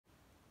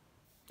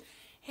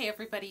Hey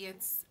everybody,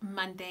 it's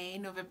Monday,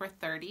 November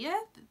 30th.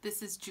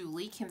 This is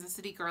Julie, Kansas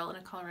City girl in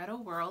a Colorado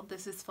world.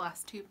 This is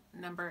Flosstube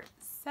number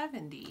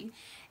 70,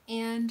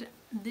 and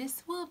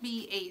this will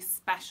be a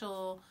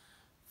special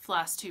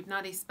Flosstube,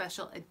 not a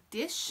special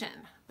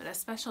edition, but a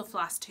special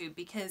Flosstube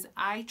because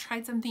I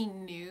tried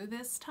something new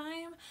this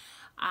time.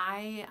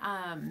 I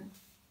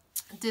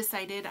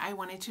decided I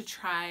wanted to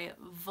try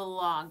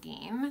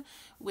vlogging,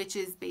 which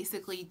is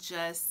basically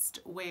just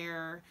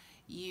where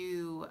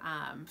you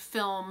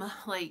film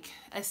like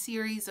a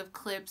series of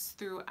clips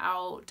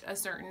throughout a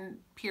certain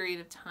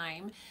period of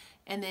time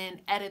and then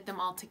edit them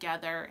all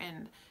together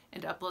and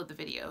upload the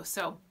video.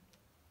 So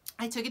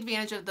I took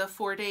advantage of the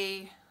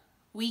 4-day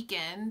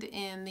weekend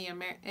in the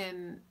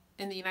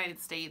United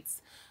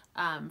States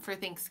for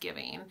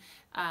Thanksgiving.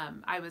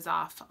 I was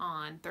off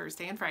on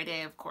Thursday and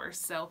Friday, of course,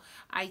 so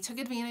I took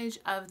advantage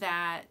of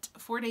that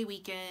 4-day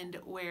weekend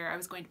where I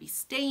was going to be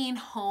staying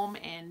home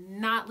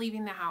and not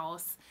leaving the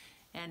house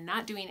and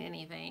not doing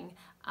anything,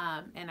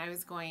 and I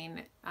was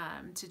going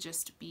to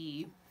just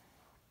be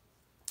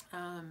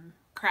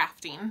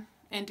crafting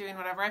and doing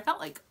whatever I felt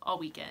like all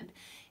weekend.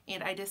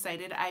 And I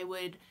decided I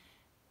would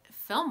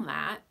film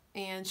that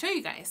and show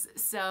you guys.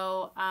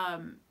 So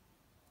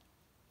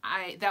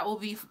that will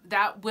be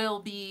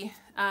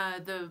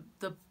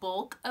the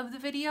bulk of the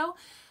video.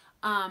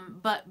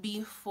 But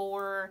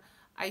before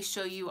I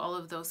show you all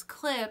of those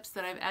clips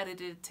that I've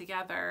edited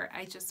together,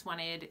 I just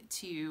wanted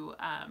to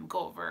go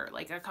over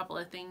like a couple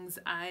of things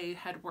I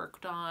had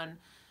worked on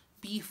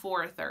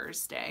before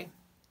Thursday,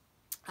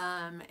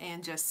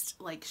 and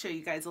just like show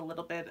you guys a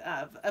little bit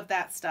of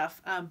that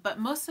stuff. But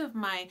most of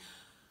my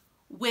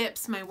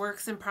whips, my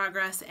works in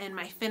progress, and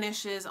my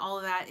finishes, all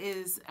of that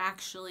is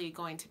actually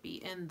going to be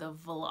in the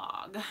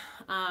vlog.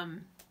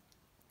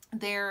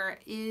 There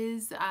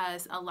is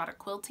a lot of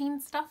quilting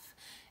stuff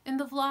in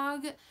the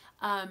vlog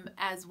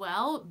as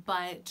well,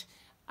 but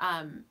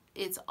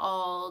it's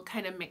all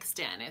kind of mixed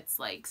in. It's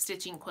like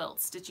stitching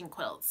quilts.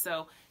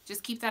 So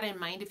just keep that in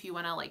mind if you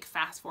want to like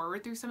fast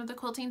forward through some of the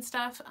quilting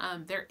stuff.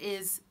 There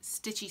is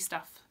stitchy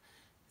stuff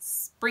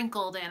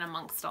sprinkled in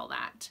amongst all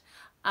that.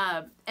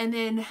 And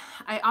then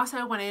I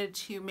also wanted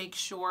to make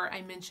sure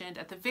I mentioned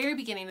at the very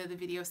beginning of the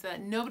video so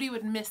that nobody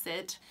would miss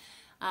it,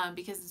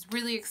 because it's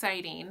really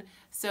exciting.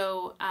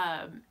 So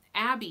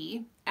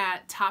Abby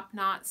at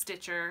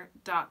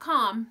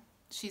topknotstitcher.com,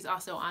 she's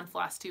also on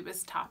Flosstube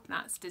as Top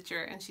Knot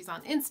Stitcher, and she's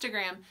on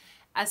Instagram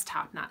as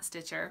Top Knot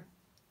Stitcher.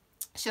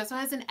 She also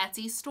has an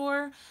Etsy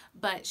store,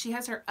 but she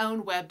has her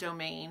own web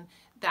domain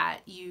that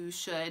you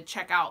should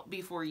check out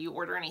before you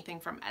order anything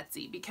from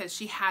Etsy, because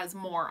she has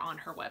more on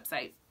her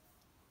website.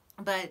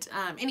 But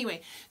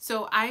anyway,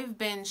 so I've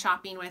been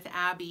shopping with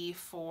Abby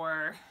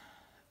for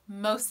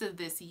most of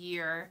this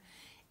year,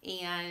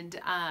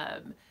 and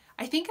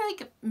I think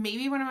like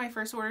maybe one of my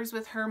first orders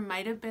with her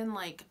might have been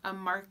like a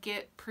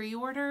market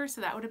pre-order, so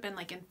that would have been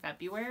like in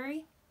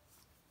February.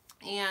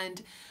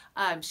 And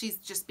she's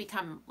just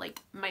become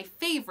like my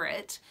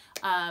favorite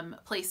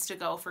place to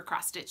go for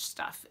cross stitch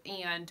stuff,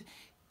 and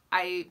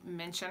I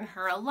mention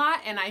her a lot,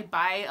 and I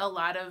buy a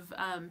lot of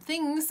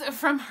things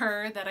from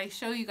her that I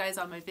show you guys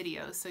on my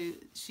videos, so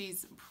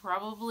she's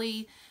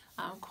probably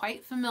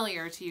quite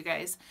familiar to you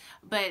guys.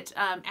 But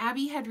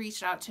Abby had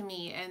reached out to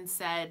me and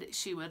said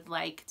she would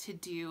like to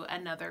do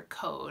another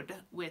code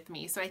with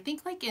me. So I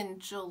think like in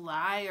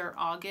July or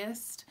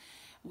August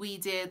we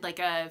did like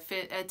a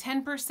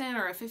 10%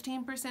 or a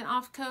 15%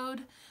 off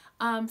code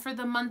for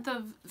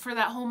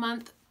that whole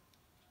month.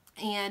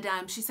 And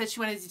she said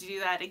she wanted to do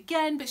that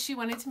again, but she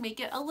wanted to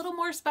make it a little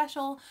more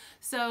special.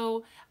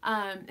 So,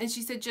 and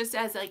she said just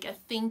as like a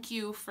thank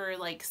you for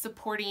like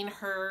supporting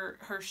her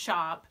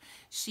shop,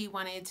 she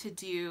wanted to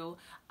do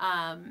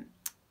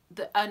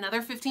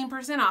another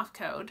 15% off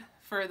code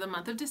for the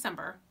month of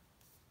December.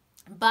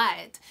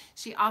 But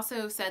she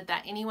also said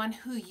that anyone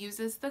who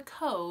uses the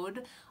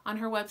code on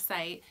her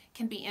website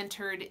can be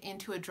entered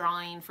into a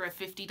drawing for a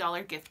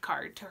 $50 gift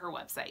card to her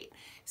website.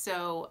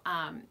 So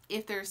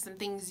if there's some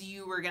things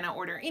you were going to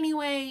order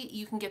anyway,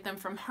 you can get them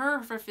from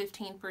her for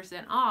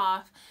 15%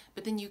 off,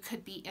 but then you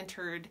could be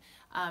entered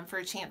for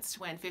a chance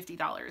to win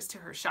 $50 to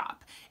her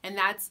shop. And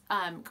that's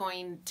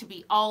going to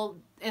be all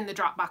in the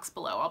drop box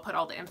below. I'll put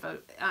all the info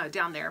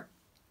down there.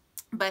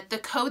 But the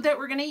code that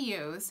we're going to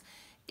use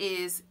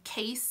is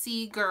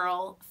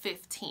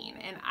KCGirl15,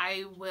 and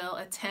I will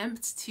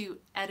attempt to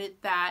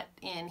edit that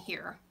in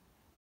here.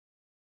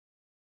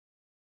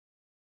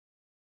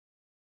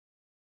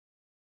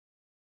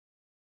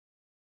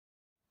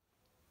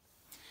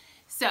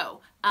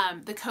 So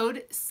the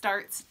code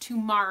starts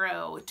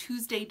tomorrow,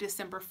 Tuesday,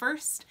 December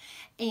 1st,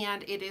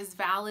 and it is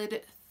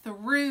valid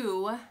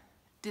through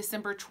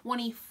December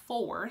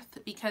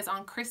 24th, because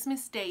on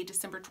Christmas Day,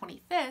 December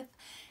 25th,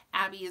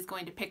 Abby is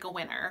going to pick a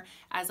winner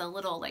as a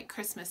little like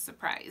Christmas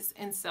surprise.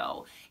 And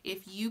so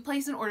if you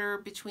place an order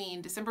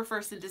between December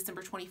 1st and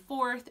December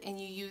 24th and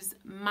you use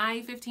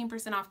my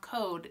 15% off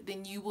code,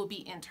 then you will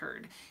be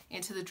entered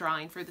into the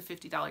drawing for the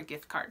 $50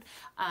 gift card.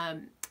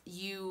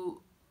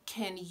 You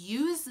can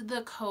use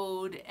the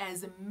code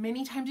as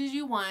many times as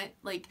you want.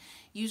 Like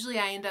usually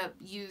I end up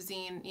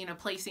using, you know,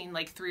 placing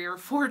like 3 or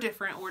 4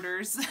 different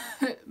orders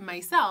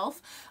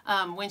myself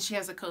when she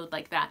has a code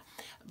like that.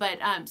 But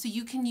so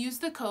you can use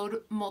the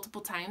code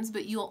multiple times,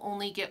 but you'll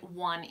only get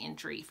 1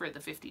 entry for the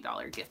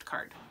 $50 gift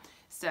card.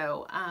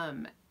 So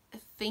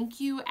thank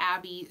you,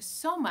 Abby,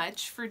 so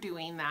much for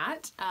doing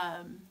that.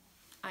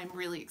 I'm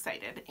really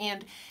excited.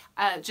 And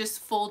just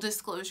full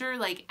disclosure,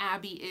 like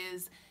Abby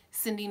is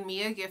sending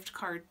me a gift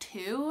card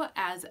too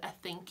as a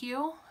thank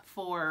you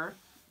for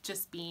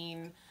just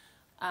being,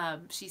 I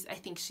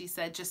think she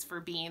said just for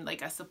being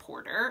like a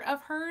supporter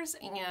of hers.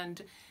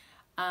 And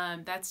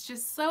that's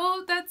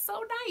so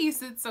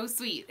nice. It's so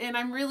sweet. And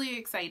I'm really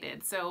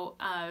excited. So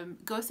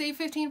go save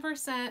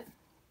 15%.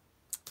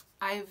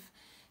 I've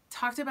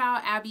talked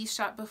about Abby's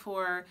shop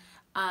before.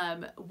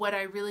 What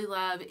I really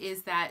love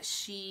is that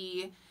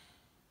she,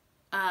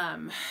 how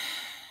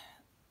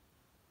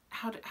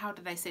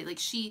did I say, like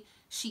she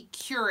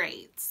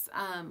curates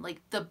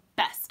like the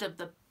best of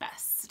the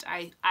best,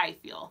 I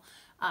feel,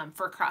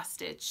 for cross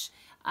stitch.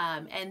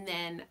 And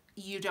then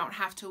you don't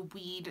have to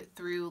weed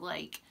through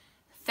like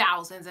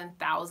thousands and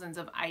thousands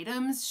of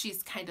items.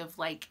 She's kind of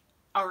like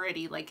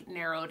already like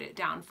narrowed it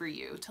down for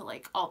you to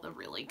like all the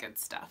really good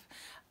stuff.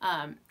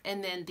 And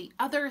then the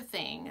other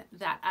thing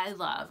that I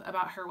love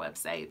about her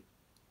website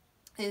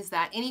is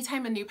that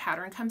anytime a new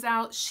pattern comes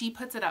out, she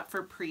puts it up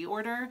for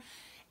pre-order.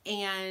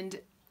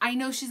 And I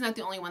know she's not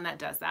the only one that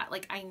does that.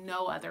 Like I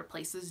know other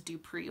places do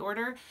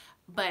pre-order,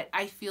 but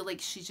I feel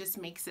like she just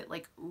makes it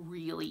like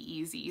really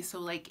easy. So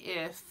like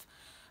if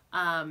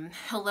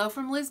Hello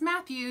from Liz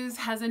Matthews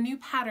has a new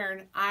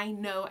pattern, I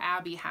know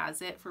Abby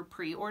has it for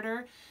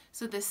pre-order.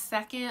 So the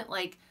second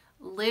like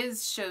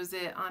Liz shows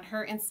it on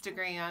her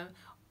Instagram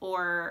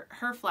or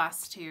her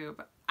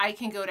Flosstube, I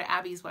can go to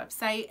Abby's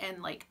website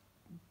and like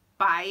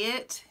buy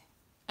it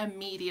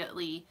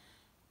immediately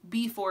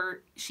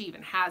before she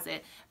even has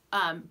it.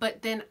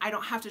 But then I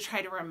don't have to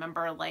try to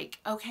remember like,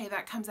 okay,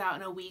 that comes out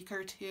in a week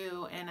or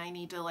 2 and I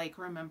need to like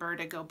remember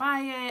to go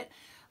buy it.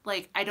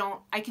 Like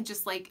I can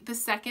just like the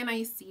second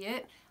I see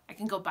it, I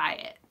can go buy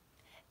it.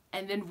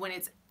 And then when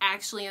it's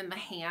actually in the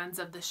hands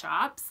of the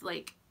shops,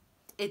 like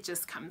it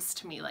just comes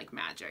to me like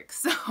magic.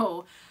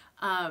 So,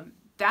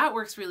 that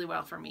works really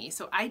well for me.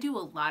 So I do a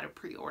lot of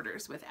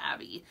pre-orders with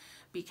Abby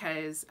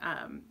because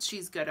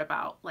she's good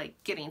about like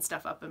getting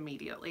stuff up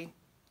immediately.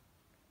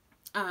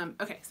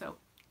 Okay, so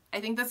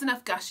I think that's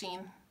enough gushing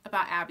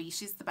about Abby.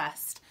 She's the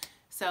best.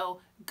 So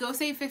go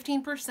save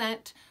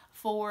 15%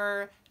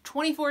 for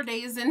 24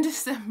 days in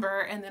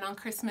December, and then on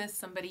Christmas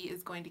somebody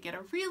is going to get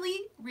a really,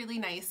 really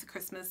nice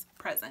Christmas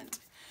present.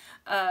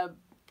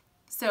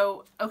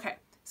 Okay,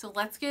 so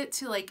let's get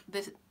to like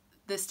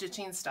the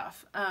stitching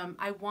stuff.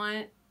 I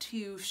want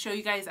to show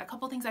you guys a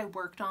couple things I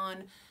worked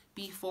on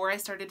before I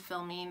started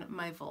filming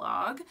my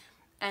vlog,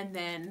 and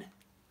then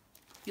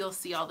you'll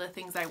see all the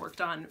things I worked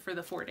on for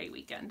the 4-day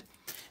weekend.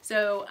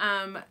 So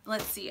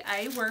let's see,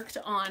 I worked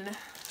on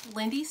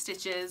Lindy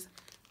Stitch's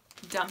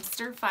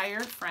Dumpster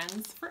Fire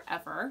Friends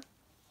Forever,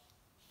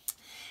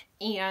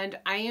 and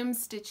I am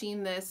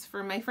stitching this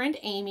for my friend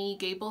Amy,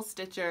 Gable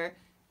Stitcher,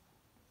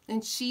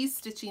 and she's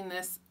stitching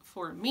this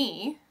for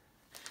me.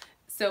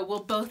 So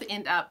we'll both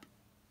end up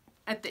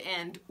at the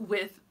end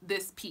with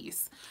this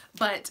piece,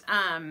 but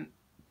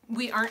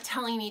we aren't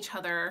telling each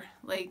other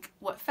like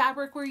what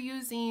fabric we're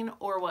using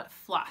or what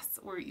floss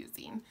we're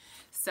using.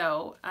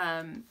 So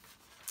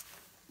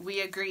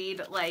we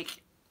agreed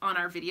like on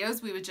our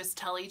videos we would just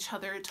tell each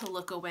other to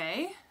look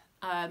away,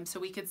 so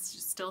we could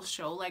still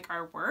show like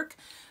our work,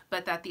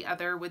 but that the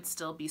other would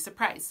still be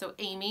surprised. So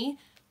Amy,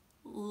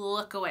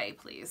 look away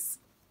please.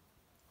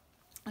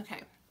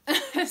 Okay.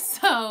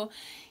 So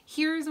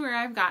here's where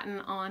I've gotten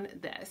on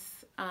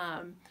this.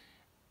 And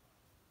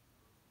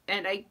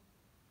I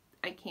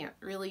can't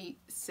really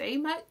say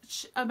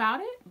much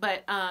about it,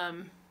 but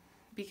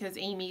because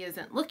Amy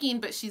isn't looking,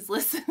 but she's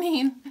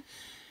listening.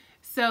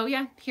 So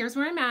yeah, here's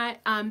where I'm at.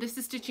 This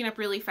is stitching up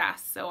really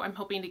fast, so I'm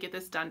hoping to get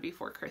this done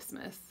before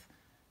Christmas.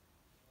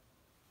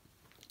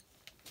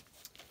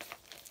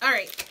 All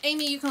right,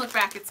 Amy, you can look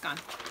back, it's gone.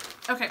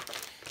 Okay,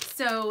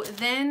 so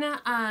then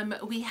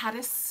we had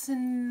a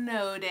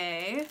snow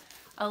day,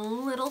 a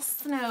little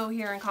snow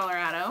here in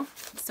Colorado.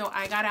 So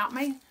I got out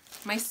my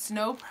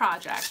snow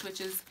project, which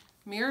is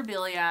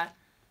Mirabilia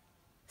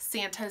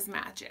Santa's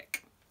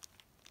Magic.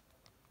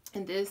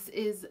 And this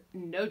is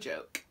no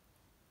joke.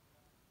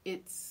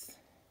 It's,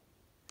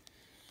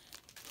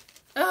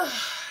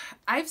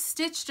 I've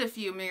stitched a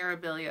few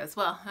Mirabilias.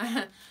 Well,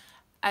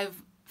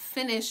 I've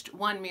finished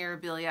one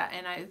Mirabilia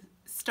and I've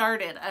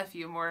started a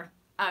few more.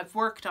 I've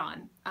worked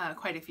on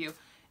quite a few,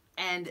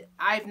 and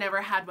I've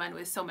never had one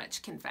with so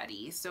much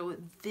confetti. So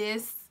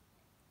this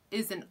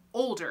is an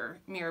older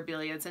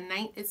Mirabilia. It's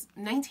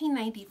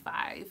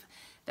 1995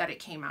 that it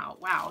came out.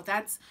 Wow,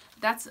 that's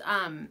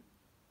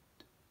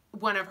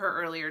one of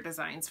her earlier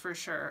designs for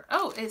sure.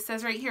 Oh, it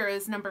says right here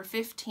is number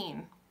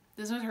 15.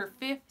 This was her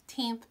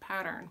 15th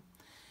pattern.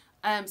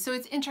 So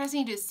it's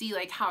interesting to see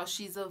like how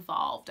she's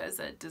evolved as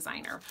a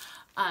designer.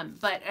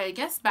 But I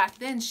guess back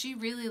then she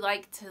really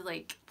liked to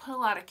like put a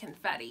lot of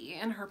confetti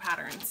in her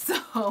patterns.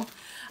 So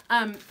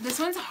this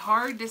one's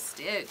hard to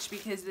stitch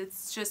because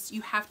it's just,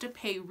 you have to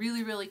pay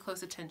really, really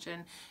close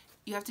attention.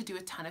 You have to do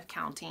a ton of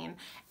counting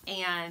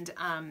and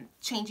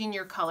changing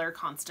your color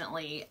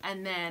constantly.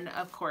 And then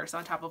of course,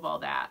 on top of all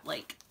that,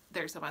 like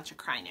there's a bunch of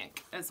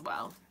Krynic as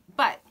well.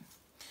 But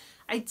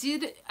I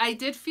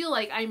did feel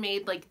like I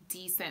made like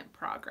decent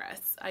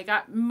progress. I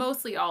got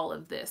mostly all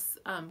of this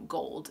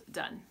gold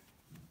done.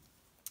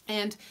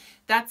 And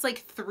that's like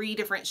 3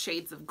 different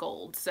shades of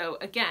gold. So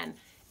again,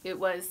 it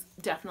was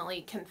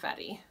definitely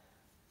confetti.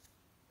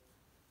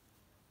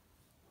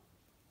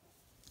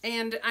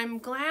 And I'm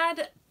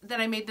glad that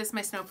I made this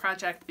my snow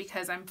project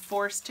because I'm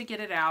forced to get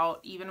it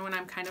out even when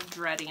I'm kind of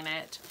dreading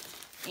it.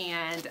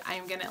 And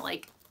I'm gonna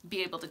like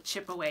be able to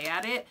chip away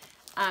at it.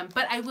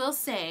 But I will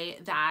say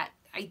that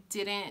it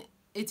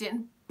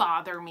didn't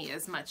bother me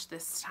as much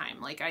this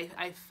time. Like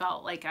I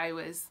felt like I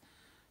was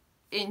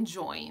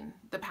enjoying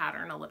the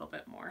pattern a little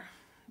bit more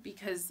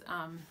because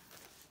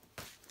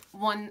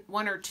one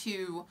or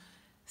 2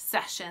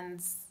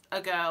 sessions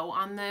ago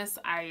on this,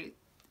 I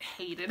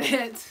hated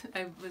it.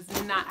 I was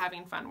not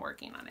having fun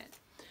working on it.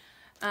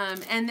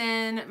 And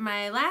then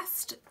my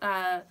last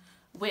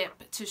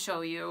whip to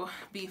show you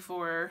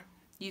before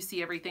you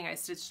see everything I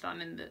stitched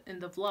on in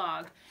the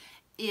vlog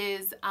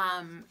is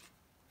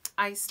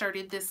I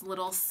started this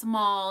little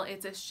small,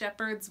 it's a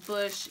shepherd's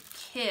bush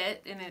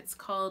kit and it's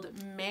called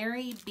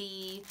Mary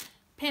B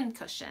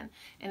Pincushion,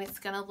 and it's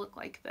gonna look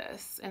like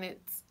this. And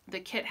the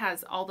kit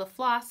has all the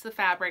floss, the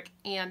fabric,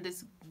 and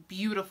this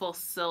beautiful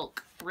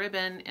silk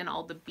ribbon and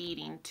all the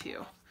beading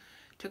too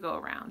to go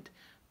around.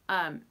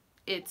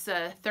 It's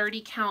a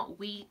 30 count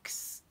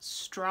weeks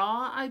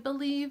straw, I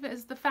believe,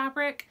 is the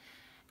fabric,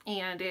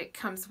 and it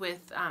comes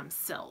with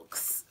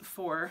silks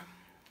for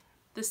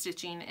the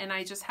stitching. And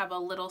I just have a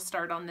little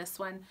start on this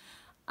one.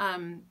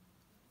 I'm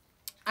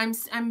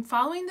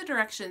following the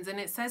directions, and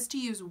it says to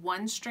use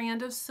 1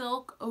 strand of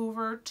silk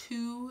over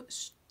 2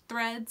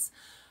 threads.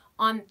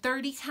 On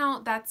 30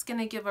 count, that's going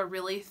to give a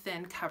really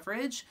thin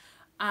coverage.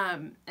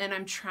 And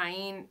I'm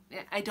trying,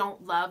 I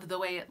don't love the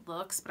way it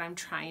looks, but I'm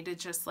trying to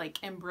just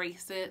like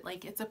embrace it.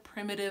 Like it's a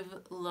primitive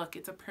look.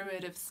 It's a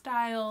primitive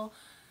style.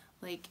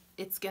 Like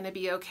it's going to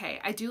be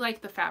okay. I do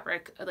like the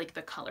fabric, like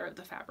the color of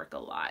the fabric a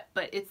lot,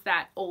 but it's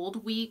that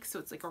old week. So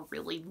it's like a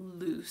really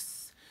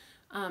loose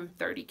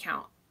 30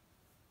 count.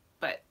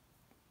 But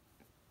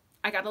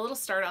I got a little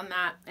start on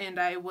that, and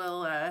I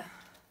will,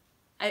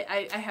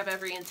 I have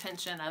every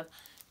intention of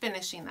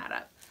finishing that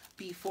up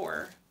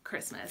before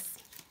Christmas.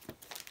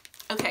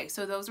 Okay,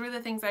 so those were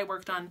the things I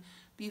worked on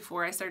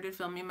before I started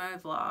filming my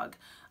vlog.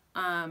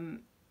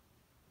 And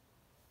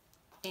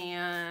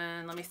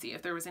let me see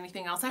if there was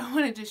anything else I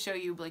wanted to show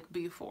you like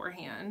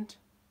beforehand.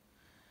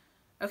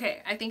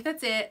 Okay, I think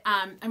that's it.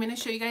 I'm going to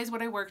show you guys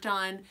what I worked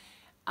on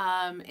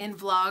in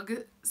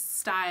vlog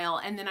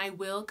style, and then I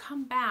will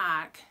come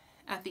back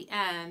at the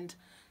end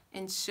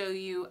and show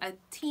you a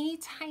teeny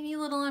tiny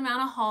little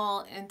amount of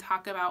haul and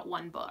talk about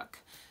one book.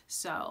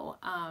 So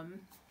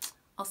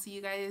I'll see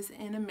you guys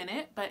in a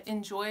minute, but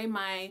enjoy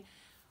my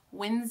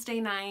Wednesday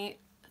night,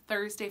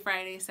 Thursday,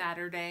 Friday,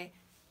 Saturday,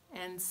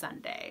 and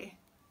Sunday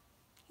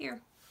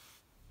here.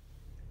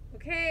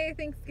 Okay,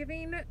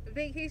 Thanksgiving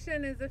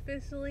vacation is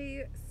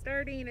officially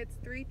starting. It's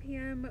 3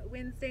 p.m.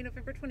 Wednesday,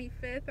 November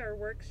 25th. Our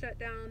work shut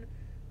down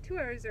 2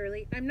 hours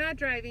early. I'm not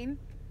driving.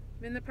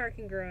 I'm in the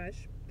parking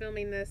garage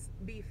filming this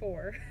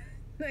before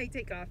I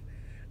take off.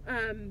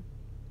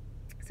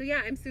 So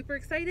yeah, I'm super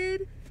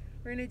excited.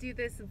 We're gonna do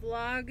this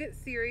vlog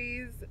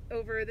series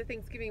over the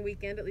Thanksgiving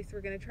weekend. At least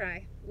we're gonna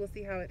try. We'll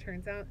see how it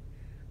turns out.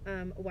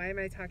 Why am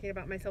I talking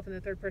about myself in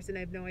the third person? I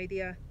have no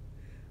idea.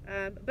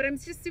 But I'm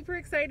just super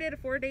excited. A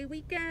 4-day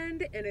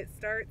weekend, and it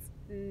starts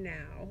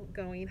now.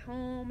 Going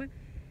home,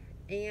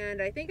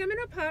 and I think I'm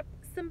gonna pop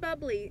some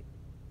bubbly.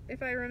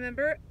 If I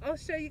remember, I'll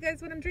show you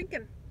guys what I'm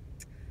drinking.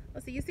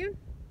 I'll see you soon.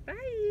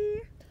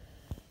 Bye.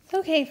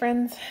 Okay,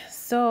 friends.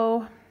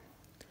 So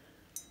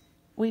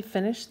we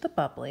finished the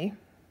bubbly.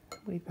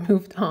 We've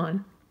moved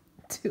on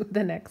to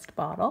the next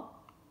bottle.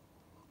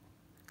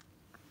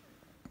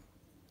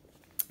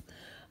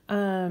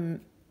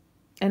 And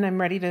I'm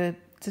ready to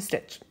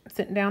stitch.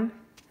 Sitting down,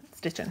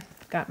 stitching.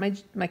 Got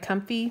my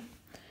comfy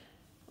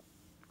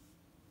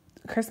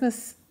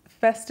Christmas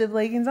festive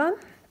leggings on.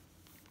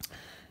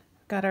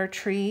 Got our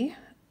tree,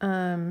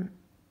 not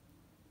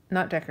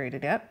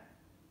decorated yet.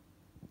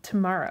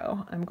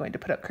 Tomorrow I'm going to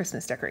put up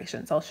Christmas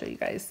decorations. I'll show you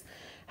guys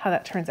how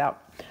that turns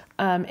out.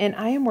 And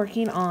I am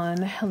working on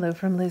Hello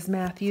from Liz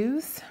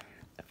Matthews,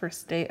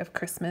 First Day of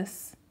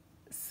Christmas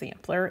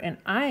sampler, and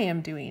I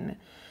am doing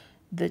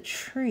the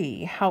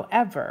tree.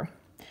 However,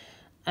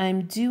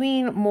 I'm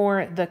doing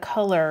more the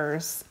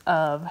colors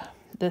of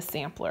the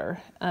sampler.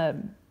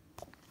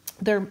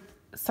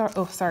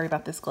 Sorry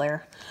about this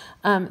glare.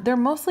 They're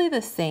mostly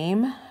the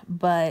same,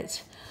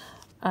 but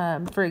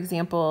for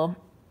example,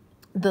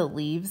 the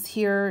leaves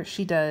here,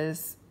 she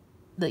does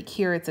like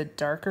here it's a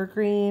darker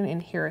green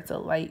and here it's a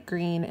light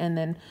green. And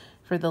then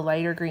for the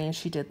lighter green,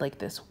 she did like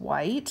this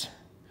white.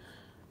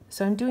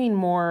 So I'm doing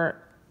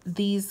more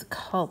these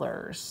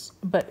colors,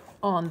 but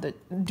on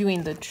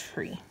doing the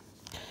tree.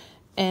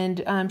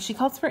 And she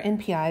calls for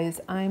NPIs.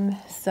 I'm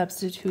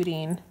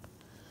substituting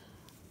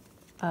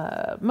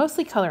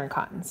mostly color and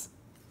cottons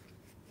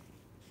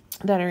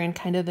that are in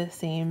kind of the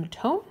same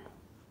tone.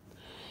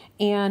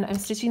 And I'm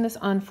stitching this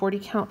on 40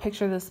 count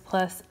Picture This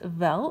Plus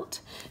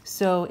Velt.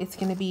 So it's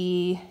going to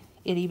be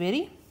itty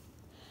bitty.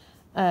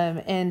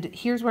 And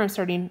here's where I'm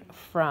starting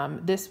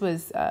from. This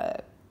was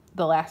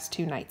the last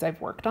 2 nights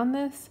I've worked on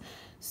this.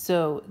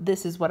 So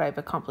this is what I've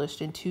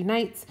accomplished in 2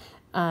 nights.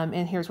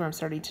 And here's where I'm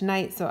starting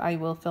tonight. So I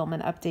will film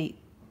an update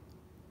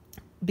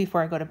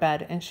before I go to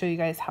bed and show you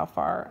guys how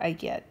far I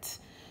get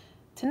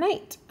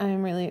tonight.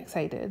 I'm really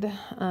excited.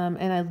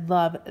 And I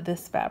love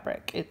this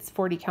fabric. It's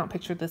 40 count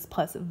Picture This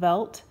Plus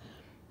Velt.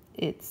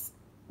 It's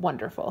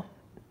wonderful.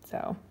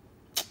 So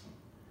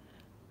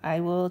I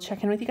will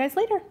check in with you guys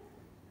later.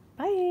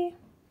 Bye.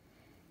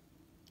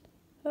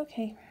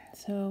 Okay,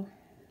 so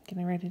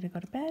getting ready to go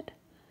to bed,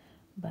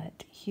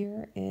 but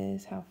here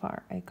is how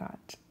far I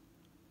got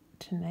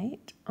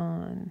tonight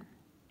on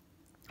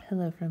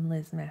Hello from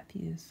Liz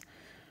Matthews,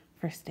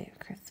 first day of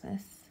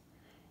Christmas.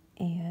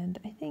 And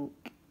I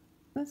think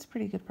that's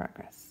pretty good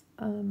progress.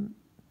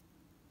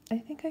 I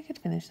think I could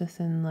finish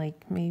this in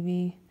like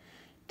maybe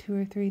 2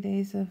 or 3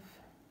 days of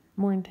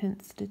more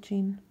intense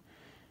stitching.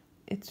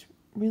 It's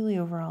really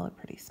overall a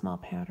pretty small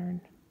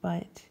pattern,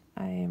 but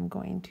I am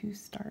going to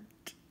start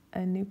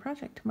a new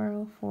project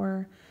tomorrow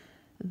for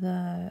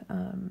the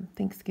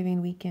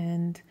Thanksgiving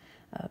weekend.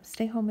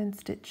 Stay home and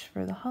stitch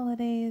for the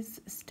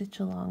holidays stitch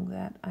along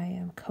that I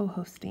am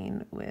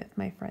co-hosting with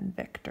my friend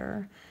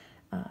Victor.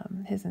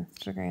 His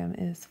Instagram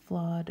is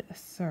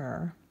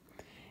Flosstube,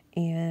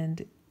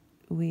 and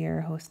we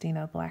are hosting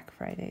a Black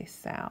Friday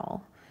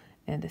sale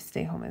and a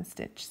stay home and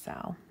stitch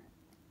sale.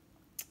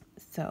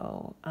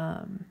 So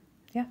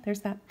yeah,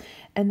 there's that.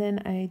 And then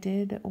I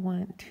did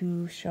want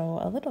to show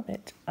a little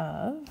bit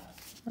of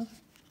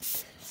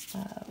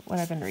what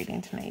I've been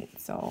reading tonight.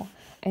 So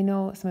I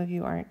know some of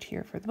you aren't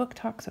here for the book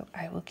talk, so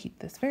I will keep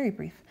this very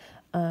brief.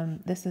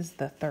 This is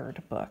the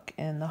 3rd book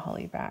in the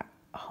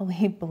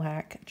Holly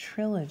Black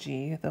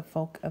trilogy, The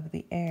Folk of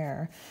the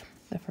Air.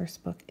 The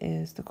first book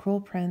is The Cruel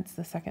Prince,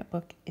 the second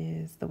book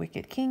is The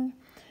Wicked King,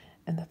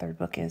 and the 3rd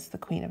book is The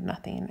Queen of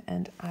Nothing.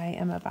 And I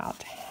am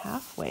about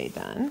halfway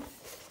done.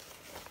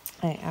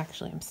 I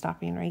actually am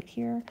stopping right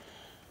here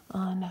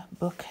on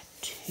book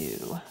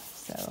 2.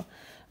 So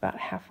about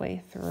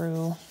halfway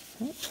through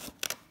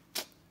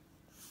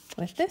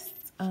with this.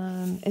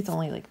 It's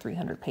only like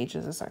 300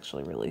 pages. It's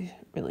actually really,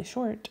 really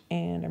short,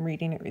 and I'm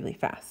reading it really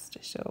fast.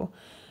 So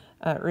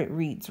it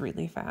reads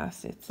really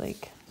fast. It's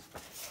like,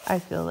 I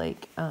feel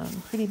like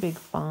pretty big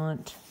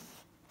font,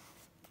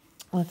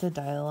 lots of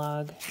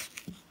dialogue,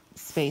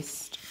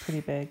 spaced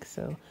pretty big.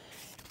 So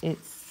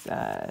it's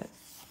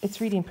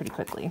reading pretty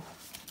quickly.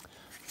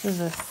 This is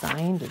a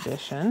signed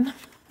edition.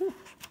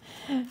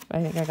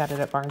 I think I got it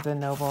at Barnes &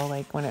 Noble,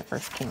 like when it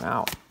first came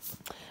out.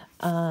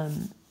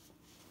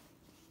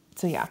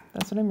 So yeah,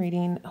 that's what I'm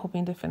reading.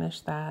 Hoping to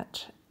finish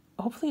that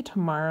hopefully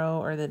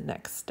tomorrow or the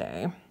next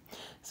day,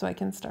 so I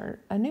can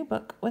start a new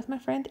book with my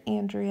friend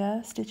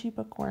Andrea, Stitchy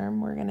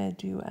Bookworm. We're gonna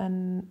do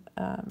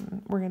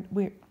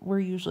we're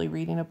usually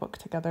reading a book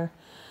together,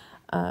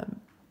 but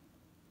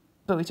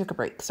we took a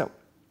break, so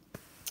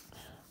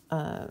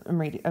I'm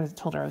reading. I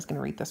told her I was going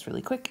to read this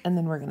really quick, and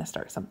then we're going to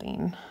start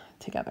something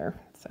together.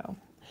 So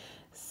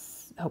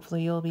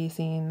hopefully you'll be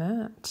seeing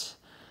that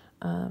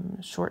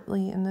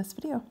shortly in this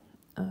video.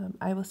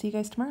 I will see you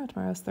guys tomorrow.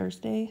 Tomorrow's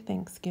Thursday,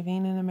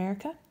 Thanksgiving in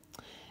America,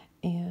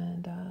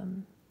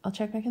 and I'll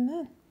check back in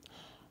then.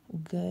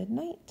 Good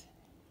night.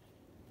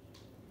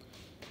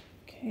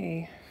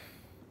 Okay,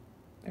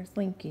 there's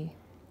Linky.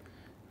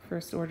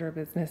 First order of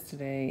business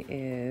today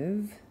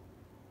is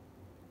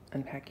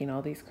unpacking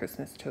all these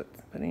Christmas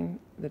totes, putting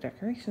the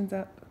decorations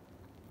up.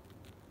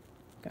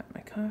 Got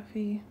my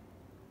coffee.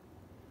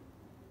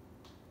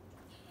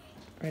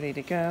 Ready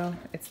to go.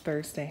 It's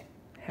Thursday.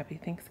 Happy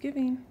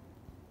Thanksgiving.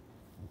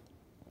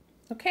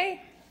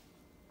 Okay,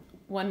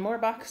 one more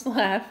box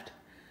left.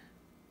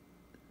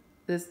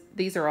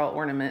 These are all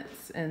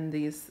ornaments in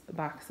these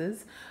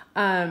boxes.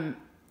 I've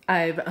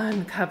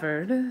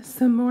uncovered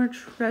some more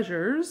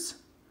treasures.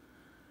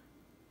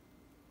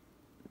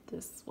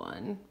 This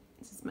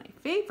is my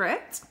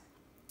favorite.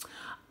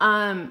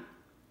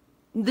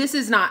 This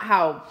is not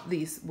how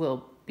these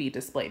will be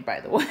displayed,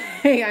 by the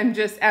way. I'm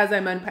just, as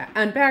I'm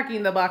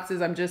unpacking the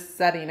boxes, I'm just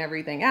setting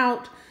everything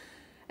out,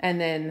 and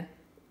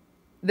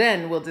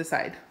then we'll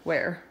decide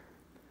where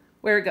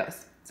it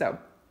goes. So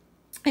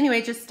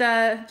anyway, just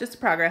a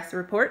progress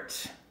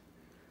report.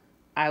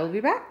 I will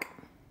be back.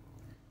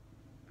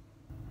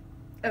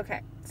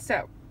 Okay,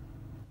 so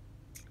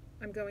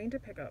I'm going to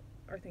pick up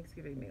our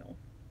Thanksgiving meal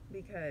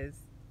because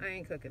I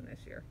ain't cooking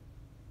this year.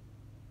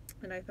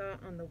 And I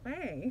thought on the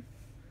way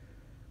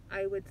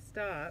I would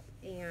stop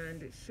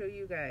and show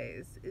you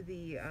guys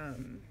the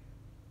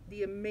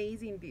the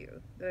amazing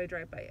view that I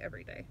drive by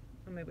every day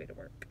on my way to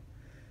work.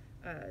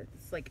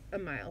 It's like a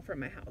mile from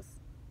my house.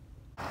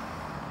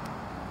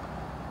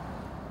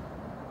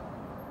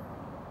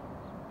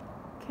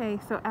 Okay,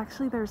 so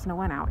actually there's no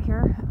one out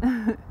here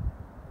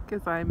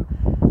because I'm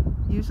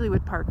usually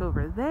would park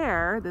over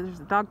there. There's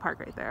a dog park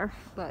right there,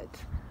 but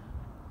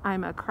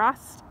I'm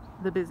across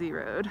the busy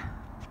road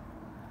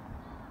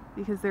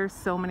because there's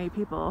so many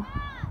people.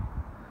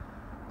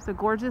 It's a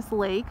gorgeous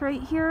lake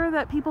right here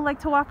that people like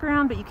to walk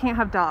around, but you can't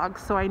have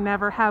dogs, so I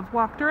never have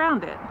walked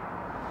around it.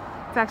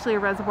 It's actually a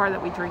reservoir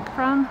that we drink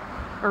from,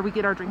 or we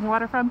get our drinking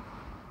water from,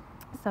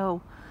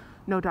 so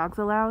no dogs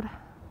allowed.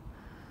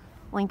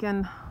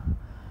 Lincoln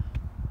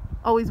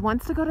always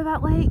wants to go to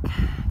that lake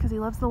because he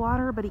loves the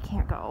water, but he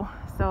can't go.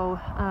 So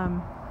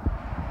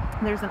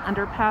there's an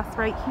underpass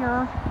right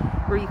here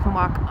where you can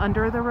walk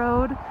under the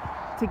road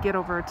to get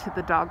over to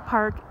the dog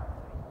park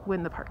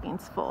when the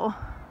parking's full.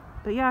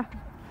 But yeah,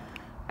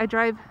 I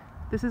drive,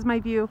 this is my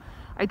view.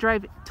 I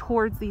drive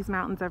towards these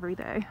mountains every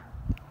day.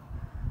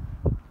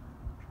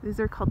 These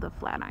are called the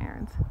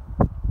Flatirons.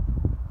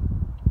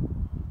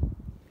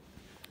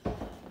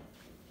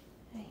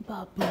 Hey,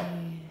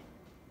 Bobby.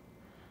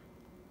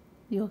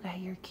 You got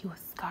your cute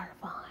scarf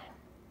on.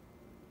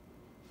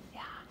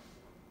 Yeah.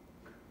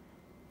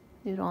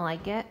 You don't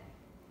like it?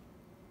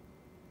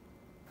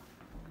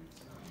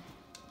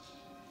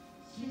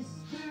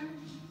 Sister,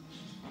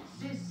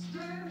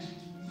 sister,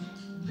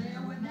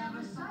 there were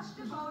never such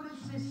devoted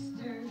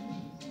sisters.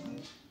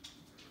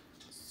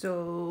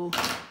 So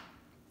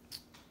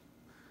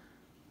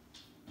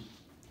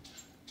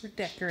we're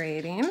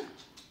decorating.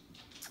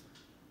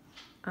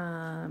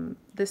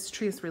 This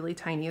tree is really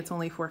tiny. It's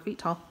only 4 feet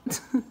tall.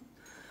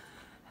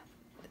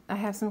 I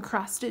have some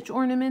cross stitch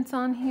ornaments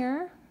on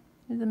here.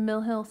 There's a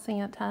Mill Hill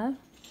Santa.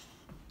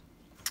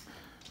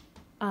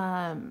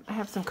 I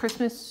have some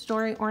Christmas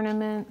story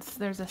ornaments.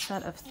 There's a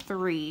set of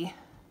 3.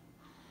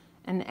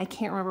 And I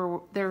can't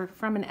remember, they're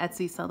from an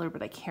Etsy seller,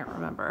 but I can't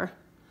remember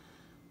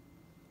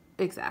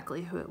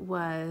exactly who it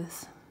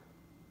was.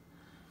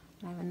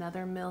 I have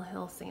another Mill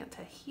Hill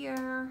Santa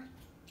here.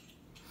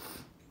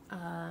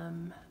 A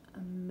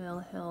Mill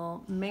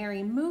Hill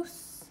Mary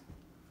Moose.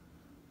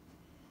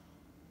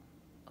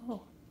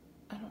 Oh,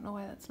 I don't know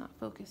why that's not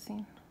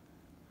focusing.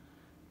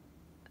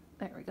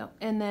 There we go.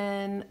 And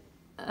then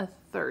a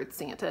third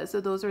Santa. So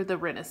those are the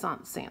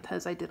Renaissance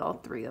Santas. I did all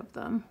 3 of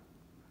them.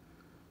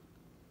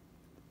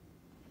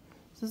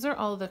 So those are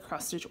all the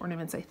cross stitch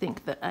ornaments I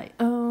think that I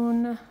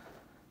own.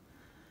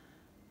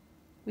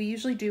 We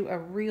usually do a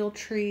real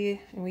tree,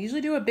 and we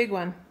usually do a big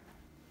one,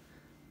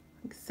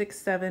 like 6,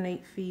 7,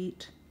 8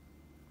 feet.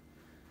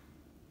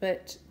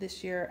 But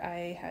this year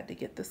I had to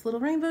get this little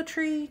rainbow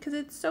tree because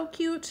it's so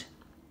cute.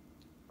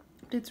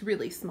 But it's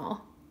really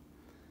small.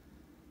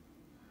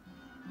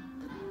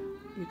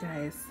 You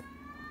guys,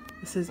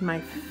 this is my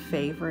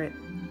favorite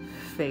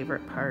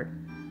part.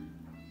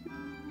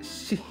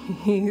 She's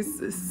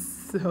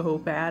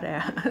so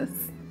badass.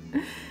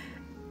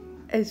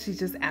 And she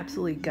just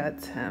absolutely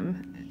guts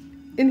him.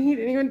 And he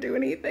didn't even do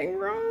anything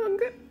wrong.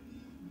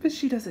 But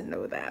she doesn't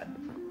know that.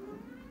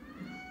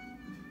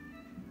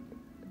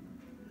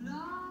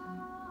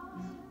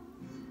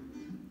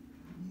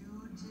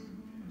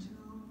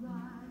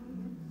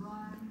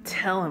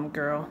 Tell him,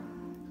 girl.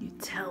 You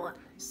tell him.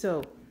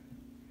 So,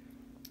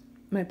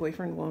 my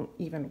boyfriend won't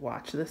even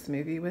watch this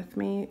movie with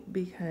me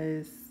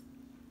because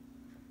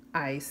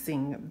I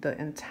sing the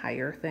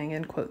entire thing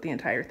and quote the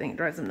entire thing. It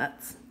drives him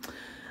nuts.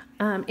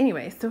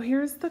 Anyway, so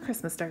here's the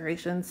Christmas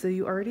decoration. So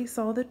you already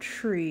saw the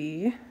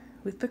tree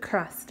with the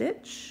cross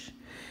stitch.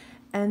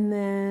 And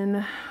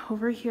then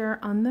over here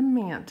on the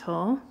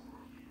mantle.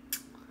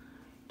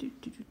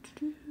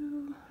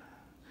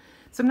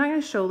 So I'm not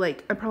going to show,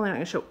 like, I'm probably not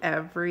going to show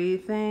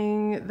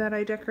everything that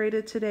I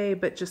decorated today,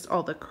 but just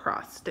all the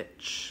cross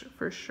stitch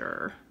for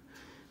sure.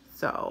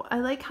 So I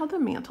like how the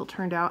mantle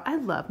turned out. I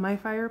love my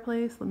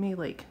fireplace. Let me,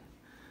 like,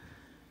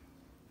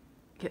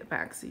 get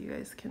back so you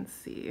guys can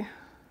see.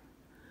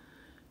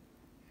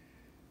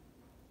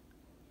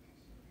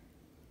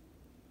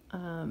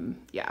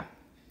 Yeah,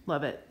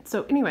 love it.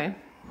 So anyway,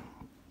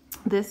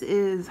 this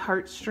is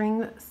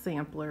Heartstring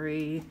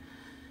Samplery.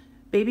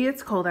 Baby,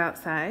 It's Cold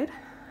Outside.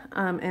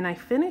 And I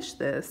finished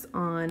this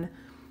on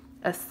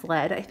a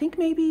sled. I think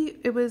maybe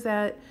it was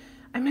I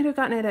might have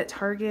gotten it at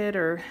Target,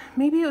 or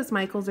maybe it was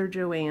Michael's or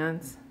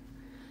Joann's.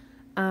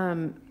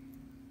 And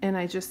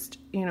I just,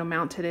 you know,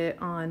 mounted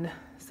it on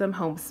some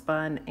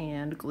homespun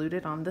and glued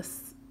it on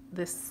this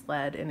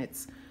sled, and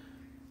it's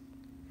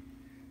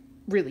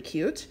really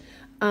cute.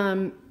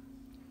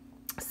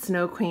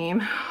 Snow Queen,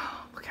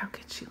 look how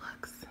good she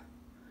looks.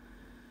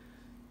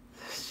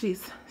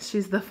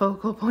 She's the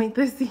focal point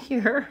this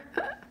year.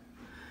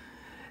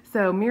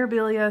 So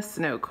Mirabilia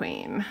Snow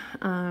Queen,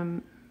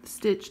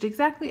 stitched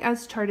exactly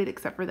as charted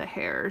except for the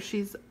hair.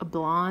 She's a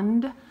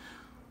blonde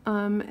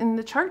in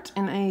the chart,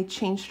 and I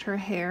changed her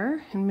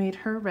hair and made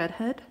her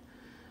redhead.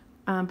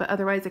 But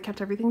otherwise I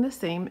kept everything the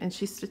same, and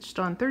she stitched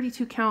on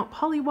 32 count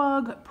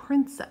Pollywog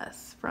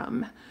Princess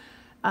from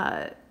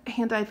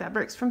hand-dyed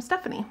fabrics from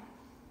Stephanie.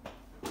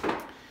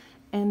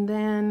 And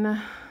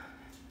then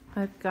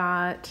I've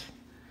got,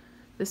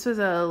 this was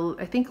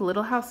I think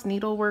Little House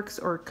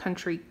Needleworks or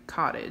Country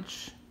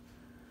Cottage.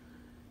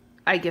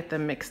 I get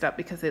them mixed up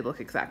because they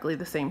look exactly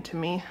the same to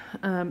me.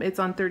 It's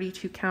on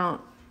 32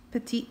 count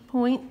petite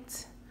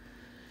point,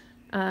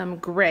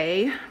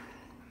 gray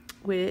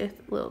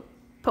with little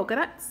polka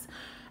dots.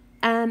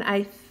 And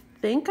I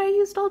think I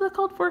used all the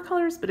called for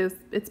colors, but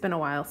it's been a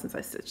while since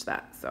I stitched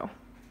that. So,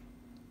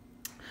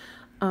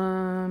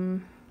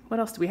 what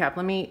else do we have?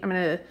 I'm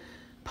gonna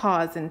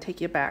pause and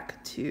take you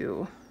back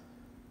to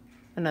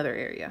another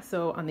area.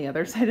 So on the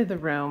other side of the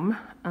room,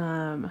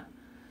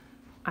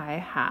 I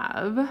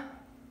have,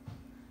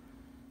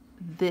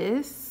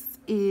 this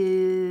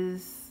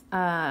is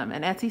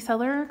an Etsy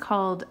seller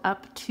called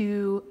Up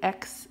to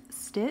X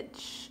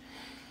Stitch.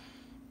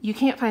 You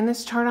can't find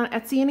this chart on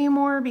Etsy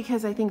anymore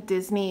because I think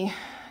Disney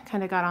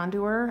kind of got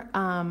onto her.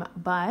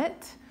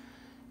 But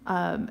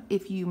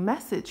if you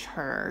message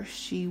her,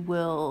 she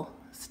will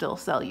still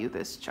sell you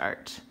this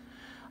chart.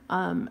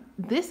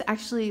 This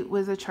actually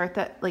was a chart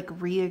that like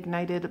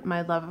reignited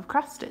my love of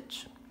cross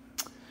stitch.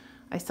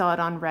 I saw it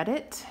on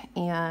Reddit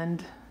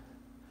and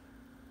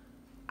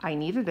I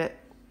needed it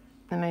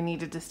and I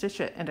needed to stitch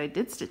it, and I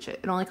did stitch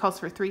it. It only calls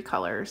for 3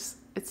 colors.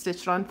 It's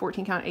stitched on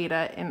 14 count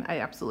Aida and I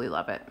absolutely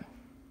love it.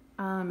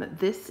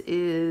 This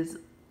is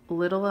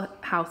Little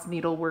House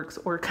Needleworks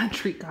or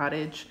Country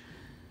Cottage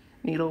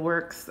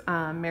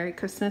Needleworks. Merry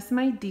Christmas,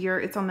 my dear.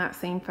 It's on that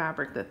same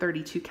fabric, the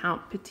 32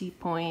 count petite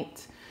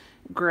point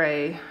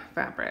gray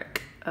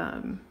fabric.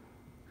 And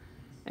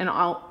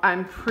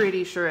I'm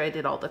pretty sure I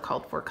did all the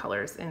called for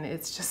colors, and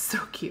it's just so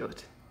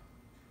cute.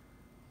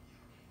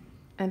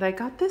 And I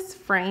got this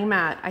frame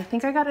I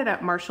think I got it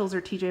at Marshall's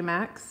or TJ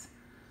Maxx.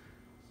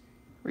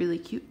 Really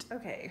cute.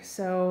 Okay,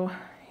 so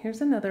here's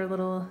another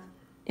little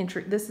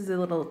entry. This is a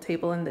little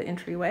table in the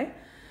entryway.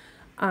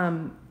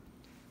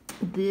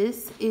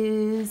 This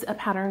is a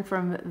pattern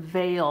from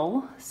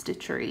Vale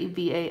Stitchery,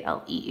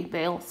 V-A-L-E,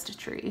 Vale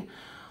Stitchery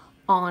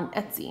on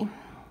Etsy.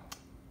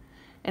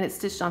 And it's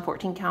stitched on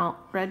 14 count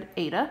red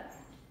Aida.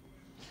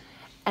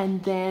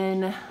 And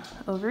then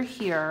over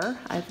here,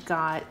 I've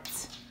got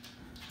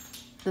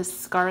the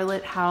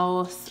Scarlet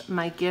House,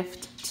 My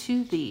Gift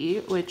to Thee,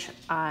 which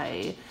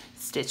I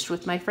stitched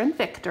with my friend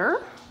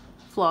Victor,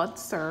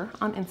 Flosstube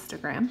on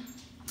Instagram.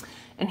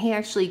 And he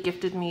actually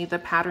gifted me the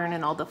pattern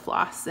and all the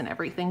floss and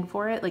everything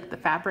for it, like the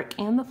fabric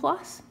and the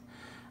floss.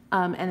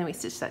 And then we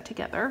stitched that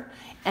together.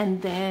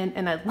 And then,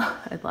 and I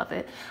love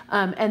it.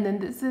 And then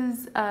this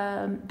is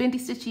Bendy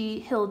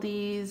Stitchy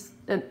Hildy's,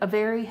 a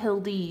very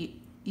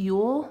Hildy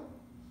Yule,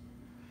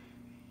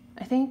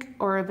 I think,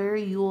 or a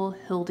very Yule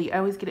Hildy. I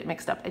always get it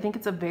mixed up. I think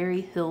it's a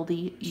very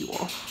Hildy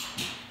Yule.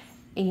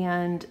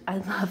 And I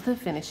love the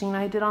finishing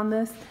I did on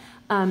this.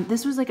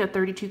 This was like a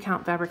 32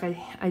 count fabric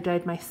I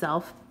dyed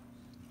myself.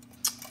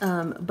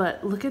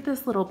 But look at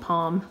this little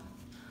palm.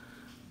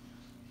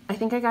 I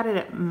think I got it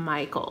at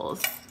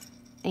Michael's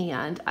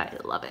and I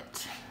love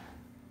it.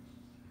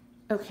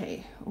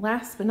 Okay,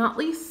 last but not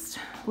least,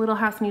 Little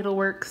House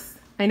Needleworks.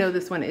 I know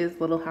this one is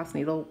Little House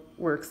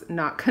Needleworks,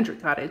 not Country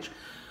Cottage.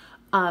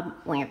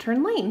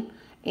 Lantern Lane.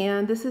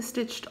 And this is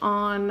stitched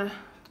on,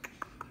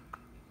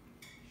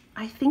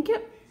 I think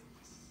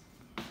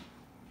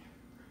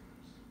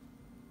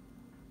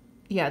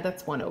yeah,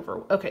 that's 1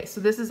 over. Okay, so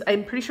this is,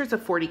 I'm pretty sure it's a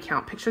 40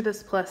 count. Picture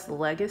This plus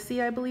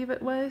Legacy, I believe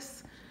it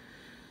was.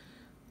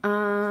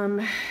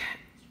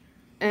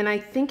 And I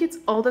think it's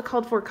all the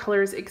called for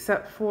colors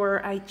except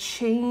for I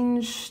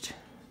changed,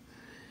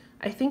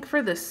 I think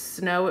for the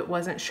snow it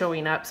wasn't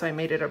showing up, so I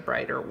made it a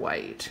brighter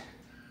white.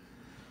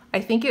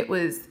 I think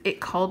it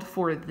called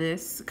for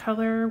this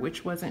color,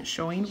 which wasn't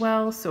showing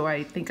well, so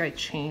I think I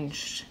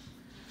changed,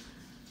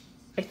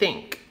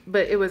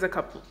 but it was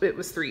it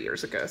was 3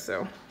 years ago,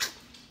 so.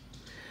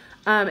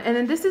 And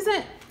then this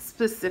isn't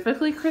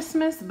specifically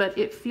Christmas, but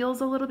it feels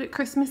a little bit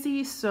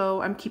Christmassy,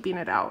 so I'm keeping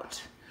it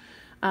out.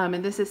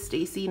 And this is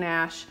Stacy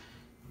Nash,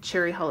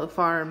 Cherry Hollow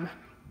Farm.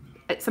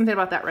 It's something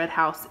about that red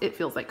house. It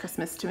feels like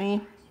Christmas to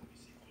me.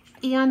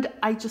 And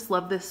I just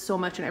love this so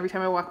much, and every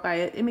time I walk by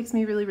it, it makes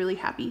me really, really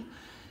happy.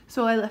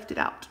 So I left it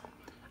out.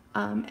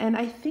 And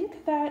I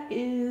think that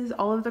is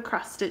all of the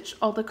cross stitch,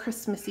 all the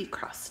Christmassy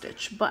cross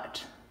stitch,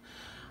 but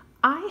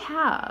I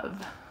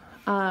have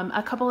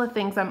a couple of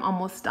things I'm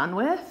almost done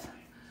with,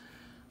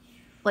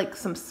 like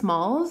some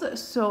smalls,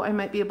 so I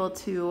might be able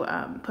to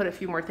put a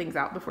few more things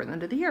out before the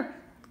end of the year,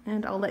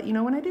 and I'll let you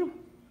know when I do.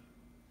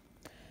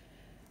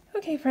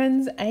 Okay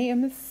friends, I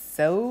am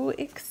so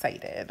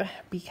excited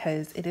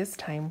because it is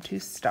time to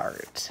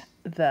start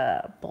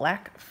the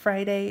Black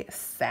Friday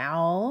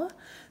Sal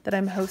that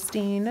I'm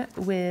hosting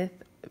with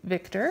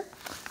Victor,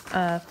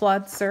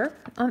 Flosstube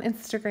on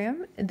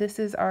Instagram. This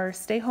is our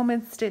Stay Home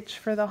and Stitch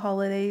for the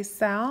Holidays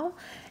Sal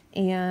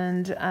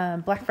and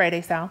Black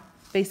Friday Sal.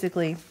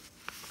 Basically,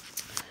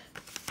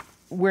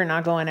 we're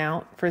not going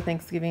out for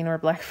Thanksgiving or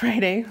Black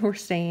Friday. We're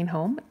staying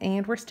home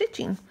and we're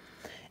stitching.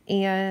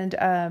 And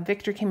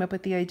Victor came up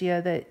with the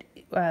idea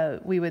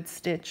that we would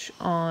stitch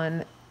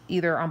on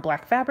either on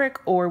black fabric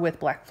or with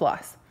black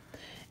floss.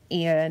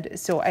 And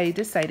so I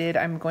decided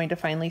I'm going to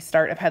finally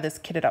start. I've had this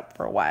kitted up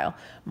for a while.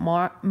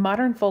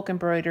 Modern Folk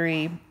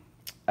Embroidery,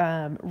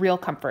 Real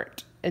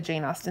Comfort, a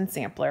Jane Austen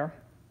sampler.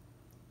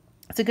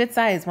 It's a good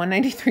size,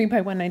 193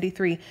 by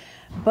 193,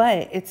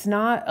 but it's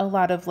not a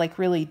lot of like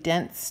really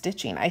dense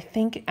stitching. I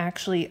think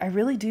actually, I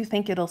really do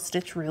think it'll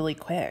stitch really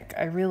quick.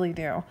 I really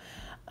do.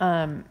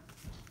 I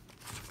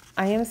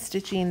am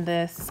stitching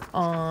this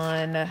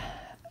on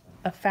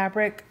a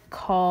fabric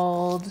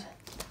called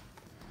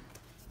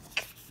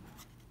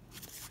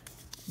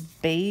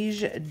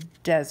Beige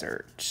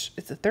Desert.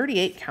 It's a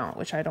 38 count,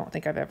 which I don't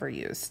think I've ever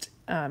used.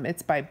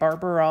 It's by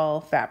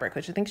Barbarol Fabric,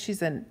 which I think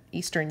she's an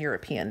Eastern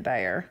European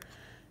dyer.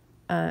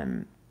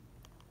 And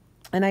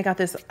I got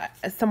this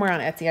somewhere on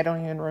Etsy. I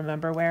don't even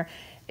remember where.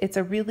 It's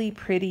a really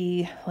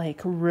pretty,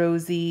 like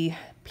rosy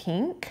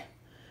pink.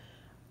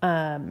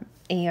 And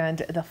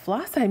the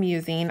floss I'm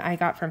using, I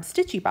got from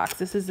Stitchy Box.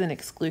 This is an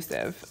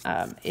exclusive.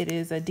 It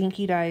is a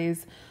Dinky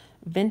Dyes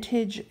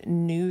vintage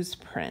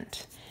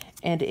newsprint.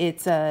 And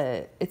it's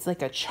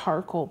like a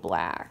charcoal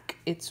black.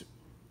 It's,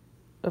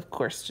 of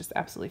course, just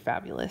absolutely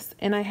fabulous.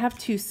 And I have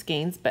 2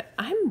 skeins, but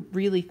I'm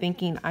really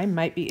thinking I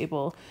might be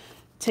able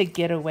to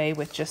get away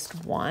with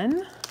just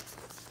one.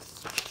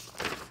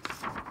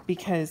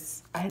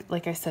 Because,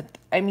 like I said,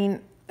 I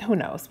mean, who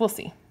knows? We'll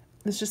see.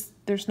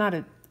 There's not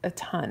a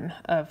ton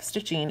of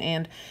stitching.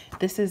 And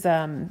this is,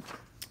 I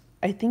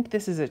think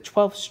this is a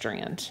 12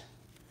 strand.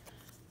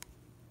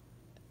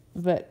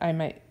 But I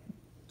might,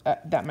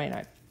 that might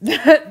not.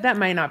 That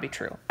might not be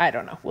true. I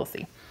don't know. We'll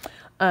see.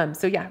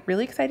 So yeah,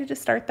 really excited to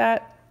start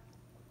that.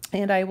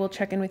 And I will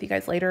check in with you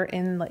guys later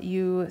and let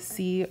you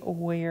see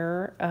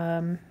where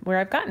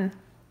I've gotten.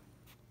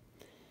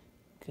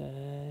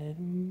 Good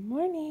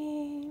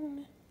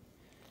morning.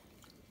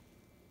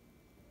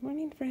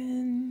 Morning,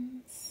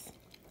 friends.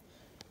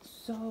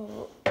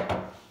 So,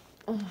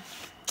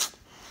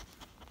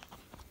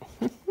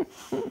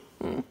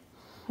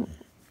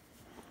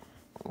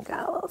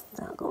 got a little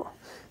snuggle.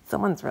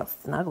 Someone's real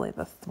snuggly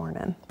this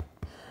morning.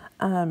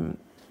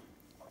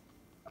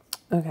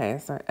 Okay,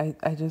 so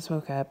I just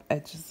woke up. I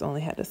just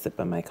only had a sip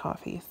of my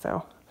coffee,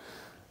 so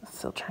I'm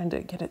still trying to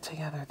get it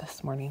together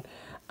this morning.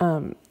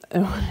 I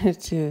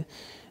wanted to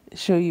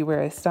show you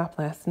where I stopped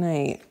last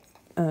night.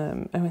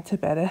 I went to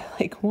bed at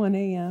like 1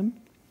 a.m.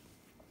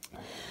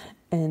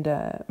 and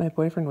my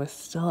boyfriend was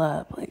still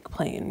up, like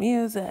playing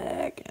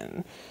music,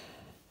 and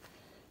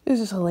it was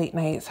just a late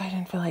night, so I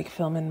didn't feel like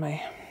filming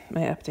my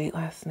update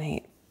last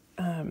night.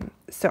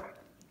 So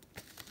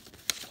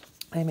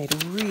I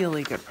made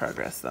really good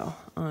progress though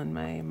on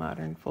my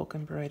Modern Folk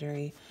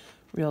Embroidery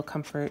Real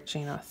Comfort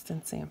Jane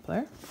Austen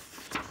sampler.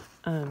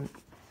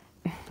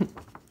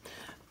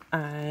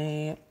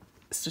 I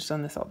stitched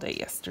on this all day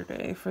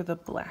yesterday for the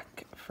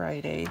Black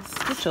Friday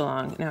stitch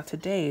along. Now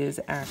today is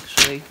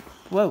actually,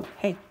 whoa,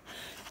 hey,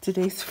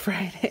 today's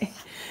Friday.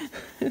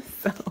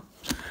 So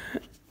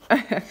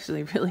I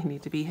actually really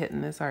need to be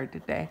hitting this hard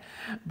today,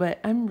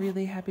 but I'm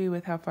really happy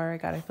with how far I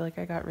got. I feel like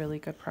I got really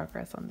good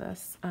progress on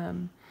this.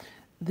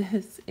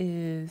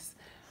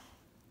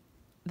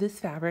 This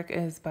fabric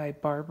is by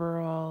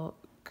Barbarol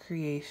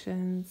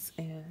Creations,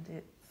 and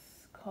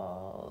it's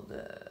called,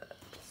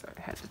 sorry,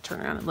 I had to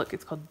turn around and look.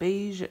 It's called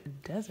Beige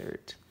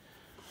Desert.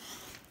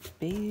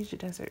 Beige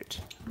Desert.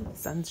 The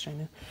sun's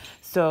shining.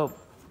 So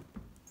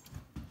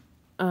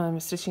I'm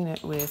stitching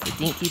it with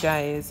Dinky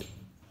Dyes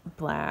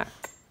black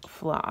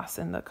floss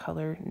in the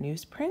color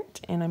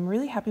newsprint, and I'm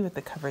really happy with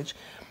the coverage.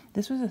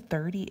 This was a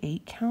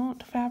 38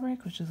 count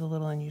fabric, which is a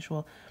little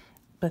unusual,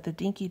 but the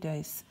Dinky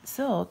Dyes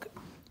silk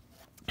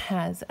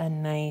has a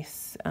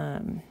nice,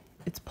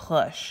 it's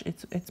plush.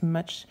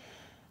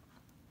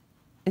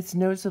 It's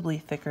noticeably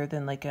thicker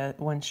than like a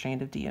 1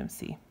 strand of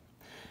DMC.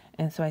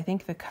 And so I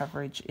think the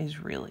coverage is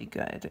really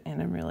good,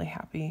 and I'm really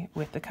happy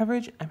with the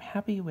coverage. I'm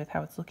happy with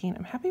how it's looking.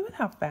 I'm happy with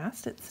how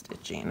fast it's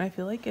stitching. I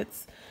feel like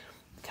it's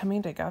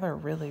coming together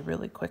really,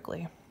 really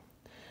quickly.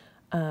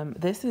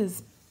 This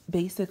is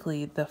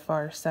basically the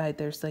far side.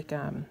 There's like,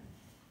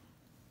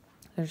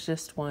 there's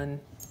just one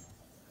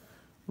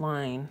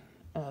line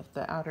of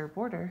the outer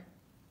border,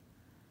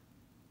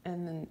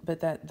 and then,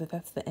 but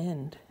that's the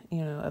end,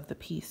 you know, of the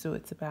piece. So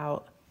it's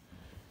about,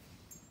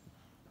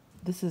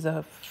 this is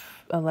a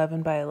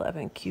 11 by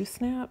 11 Q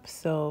snap,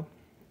 so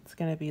it's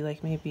going to be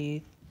like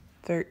maybe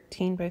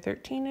 13 by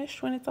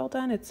 13-ish when it's all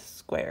done. It's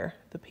square.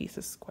 The piece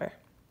is square.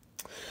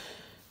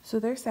 So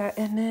there's that.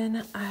 And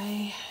then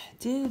I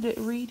did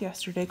read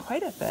yesterday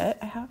quite a bit.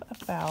 I have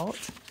about,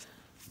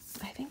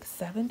 I think,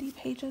 70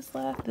 pages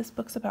left. This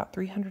book's about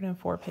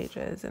 304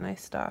 pages, and I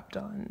stopped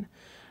on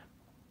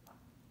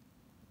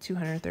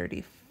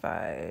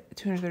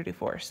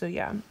 234. So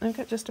yeah, I've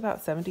got just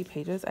about 70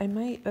 pages.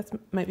 That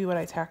might be what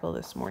I tackle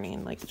this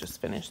morning, like just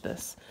finish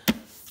this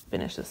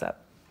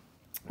up,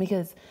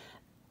 because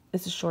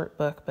it's a short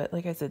book, but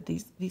like I said,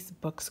 these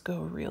books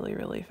go really,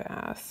 really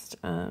fast.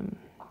 I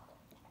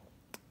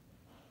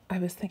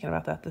was thinking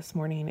about that this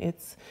morning.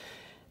 It's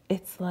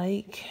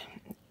like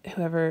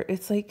whoever,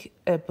 it's like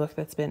a book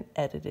that's been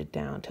edited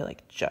down to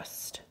like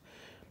just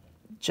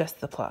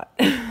the plot.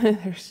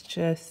 There's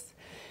just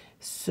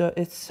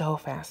it's so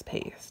fast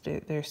paced.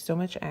 There's so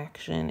much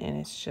action, and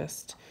it's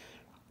just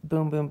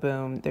boom, boom,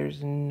 boom.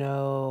 There's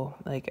no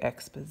like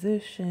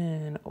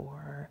exposition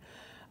or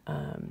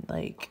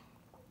like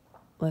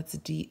let's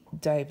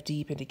dive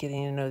deep into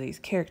getting to know these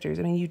characters.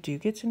 I mean, you do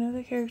get to know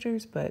the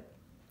characters, but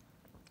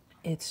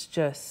it's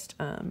just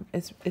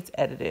it's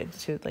edited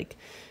to like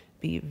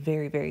be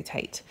very, very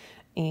tight,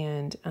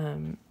 and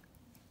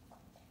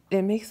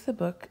it makes the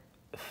book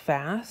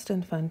fast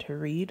and fun to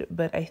read.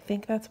 But I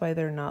think that's why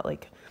they're not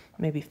like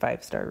maybe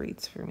 5-star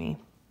reads for me.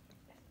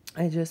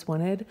 I just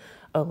wanted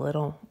a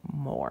little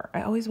more.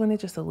 I always wanted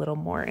just a little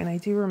more. And I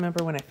do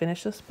remember when I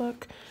finished this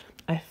book,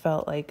 I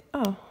felt like,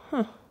 oh,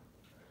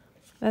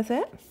 that's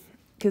it?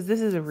 Because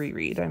this is a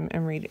reread.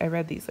 I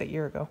read these a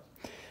year ago.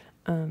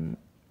 And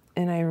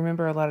I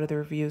remember a lot of the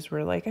reviews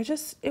were like,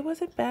 it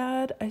wasn't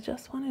bad. I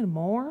just wanted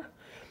more.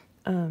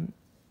 And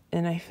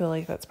I feel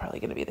like that's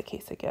probably going to be the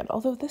case again.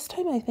 Although this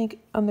time I think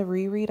on the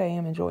reread, I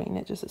am enjoying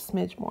it just a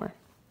smidge more.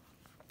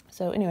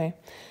 So anyway,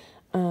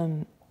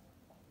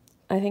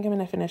 I think I'm going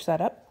to finish that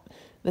up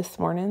this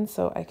morning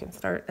so I can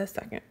start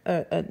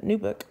a new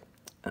book.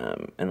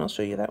 And I'll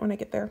show you that when I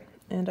get there.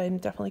 And I'm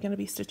definitely going to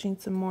be stitching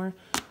some more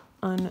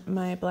on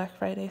my Black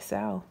Friday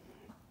sale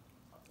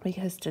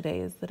because today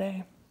is the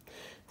day.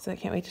 So I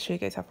can't wait to show you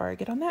guys how far I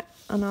get on that.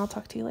 And I'll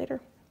talk to you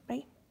later.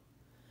 Bye.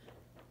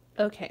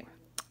 Okay,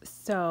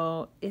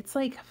 so it's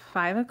like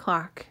 5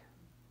 o'clock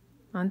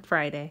on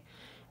Friday,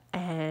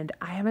 and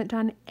I haven't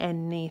done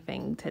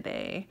anything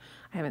today.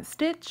 I haven't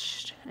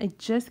stitched. I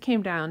just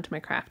came down to my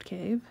craft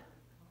cave,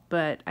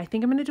 but I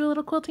think I'm going to do a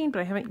little quilting,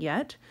 but I haven't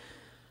yet.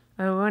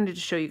 I wanted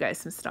to show you guys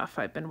some stuff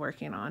I've been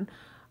working on.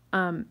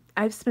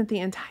 I've spent the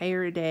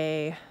entire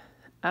day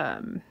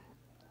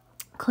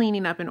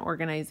cleaning up and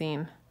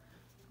organizing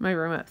my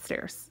room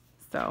upstairs.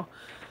 So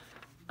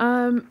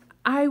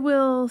I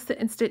will sit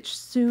and stitch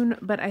soon,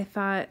 but I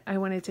thought I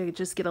wanted to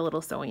just get a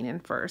little sewing in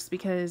first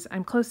because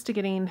I'm close to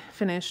getting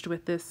finished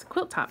with this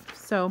quilt top.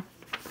 So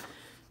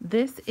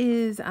this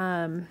is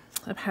a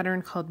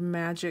pattern called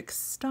Magic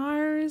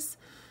Stars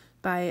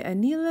by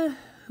Anila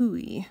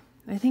Hui.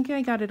 I think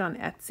I got it on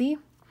Etsy.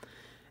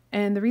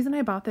 And the reason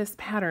I bought this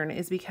pattern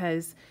is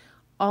because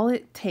all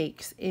it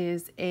takes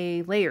is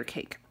a layer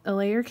cake. A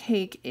layer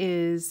cake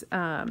is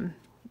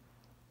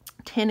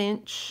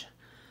 10-inch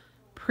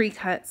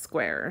pre-cut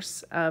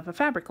squares of a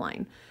fabric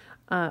line.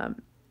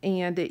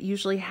 And it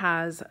usually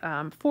has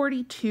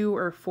 42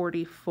 or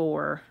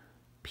 44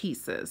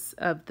 pieces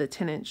of the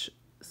 10-inch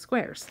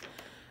squares.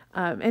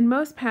 And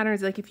most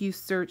patterns, like if you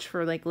search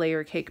for like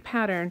layer cake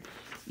pattern,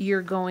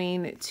 you're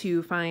going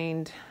to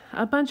find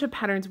a bunch of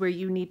patterns where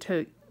you need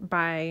to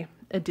buy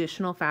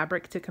additional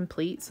fabric to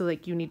complete. So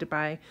like you need to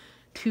buy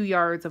 2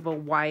 yards of a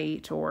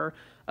white or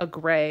a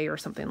gray or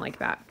something like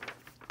that.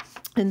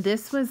 And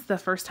this was the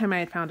first time I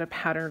had found a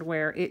pattern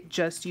where it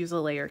just used a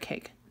layer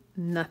cake,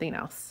 nothing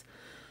else.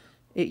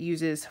 It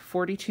uses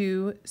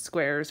 42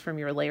 squares from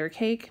your layer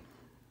cake.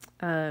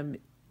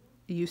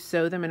 You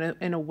sew them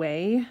in a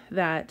way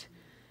that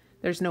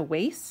there's no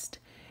waste,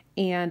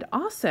 and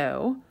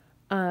also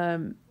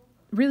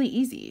really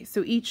easy.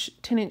 So each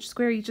 10-inch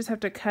square, you just have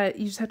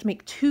to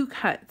make 2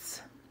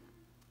 cuts,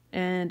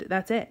 and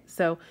that's it.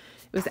 So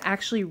it was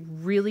actually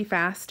really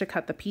fast to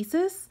cut the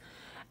pieces.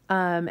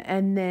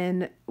 And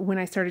then when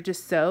I started to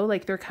sew,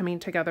 like they're coming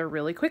together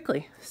really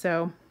quickly.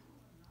 So,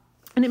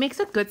 and it makes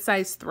a good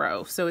size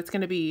throw. So it's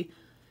going to be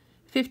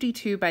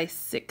 52 by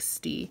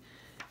 60,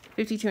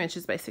 52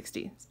 inches by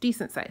 60. It's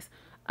decent size.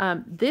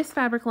 This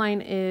fabric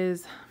line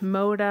is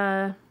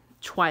Moda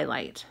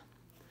Twilight.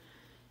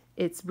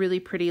 It's really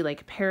pretty,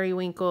 like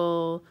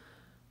periwinkle,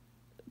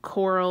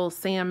 coral,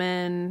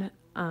 salmon,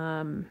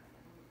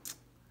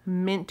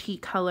 minty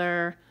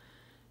color,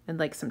 and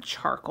like some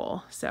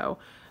charcoal. So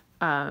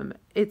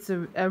it's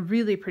a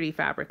really pretty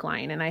fabric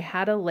line, and I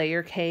had a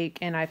layer cake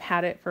and I've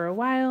had it for a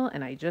while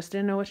and I just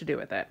didn't know what to do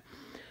with it.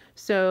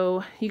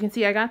 So you can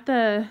see I got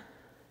the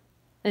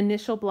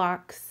initial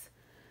blocks.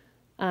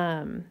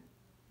 Well,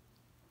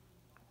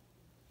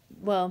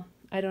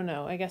 I don't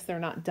know. I guess they're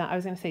not done. I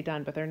was going to say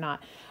done, but they're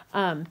not.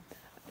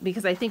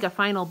 Because I think a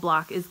final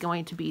block is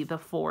going to be the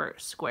 4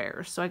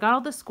 squares. So I got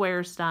all the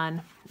squares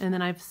done, and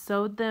then I've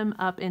sewed them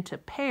up into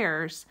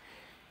pairs.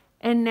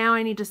 And now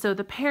I need to sew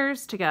the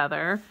pairs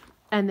together,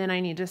 and then I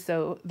need to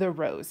sew the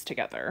rows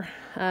together.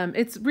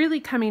 It's really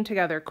coming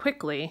together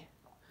quickly,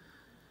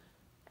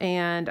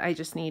 and I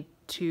just need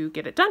to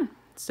get it done.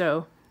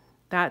 So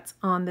that's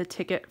on the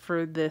ticket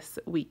for this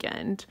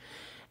weekend,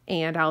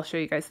 and I'll show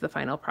you guys the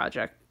final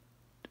product,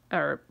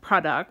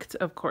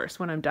 of course,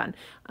 when I'm done.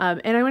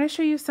 And I want to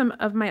show you some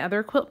of my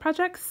other quilt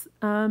projects,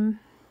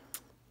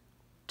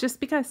 just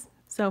because.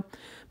 So,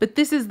 but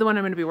this is the one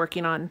I'm going to be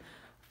working on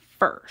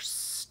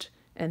first.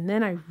 And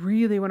then I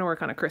really want to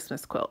work on a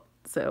Christmas quilt.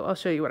 So I'll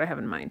show you what I have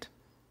in mind.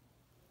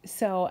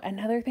 So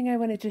another thing I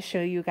wanted to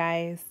show you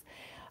guys,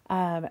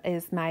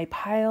 is my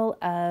pile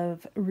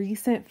of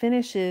recent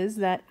finishes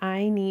that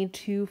I need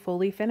to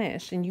fully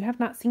finish. And you have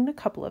not seen a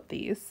couple of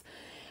these.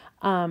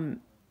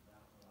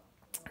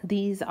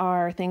 These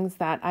are things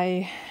that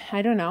I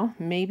don't know,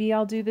 maybe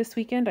I'll do this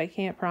weekend. I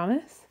can't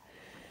promise.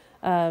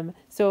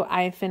 So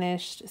I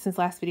finished, since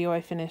last video,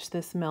 I finished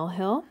this Mill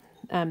Hill.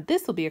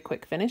 This will be a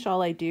quick finish.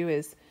 All I do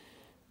is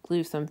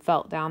glue some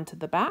felt down to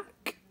the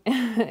back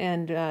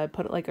and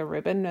put it like a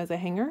ribbon as a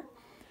hanger.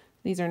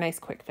 These are nice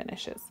quick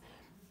finishes.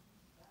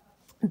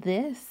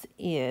 This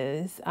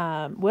is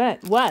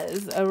what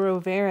was a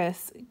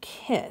Roveris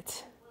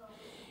kit,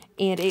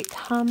 and it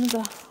comes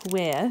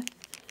with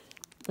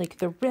like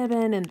the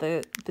ribbon and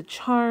the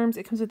charms.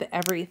 It comes with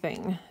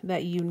everything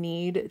that you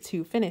need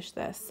to finish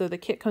this. So the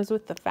kit comes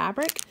with the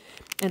fabric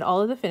and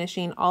all of the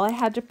finishing. All I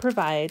had to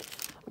provide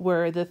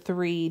were the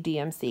 3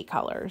 DMC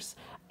colors.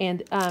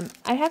 And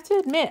I have to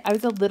admit, I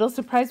was a little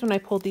surprised when I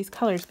pulled these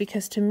colors,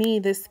 because to me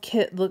this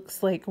kit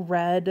looks like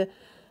red,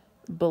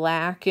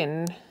 black,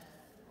 and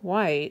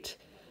white.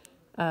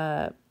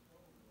 I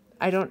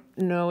don't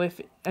know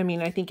if, I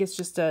mean, I think it's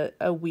just a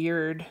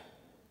weird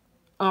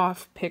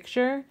off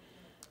picture.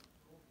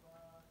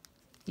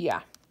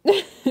 Yeah.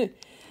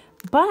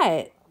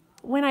 But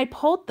when I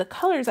pulled the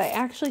colors, I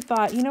actually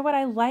thought, you know what,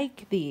 I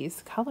like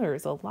these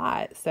colors a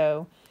lot.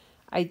 So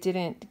I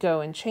didn't go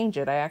and change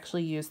it. I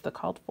actually used the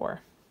called for.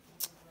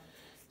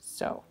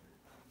 So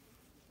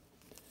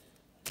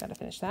gotta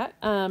finish that.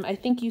 I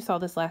think you saw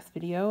this last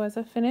video as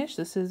a finish.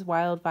 This is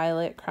Wild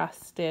Violet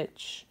Cross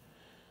Stitch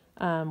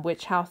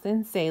Witch House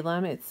in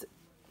Salem. It's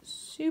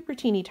super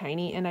teeny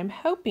tiny, and I'm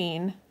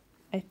hoping,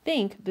 I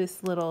think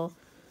this little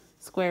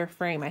square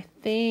frame, I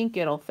think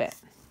it'll fit.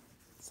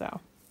 So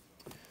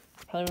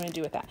probably what I'm gonna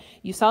do with that.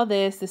 You saw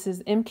this. This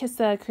is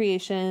Imkissa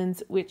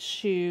Creations Witch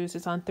Shoes.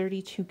 It's on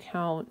 32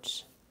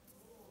 count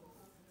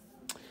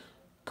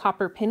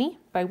Copper Penny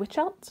by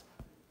Witchelt.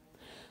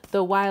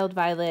 The Wild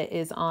Violet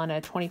is on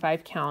a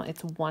 25 count.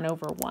 It's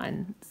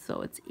 1/1,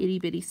 so it's itty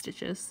bitty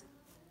stitches.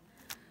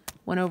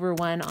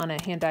 1/1 on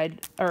a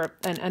hand-dyed, or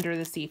an Under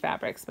the Sea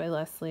Fabrics by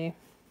Leslie.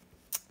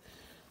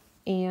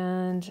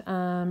 And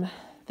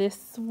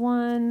this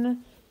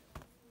one,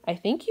 I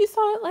think you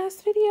saw it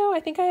last video. I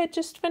think I had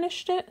just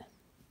finished it.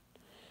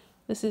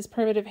 This is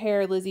Primitive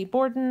Hair Lizzie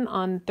Borden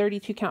on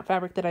 32 count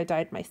fabric that I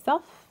dyed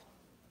myself.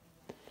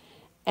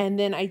 And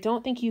then I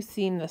don't think you've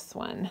seen this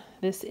one.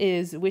 This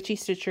is Witchy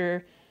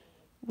Stitcher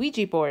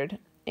Ouija board,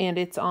 and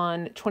it's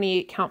on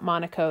 28 count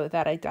Monaco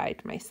that I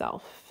dyed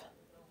myself.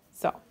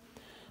 So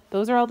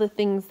those are all the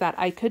things that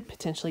I could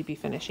potentially be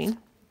finishing.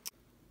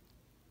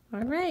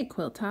 All right,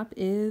 quilt top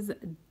is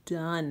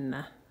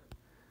done.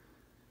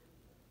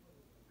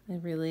 I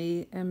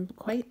really am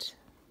quite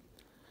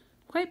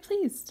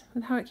pleased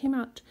with how it came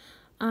out.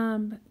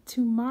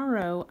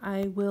 Tomorrow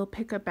I will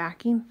pick a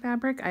backing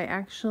fabric. I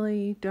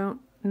actually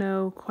don't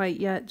know quite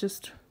yet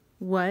just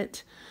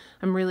what.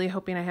 I'm really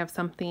hoping I have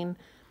something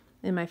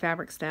in my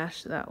fabric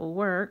stash that will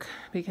work,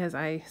 because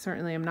I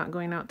certainly am not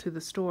going out to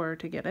the store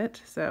to get it.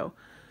 So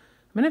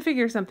I'm going to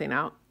figure something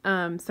out.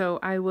 So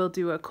I will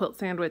do a quilt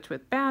sandwich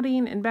with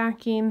batting and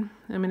backing.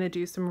 I'm going to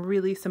do some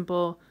really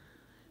simple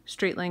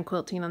straight line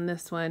quilting on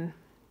this one.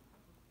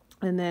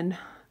 And then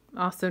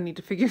also need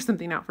to figure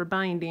something out for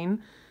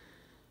binding.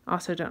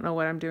 Also don't know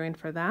what I'm doing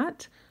for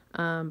that.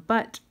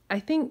 But I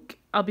think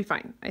I'll be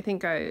fine. I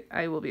think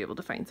I will be able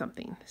to find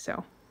something.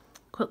 So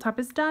quilt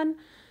top is done.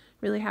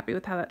 Really happy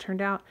with how that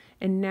turned out.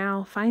 And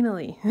now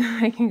finally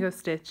I can go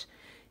stitch.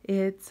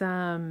 It's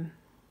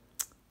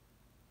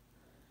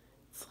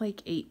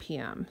like 8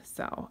 p.m.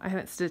 So I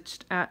haven't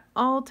stitched at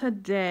all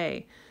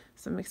today.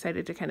 So I'm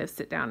excited to kind of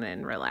sit down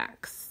and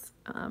relax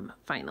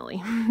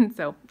finally.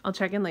 So I'll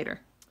check in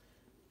later.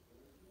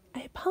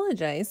 I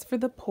apologize for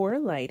the poor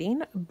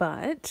lighting,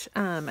 but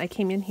I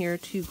came in here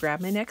to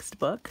grab my next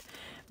book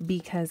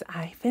because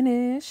I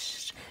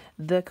finished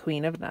The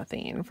Queen of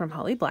Nothing from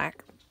Holly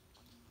Black.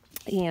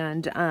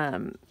 And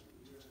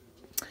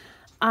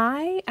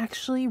I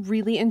actually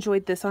really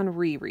enjoyed this on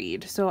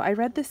reread. So I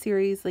read the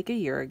series like a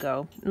year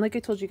ago. And like I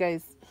told you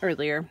guys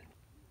earlier,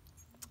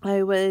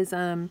 I was,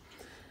 I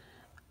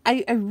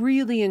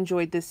really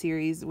enjoyed the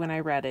series when I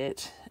read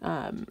it.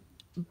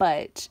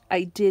 But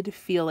I did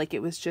feel like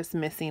it was just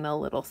missing a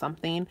little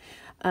something.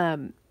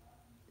 And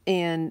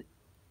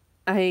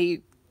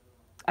I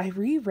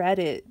reread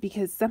it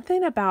because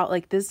something about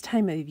like this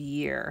time of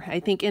year,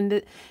 I think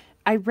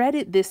I read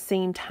it this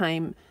same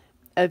time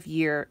of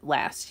year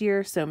last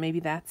year, so maybe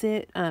that's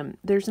it.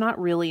 There's not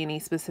really any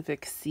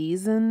specific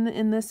season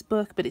in this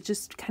book, but it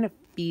just kind of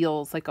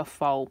feels like a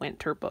fall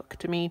winter book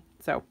to me.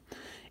 So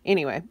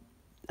anyway,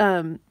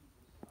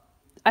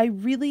 I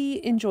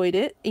really enjoyed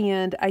it,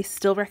 and I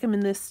still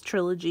recommend this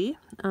trilogy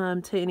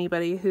to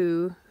anybody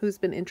who's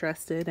been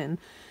interested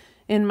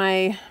in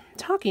my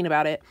talking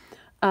about it.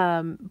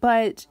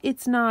 But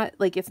it's not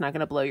going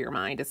to blow your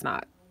mind. It's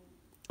not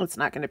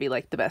going to be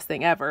like the best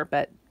thing ever,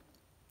 but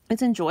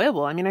it's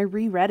enjoyable. I mean, I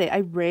reread it. I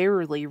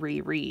rarely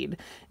reread,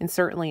 and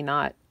certainly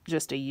not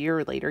just a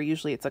year later.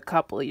 Usually it's a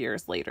couple of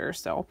years later.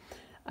 So,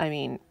 I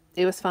mean,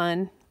 it was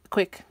fun.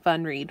 quick,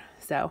 fun read.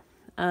 So,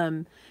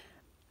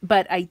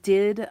 but I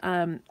did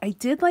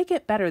like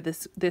it better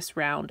this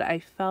round. I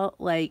felt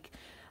like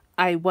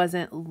I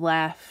wasn't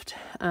left,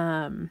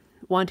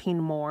 wanting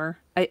more.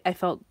 I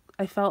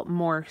felt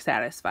more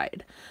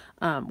satisfied,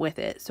 with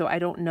it. So I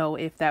don't know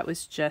if that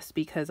was just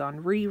because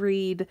on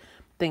reread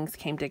things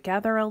came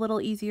together a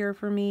little easier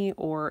for me,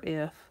 or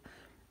if,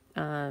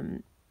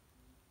 I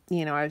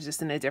was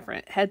just in a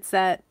different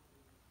mindset.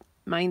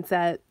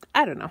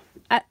 I don't know.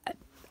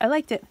 I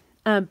liked it.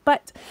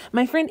 But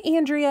my friend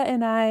Andrea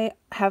and I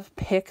have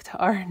picked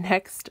our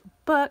next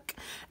book,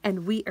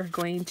 and we are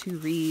going to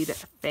read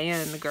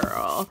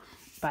Fangirl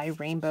by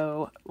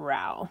Rainbow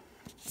Rowell.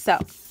 So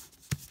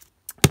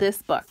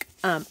this book,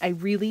 I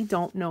really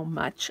don't know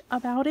much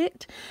about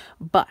it,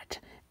 but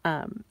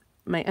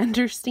my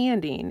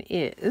understanding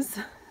is,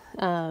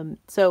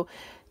 so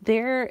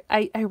there,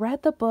 I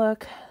read the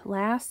book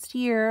last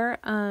year.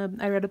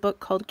 I read a book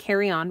called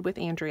Carry On with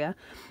Andrea,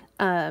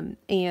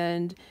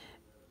 and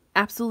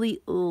absolutely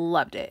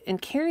loved it.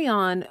 And Carry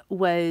On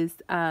was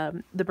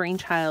the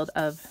brainchild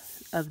of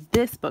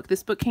this book.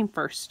 This book came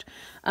first.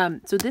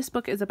 So this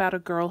book is about a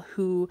girl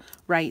who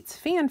writes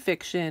fan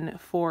fiction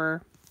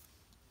for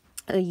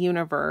a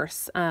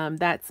universe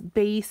that's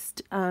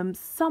based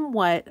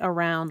somewhat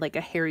around like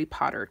a Harry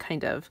Potter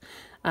kind of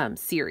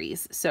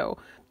series. So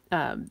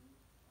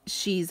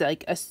she's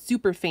like a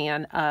super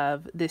fan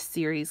of this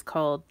series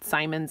called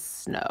Simon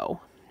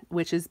Snow,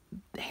 which is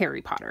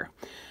Harry Potter,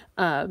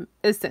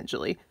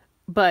 essentially.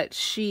 But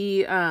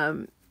she,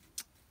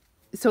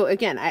 so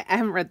again, I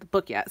haven't read the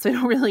book yet, so I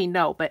don't really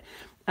know. But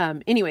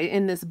anyway,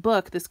 in this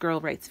book, this girl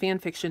writes fan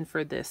fiction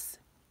for this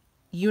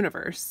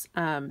universe,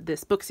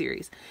 this book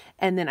series.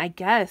 And then I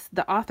guess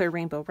the author,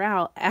 Rainbow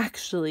Rowell,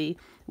 actually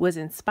was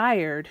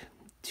inspired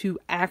to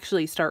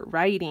actually start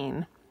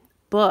writing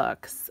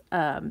books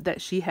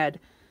that she had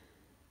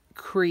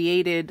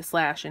created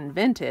 /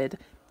 invented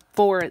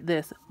for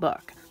this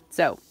book.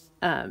 So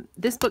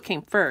this book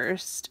came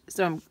first,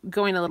 so I'm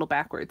going a little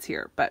backwards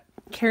here, but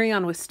Carry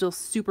On was still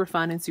super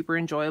fun and super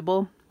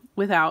enjoyable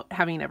without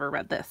having ever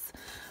read this.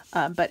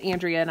 But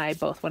Andrea and I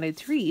both wanted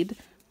to read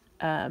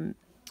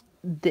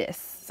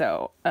this.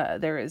 So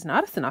there is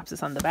not a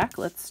synopsis on the back.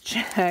 Let's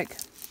check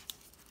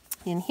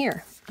in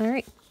here. All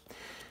right.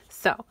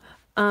 So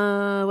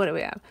what do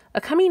we have?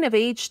 A coming of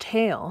age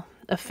tale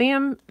of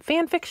fan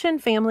fiction,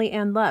 family,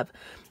 and love.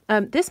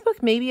 This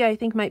book maybe I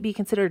think might be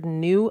considered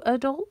new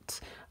adult.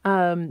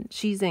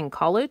 She's in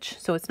college,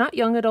 so it's not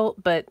young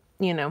adult, but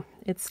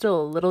it's still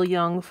a little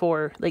young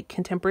for like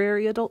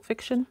contemporary adult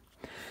fiction.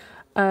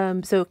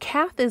 So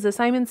Kath is a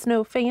Simon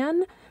Snow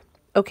fan.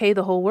 Okay,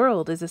 the whole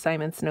world is a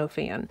Simon Snow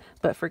fan,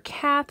 but for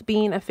Kath,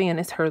 being a fan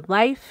is her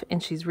life,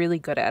 and she's really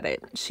good at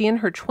it. She and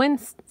her twin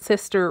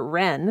sister,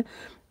 Wren,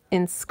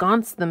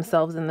 ensconced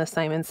themselves in the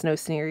Simon Snow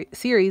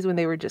series when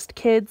they were just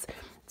kids.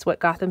 It's what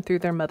got them through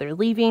their mother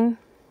leaving.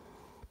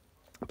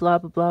 Blah,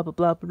 blah, blah, blah,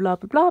 blah, blah, blah,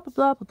 blah, blah,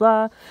 blah,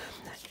 blah.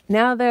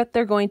 Now that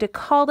they're going to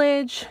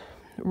college,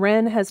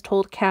 Wren has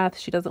told Kath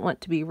she doesn't want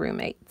to be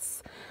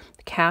roommates.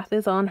 Kath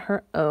is on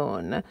her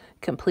own,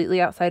 completely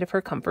outside of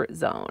her comfort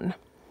zone.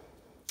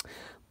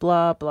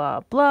 Blah,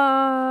 blah,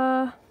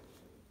 blah.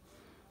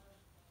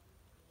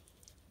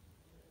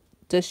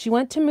 Does she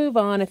want to move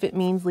on if it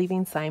means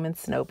leaving Simon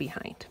Snow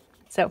behind?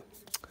 So,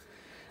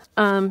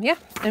 yeah,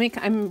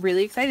 I'm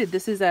really excited.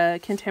 This is a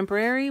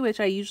contemporary, which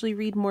I usually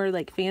read more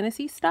like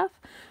fantasy stuff.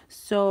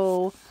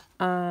 So,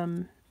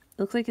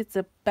 looks like it's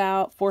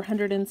about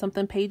 400 and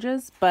something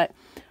pages, but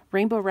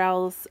Rainbow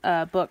Rowell's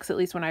books, at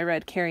least when I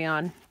read Carry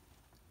On,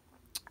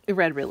 it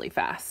read really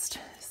fast.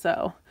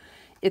 So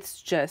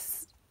it's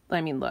just,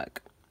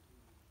 look,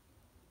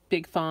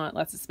 big font,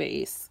 lots of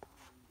space.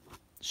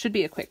 Should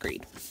be a quick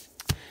read.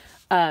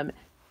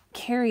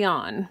 Carry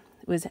On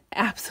was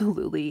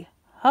absolutely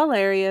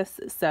hilarious.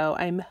 So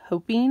I'm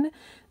hoping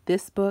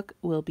this book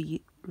will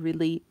be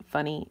really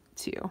funny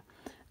too.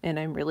 And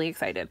I'm really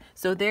excited.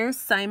 So there's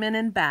Simon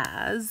and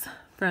Baz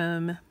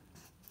from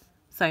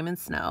Simon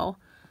Snow.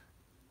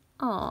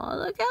 Oh,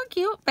 look how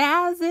cute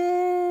Baz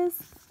is.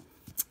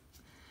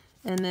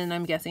 And then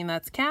I'm guessing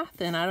that's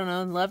Kath, and I don't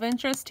know, love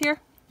interest here.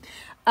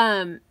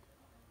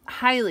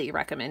 Highly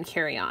recommend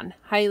Carry On.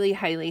 Highly,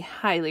 highly,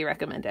 highly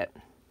recommend it.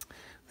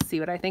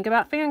 See what I think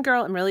about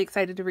Fangirl. I'm really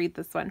excited to read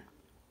this one.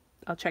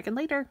 I'll check in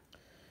later.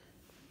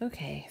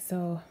 Okay,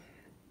 so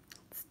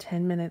it's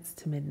 10 minutes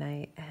to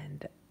midnight,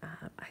 and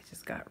I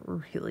just got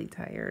really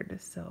tired,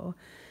 so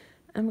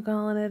I'm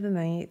calling it a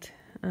night.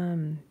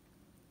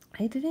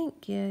 I didn't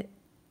get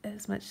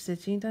as much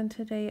stitching done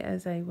today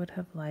as I would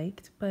have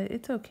liked, but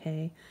it's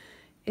okay.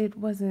 It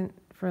wasn't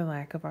for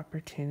lack of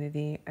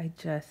opportunity. I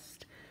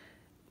just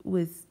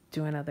was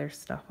doing other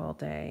stuff all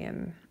day,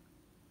 and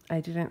I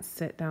didn't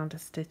sit down to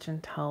stitch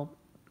until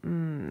it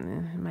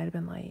might have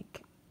been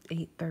like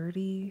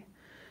 8:30.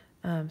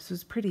 So it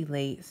was pretty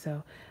late.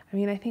 So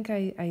I think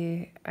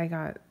I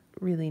got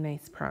really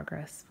nice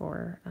progress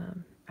for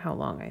how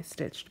long I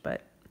stitched,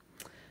 but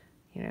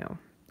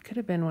could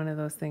have been one of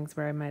those things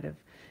where I might have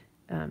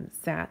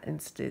sat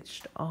and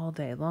stitched all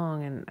day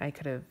long, and I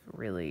could have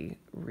really,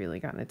 really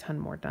gotten a ton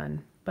more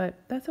done, but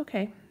that's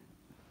okay.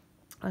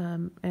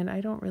 And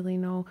I don't really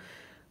know,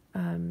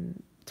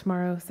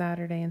 tomorrow,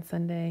 Saturday and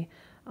Sunday.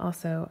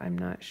 Also, I'm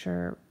not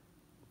sure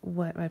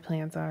what my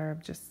plans are.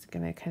 I'm just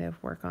going to kind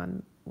of work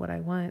on what I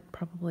want,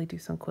 probably do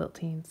some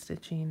quilting,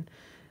 stitching,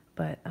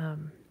 but,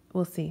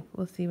 we'll see.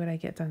 We'll see what I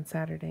get done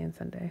Saturday and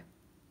Sunday.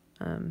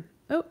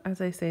 Oh,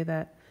 as I say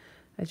that,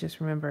 I just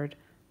remembered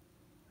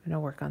I'm going to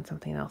work on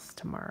something else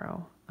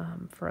tomorrow,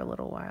 for a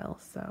little while.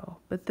 So,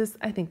 but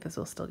I think this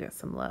will still get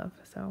some love.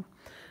 So,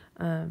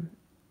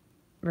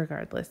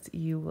 regardless,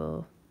 you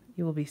will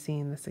be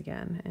seeing this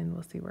again, and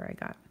we'll see where I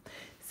got.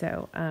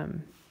 So,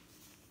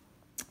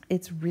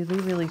 it's really,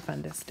 really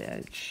fun to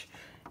stitch,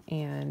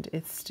 and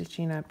it's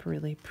stitching up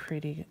really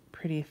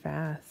pretty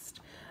fast.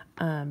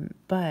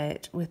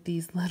 But with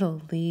these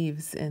little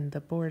leaves in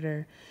the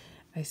border,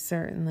 I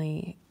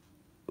certainly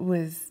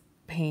was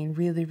paying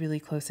really, really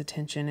close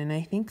attention, and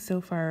I think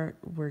so far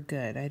we're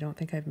good. I don't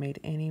think I've made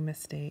any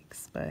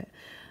mistakes, but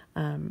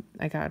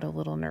I got a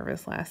little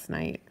nervous last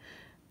night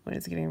when it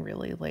was getting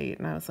really late,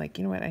 and I was like,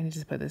 you know what, I need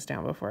to put this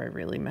down before I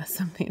really mess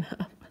something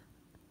up.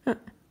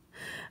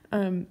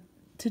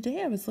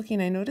 Today I was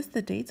looking, I noticed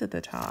the dates at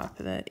the top,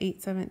 the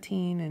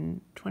 8/17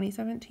 and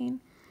 2017,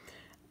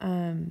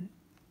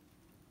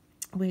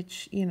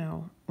 which, you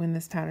know, when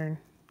this pattern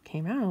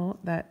came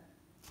out, that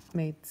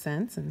made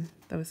sense, and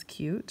that was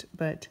cute,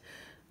 but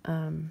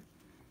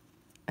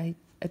I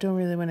don't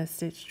really want to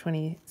stitch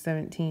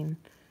 2017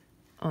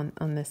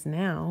 on this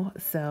now,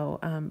 so,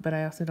 but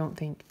I also don't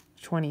think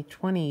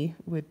 2020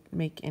 would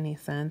make any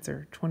sense,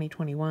 or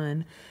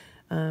 2021,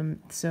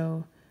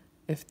 so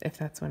if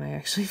that's when I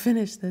actually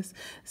finish this.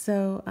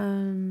 So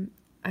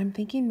I'm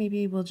thinking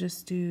maybe we'll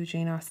just do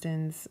Jane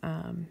Austen's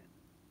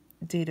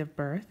date of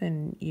birth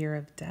and year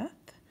of death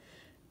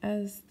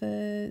as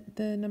the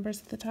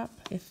numbers at the top.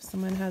 If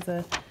someone has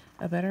a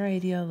better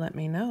idea, let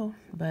me know,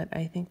 but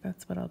I think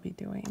that's what I'll be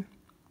doing.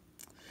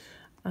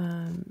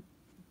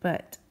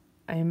 But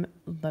I'm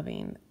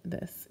loving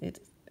this. It's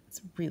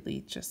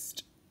really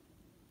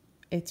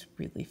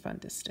fun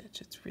to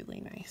stitch. It's really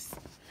nice.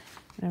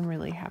 And I'm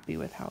really happy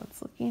with how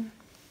it's looking.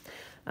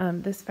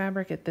 This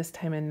fabric at this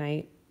time of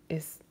night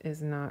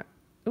is not,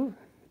 oh,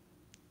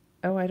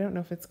 I don't know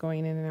if it's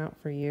going in and out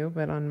for you,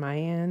 but on my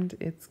end,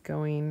 it's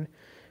going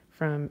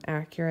from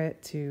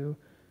accurate to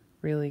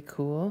really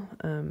cool.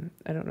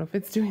 I don't know if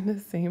it's doing the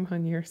same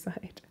on your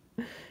side.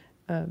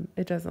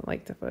 It doesn't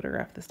like to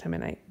photograph this time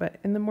of night, but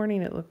in the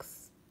morning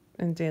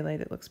in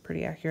daylight it looks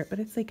pretty accurate, but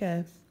it's like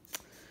a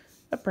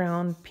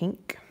brown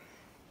pink.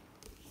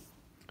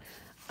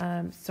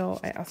 So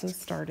I also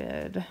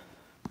started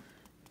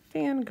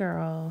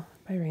Fangirl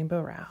by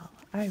Rainbow Rowell.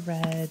 I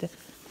read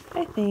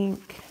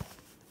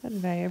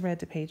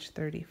to page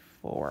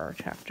 34,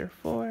 chapter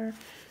 4.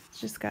 It's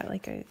just got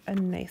like a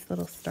nice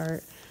little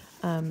start.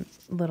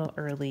 Little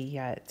early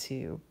yet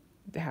to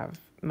have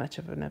much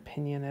of an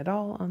opinion at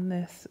all on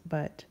this,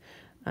 but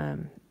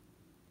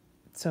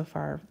so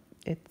far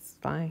it's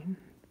fine.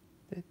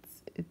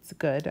 It's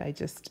good.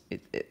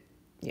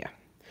 Yeah,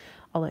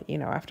 I'll let you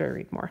know after I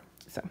read more.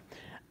 So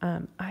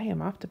I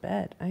am off to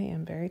bed. I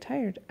am very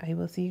tired. I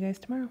will see you guys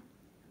tomorrow.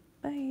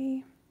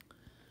 Bye.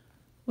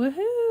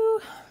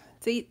 Woohoo!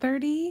 It's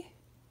 8:30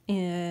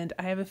 and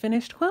I have a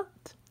finished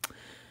quilt.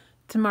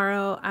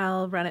 Tomorrow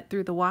I'll run it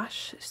through the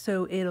wash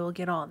so it'll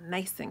get all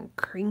nice and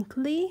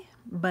crinkly,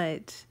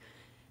 but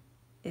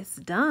it's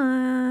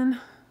done.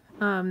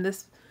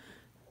 This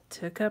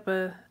took up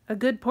a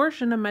good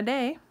portion of my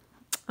day.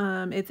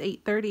 It's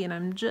 8:30 and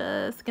I'm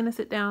just gonna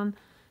sit down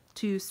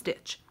to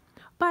stitch.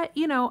 But,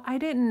 you know, I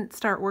didn't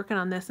start working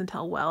on this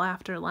until well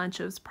after lunch.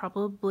 It was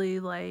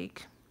probably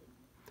like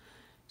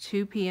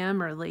 2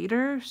 p.m. or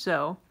later.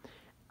 So,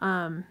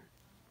 I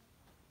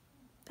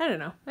don't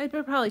know. It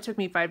probably took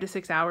me 5 to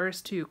 6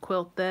 hours to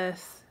quilt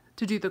this,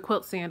 to do the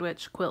quilt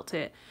sandwich, quilt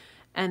it,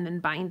 and then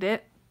bind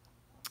it.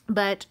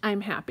 But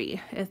I'm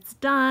happy. It's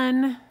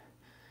done.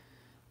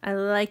 I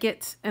like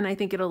it, and I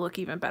think it'll look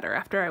even better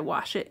after I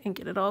wash it and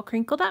get it all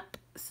crinkled up.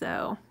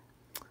 So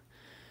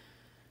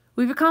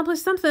we've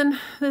accomplished something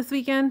this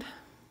weekend.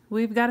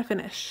 We've got to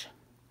finish.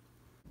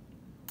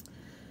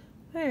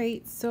 All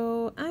right,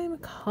 so I'm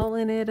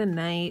calling it a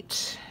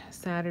night,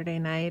 Saturday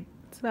night.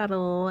 It's about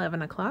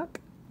 11 o'clock.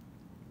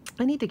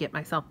 I need to get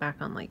myself back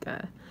on like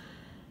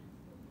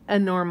a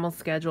normal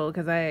schedule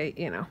because I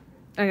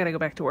got to go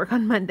back to work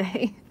on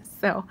Monday.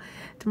 So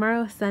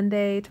tomorrow's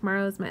Sunday.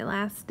 Tomorrow's my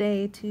last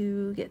day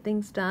to get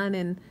things done,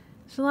 and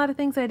there's a lot of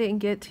things I didn't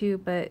get to,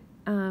 but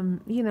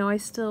I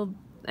still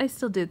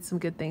did some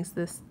good things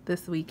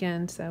this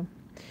weekend, so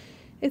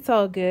it's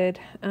all good.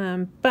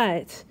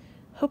 But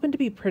hoping to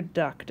be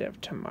productive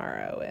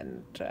tomorrow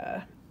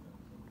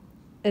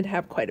and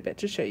have quite a bit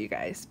to show you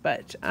guys.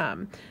 But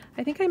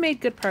I think I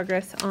made good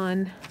progress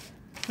on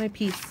my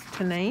piece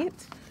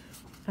tonight.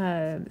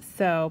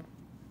 So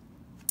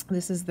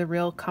this is the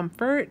Real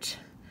Comfort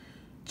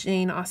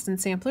Jane Austen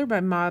sampler by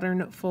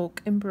Modern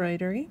Folk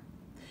Embroidery,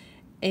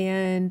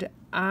 and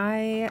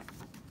I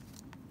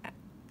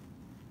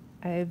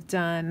I've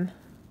done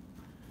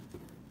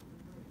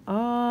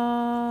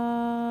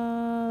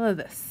all of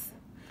this.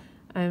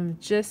 I'm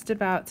just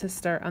about to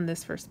start on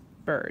this first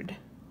bird.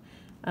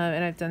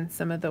 And I've done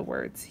some of the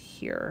words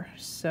here.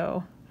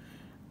 So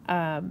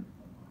I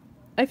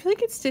feel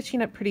like it's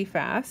stitching up pretty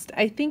fast.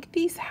 I think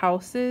these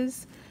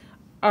houses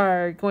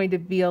are going to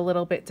be a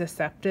little bit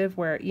deceptive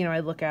where, you know, I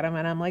look at them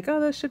and I'm like, oh,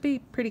 this should be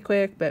pretty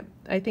quick, but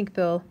I think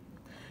they'll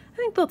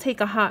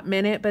take a hot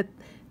minute, but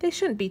they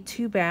shouldn't be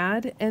too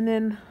bad. And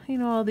then, you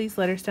know, all these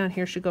letters down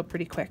here should go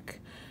pretty quick.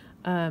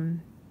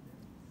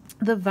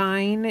 The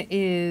vine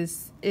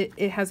is,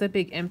 it has a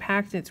big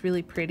impact. It's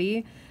really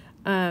pretty.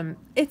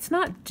 It's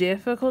not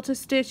difficult to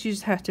stitch. You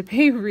just have to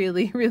pay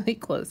really, really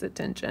close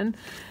attention.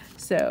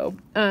 So,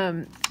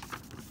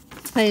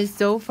 I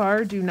so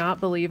far do not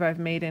believe I've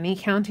made any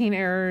counting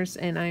errors,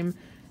 and I'm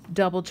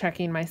double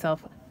checking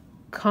myself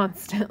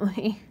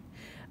constantly.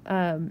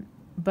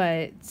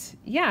 But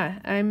yeah,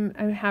 I'm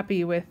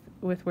happy with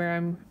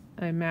where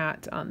I'm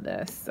at on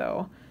this.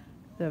 So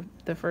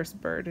the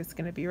first bird is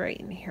going to be right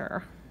in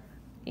here.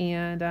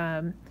 And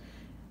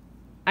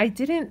I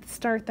didn't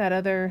start that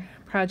other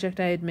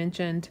project I had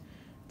mentioned.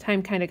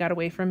 Time kind of got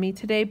away from me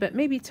today, but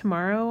maybe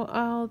tomorrow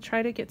I'll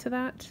try to get to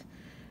that.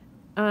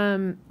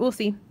 We'll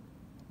see.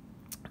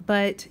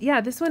 But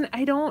yeah, this one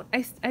I don't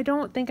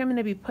think I'm going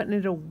to be putting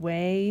it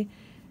away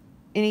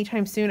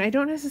anytime soon. I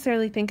don't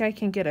necessarily think I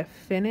can get a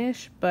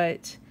finish,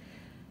 but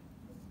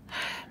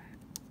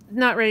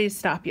not ready to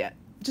stop yet.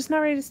 Just not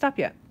ready to stop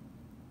yet.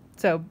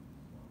 So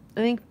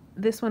I think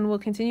this one will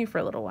continue for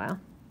a little while.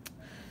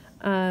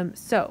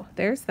 So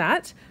there's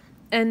that.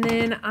 And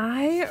then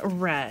I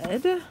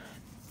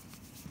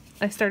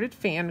started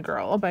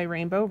Fangirl by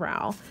Rainbow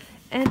Rowell,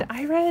 and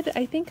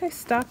I think I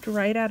stopped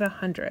right at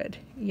 100.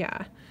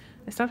 Yeah.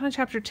 I stopped on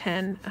chapter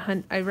 10.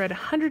 I read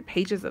 100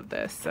 pages of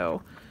this.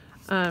 So,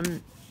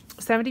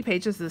 70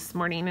 pages this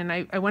morning, and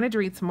I wanted to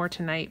read some more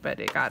tonight, but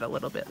it got a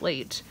little bit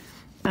late.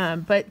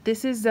 But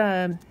this is,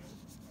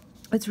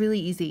 it's really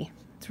easy.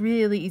 It's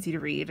really easy to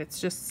read. It's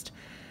just,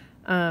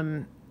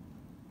 I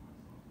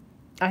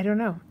don't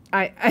know.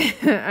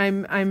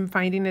 I'm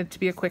finding it to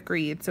be a quick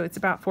read. So it's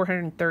about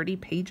 430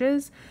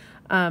 pages.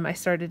 I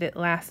started it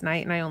last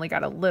night, and I only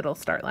got a little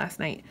start last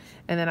night,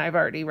 and then I've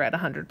already read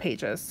 100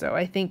 pages. So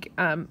I think,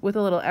 with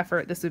a little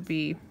effort,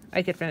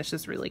 I could finish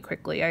this really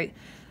quickly. I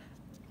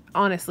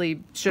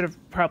honestly should have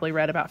probably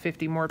read about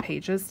 50 more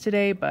pages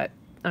today, but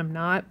I'm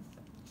not.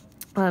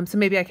 So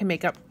maybe I can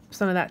make up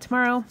some of that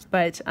tomorrow.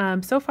 But,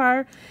 so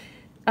far,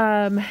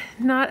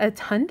 not a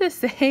ton to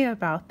say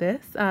about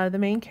this. The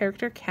main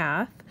character,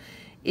 Kath,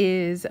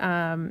 is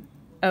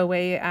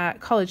away at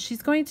college.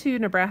 She's going to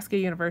Nebraska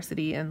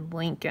University in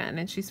Lincoln,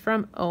 and she's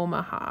from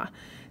Omaha.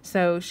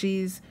 So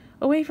she's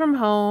away from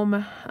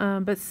home,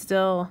 but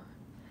still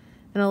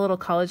in a little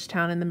college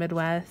town in the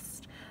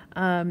Midwest.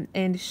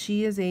 And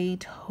she is a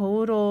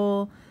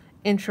total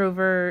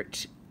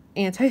introvert,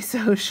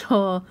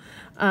 antisocial,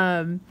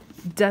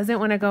 doesn't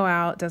want to go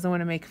out, doesn't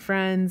want to make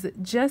friends,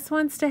 just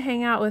wants to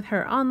hang out with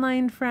her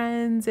online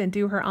friends and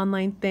do her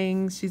online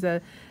things. She's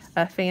a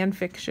fan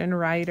fiction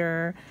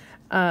writer,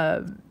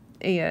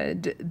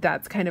 and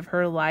that's kind of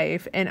her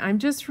life. And I'm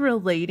just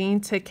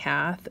relating to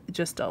Kath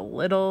just a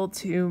little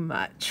too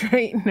much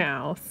right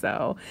now.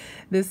 So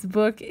this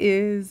book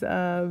is,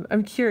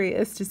 I'm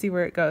curious to see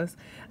where it goes.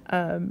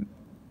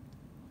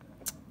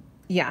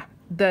 Yeah,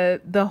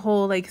 the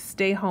whole like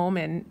stay home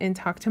and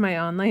talk to my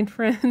online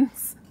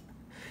friends.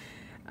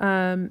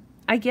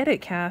 I get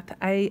it, Kath.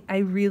 I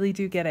really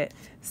do get it.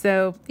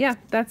 So yeah,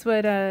 that's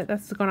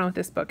what's going on with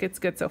this book. It's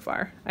good so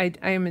far. I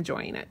am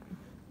enjoying it.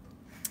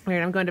 All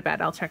right, I'm going to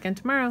bed. I'll check in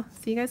tomorrow.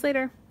 See you guys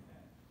later.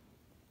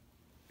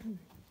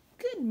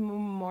 Good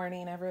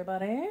morning,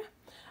 everybody.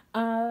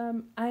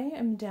 I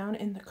am down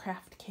in the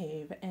craft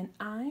cave, and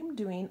I'm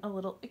doing a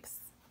little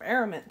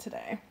experiment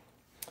today.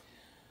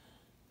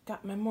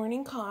 Got my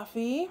morning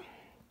coffee.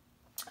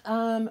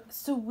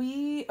 So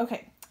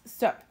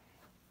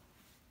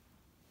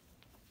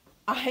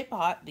I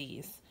bought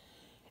these.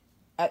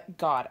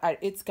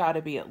 It's got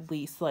to be at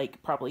least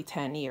like probably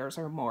 10 years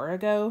or more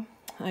ago.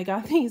 I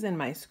got these in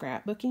my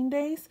scrapbooking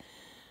days.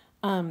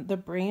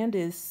 The brand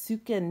is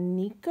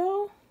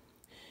Sukaniko,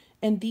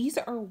 and these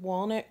are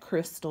walnut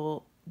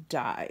crystal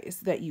dyes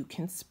that you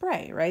can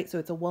spray, right? So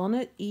it's a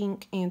walnut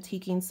ink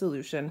antiquing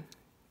solution,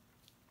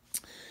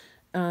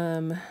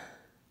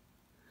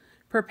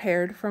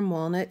 prepared from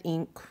walnut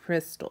ink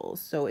crystals.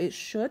 So it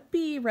should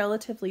be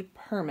relatively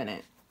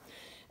permanent.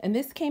 And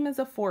this came as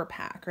a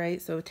 4-pack,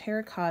 right? So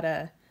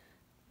terracotta,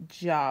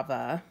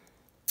 java,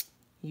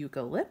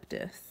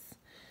 eucalyptus,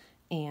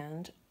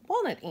 and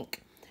walnut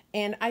ink.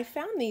 And I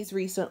found these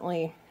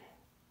recently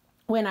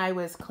when I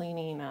was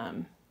cleaning,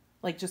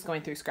 like just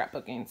going through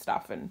scrapbooking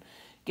stuff and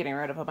getting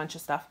rid of a bunch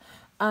of stuff.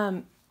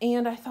 And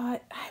I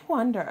thought, I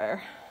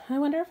wonder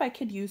if I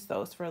could use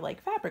those for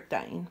like fabric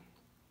dyeing.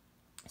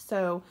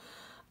 So,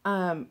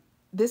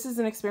 this is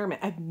an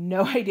experiment. I have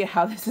no idea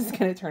how this is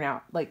going to turn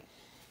out. Like,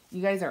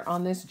 you guys are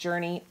on this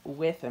journey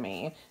with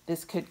me.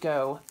 This could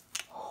go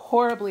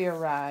horribly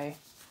awry,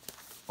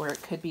 or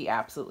it could be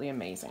absolutely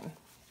amazing.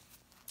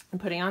 I'm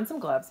putting on some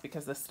gloves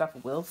because this stuff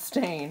will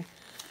stain.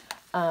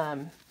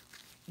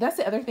 That's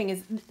the other thing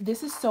is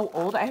this is so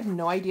old. I have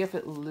no idea if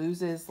it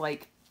loses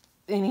like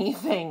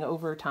anything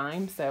over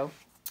time. So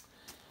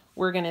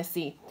we're going to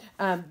see.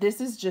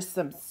 This is just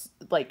some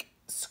like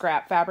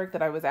scrap fabric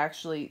that I was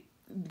actually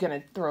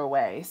going to throw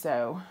away.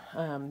 So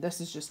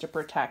this is just to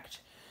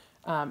protect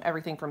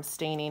everything from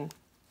staining.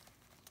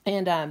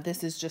 And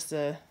this is just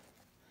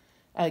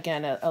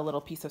again, a little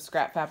piece of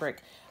scrap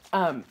fabric.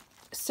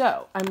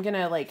 So I'm going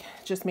to like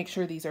just make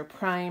sure these are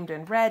primed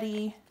and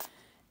ready.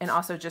 And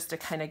also just to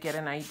kind of get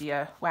an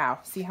idea. Wow,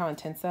 see how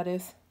intense that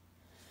is?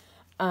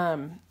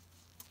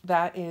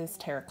 That is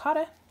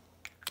terracotta.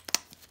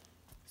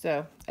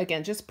 So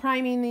again, just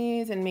priming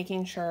these and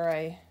making sure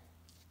I,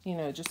 you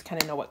know, just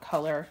kind of know what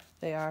color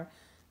they are.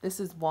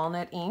 This is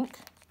walnut ink.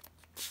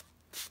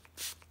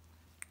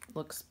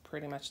 Looks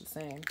pretty much the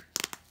same.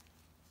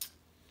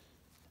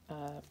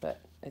 But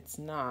it's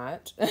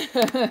not.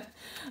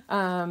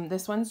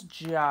 This one's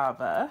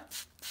Java.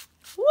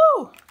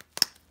 Woo!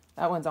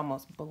 That one's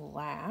almost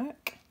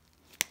black.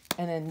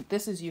 And then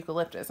this is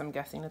eucalyptus. I'm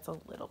guessing it's a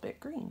little bit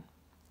green.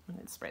 I'm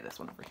going to spray this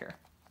one over here.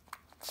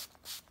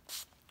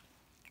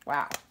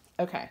 Wow.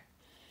 Okay.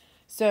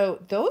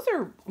 So those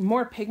are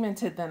more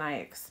pigmented than I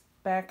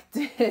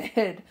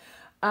expected.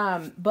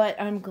 But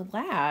I'm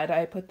glad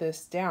I put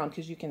this down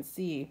because you can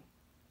see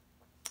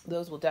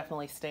those will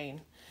definitely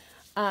stain.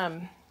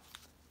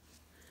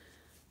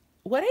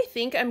 What I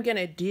think I'm going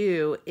to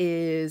do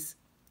is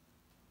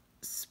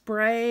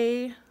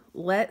spray,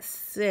 let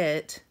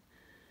sit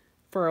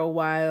for a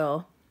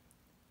while,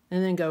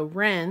 and then go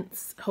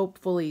rinse.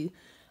 Hopefully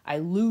I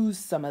lose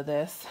some of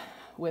this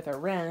with a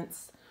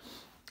rinse,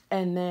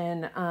 and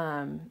then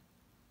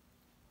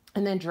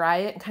dry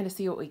it and kind of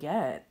see what we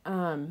get.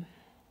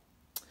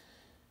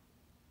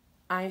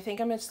 I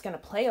think I'm just going to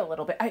play a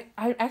little bit. I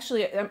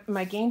actually,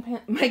 my game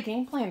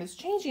plan is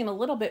changing a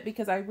little bit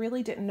because I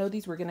really didn't know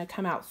these were going to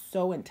come out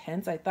so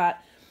intense. I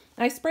thought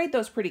I sprayed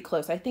those pretty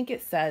close. I think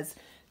it says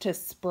to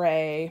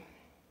spray,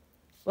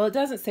 well, it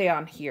doesn't say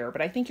on here,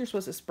 but I think you're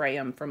supposed to spray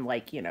them from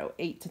like,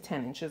 8 to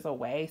 10 inches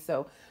away.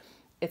 So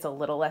it's a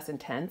little less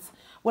intense.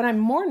 What I'm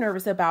more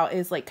nervous about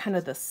is like kind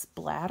of the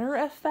splatter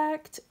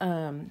effect.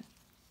 I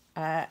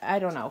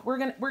don't know. We're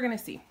going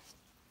to see.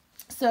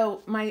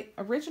 So my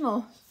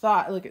original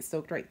thought, look, it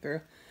soaked right through.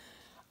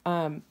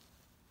 My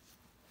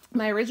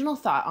original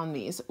thought on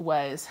these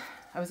was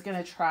I was going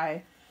to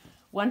try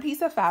one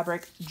piece of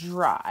fabric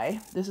dry.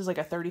 This is like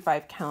a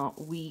 35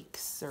 count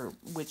Weeks or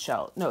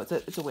Witchelt. No, it's a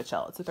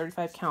Witchelt. It's a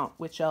 35 count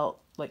Witchelt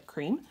like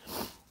cream.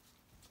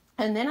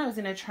 And then I was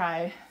going to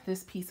try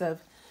this piece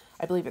of,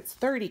 I believe it's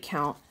 30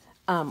 count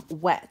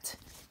wet.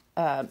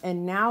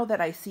 And now that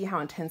I see how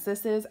intense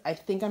this is, I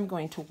think I'm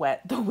going to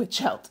wet the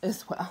Witchelt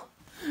as well.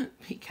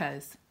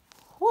 Because,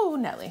 whoo,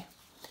 Nelly.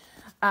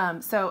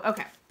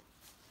 Okay.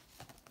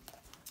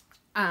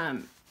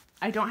 I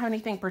don't have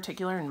anything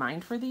particular in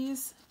mind for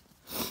these.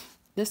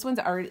 This one's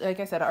already, like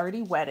I said,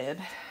 already wetted.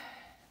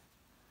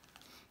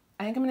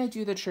 I think I'm going to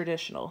do the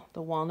traditional,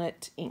 the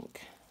walnut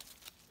ink.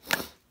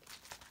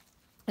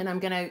 And I'm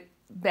going to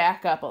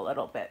back up a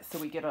little bit so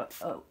we get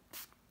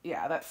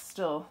yeah, that's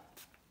still,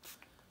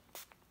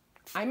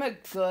 I'm a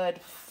good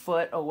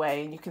foot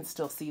away and you can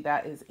still see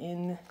that is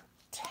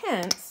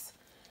intense.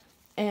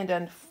 And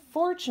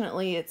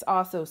unfortunately, it's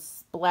also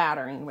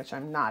splattering, which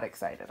I'm not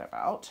excited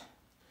about.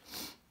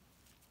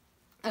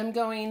 I'm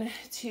going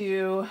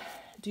to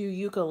do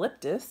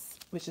eucalyptus,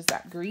 which is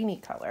that greeny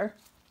color.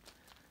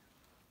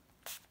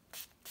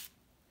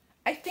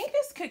 I think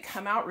this could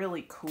come out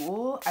really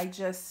cool. I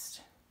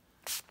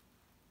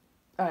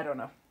don't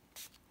know.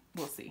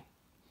 We'll see.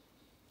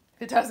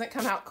 If it doesn't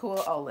come out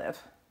cool, I'll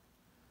live.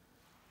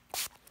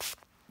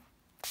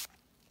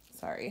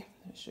 Sorry,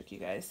 I shook you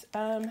guys.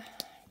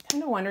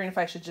 Kind of wondering if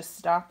I should just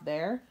stop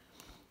there,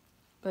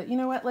 but you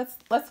know what?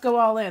 Let's go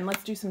all in.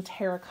 Let's do some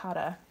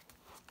terracotta.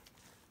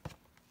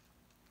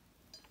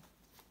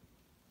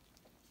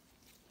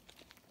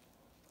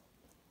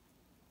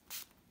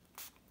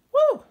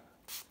 Woo!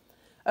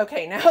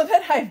 Okay, now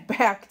that I've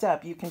backed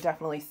up, you can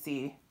definitely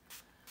see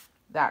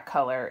that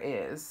color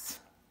is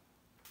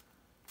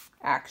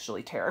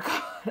actually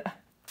terracotta,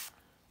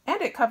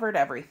 and it covered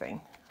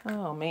everything.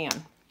 Oh man.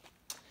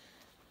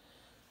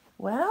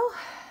 Well,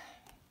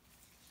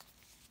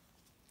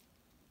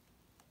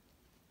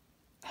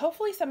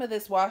 hopefully some of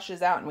this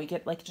washes out and we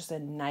get like just a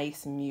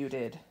nice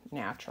muted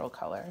natural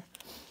color.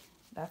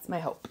 That's my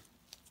hope.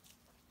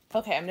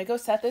 Okay, I'm going to go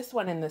set this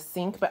one in the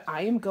sink, but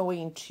I am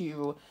going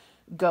to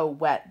go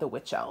wet the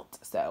Witchelt.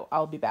 So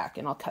I'll be back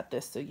and I'll cut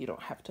this so you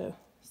don't have to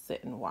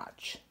sit and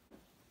watch.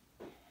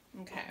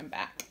 Okay, I'm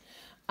back.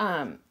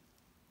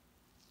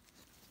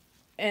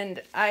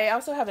 And I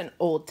also have an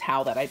old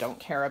towel that I don't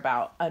care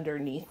about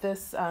underneath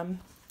this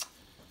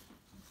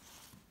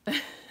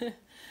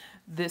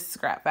this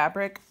scrap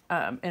fabric,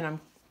 and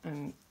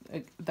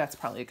that's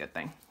probably a good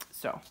thing.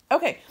 So,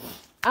 okay.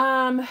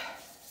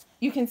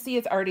 You can see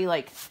it's already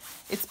like,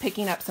 it's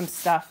picking up some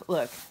stuff,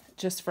 look,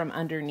 just from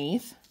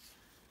underneath.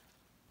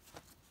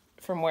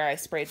 from where I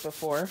sprayed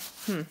before.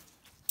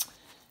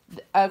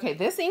 Okay,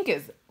 this ink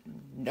is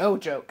no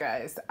joke,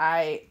 guys.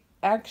 I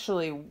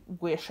actually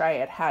wish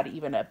I had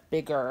even a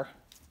bigger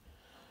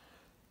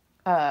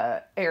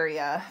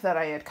area that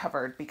I had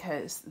covered,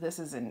 because this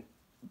isn't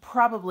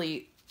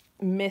probably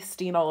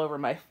misting all over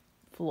my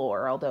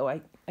floor, although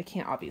I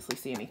can't obviously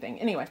see anything.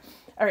 Anyway,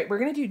 all right, we're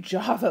going to do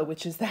Java,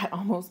 which is that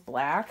almost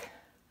black.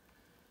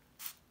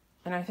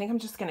 And I think I'm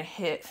just going to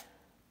hit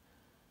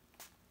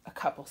a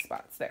couple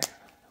spots there.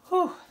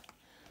 Whew.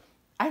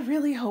 I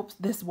really hope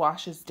this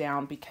washes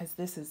down, because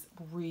this is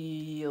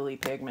really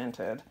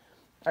pigmented.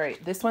 All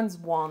right, this one's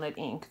walnut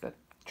ink, the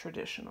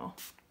traditional.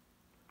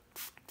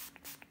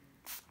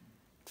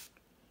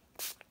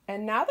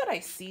 And now that I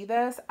see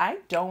this, I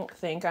don't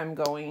think I'm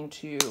going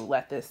to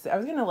let this, I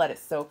was going to let it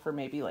soak for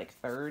maybe like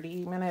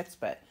 30 minutes,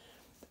 but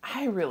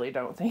I really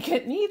don't think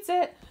it needs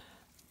it.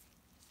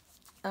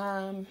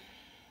 I'm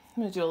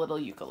going to do a little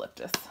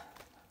eucalyptus.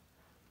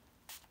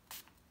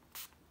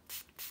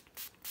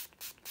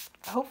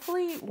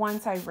 Hopefully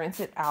once I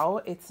rinse it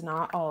out, it's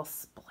not all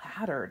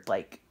splattered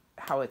like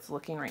how it's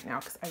looking right now,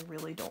 because I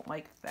really don't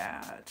like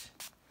that.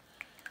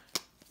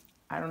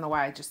 I don't know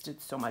why I just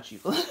did so much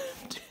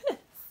eucalyptus.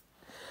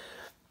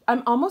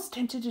 I'm almost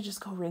tempted to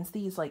just go rinse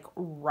these like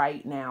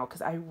right now,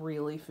 because I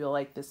really feel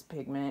like this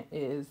pigment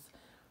is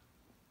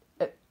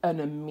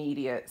an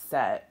immediate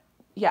set.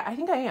 Yeah, I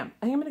think I am.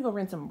 I think I'm going to go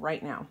rinse them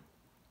right now.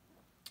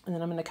 And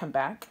then I'm going to come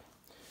back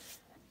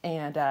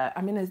and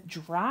I'm going to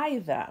dry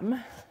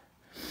them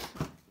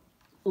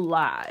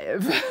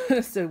live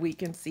so we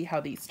can see how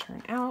these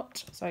turn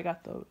out. So I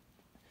got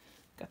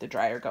the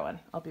dryer going.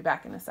 I'll be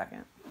back in a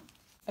second.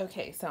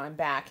 Okay, so I'm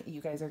back.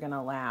 You guys are going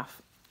to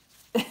laugh.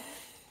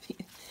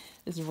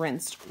 Is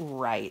rinsed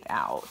right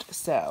out.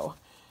 So,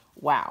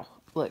 wow,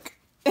 look,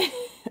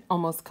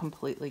 almost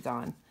completely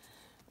gone.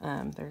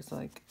 There's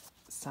like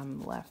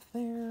some left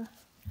there.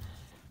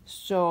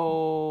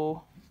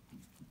 So,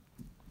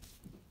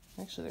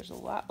 actually there's a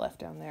lot left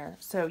down there.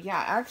 So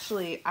yeah,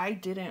 actually I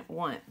didn't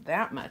want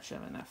that much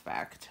of an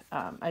effect.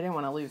 I didn't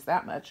want to lose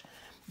that much.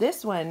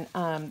 This one,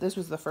 this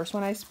was the first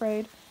one I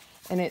sprayed,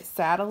 and it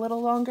sat a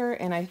little longer,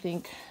 and I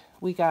think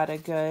we got a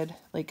good,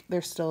 like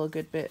there's still a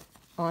good bit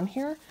on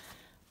here.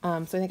 So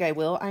I think I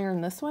will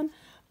iron this one,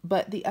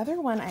 but the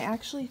other one I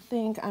actually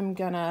think I'm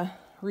gonna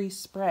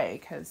respray,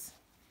 because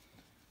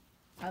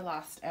I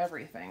lost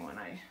everything when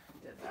I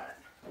did that.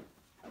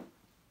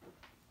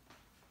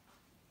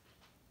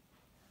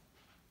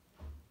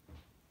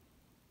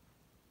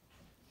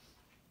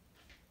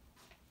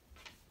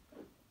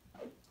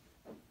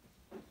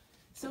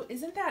 So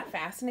isn't that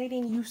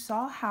fascinating? You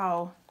saw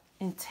how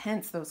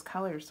intense those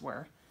colors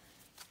were.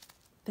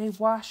 They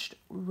washed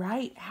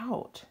right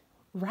out.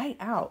 Right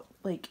out.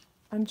 Like,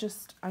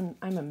 I'm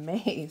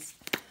amazed.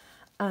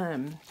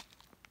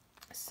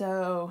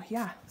 So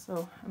yeah,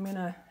 so I'm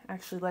gonna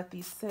actually let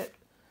these sit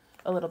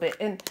a little bit.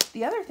 And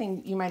the other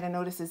thing you might have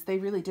noticed is they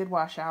really did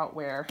wash out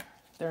where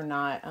they're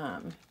not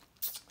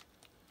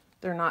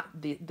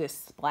this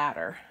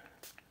splatter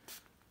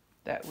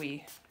that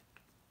we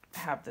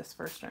have this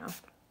first round.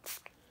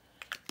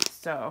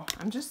 So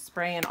I'm just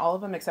spraying all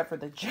of them except for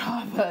the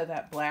Java,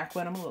 that black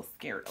one. I'm a little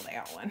scared of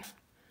that one.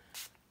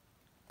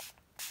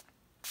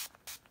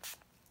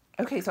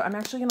 Okay, so I'm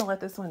actually going to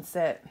let this one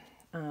sit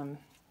in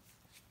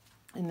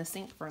the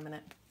sink for a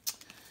minute.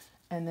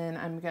 And then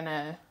I'm going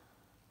to,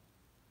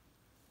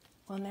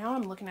 well, now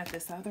I'm looking at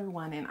this other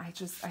one, and I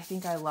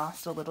think I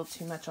lost a little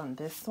too much on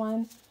this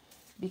one,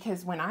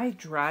 because when I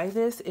dry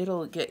this,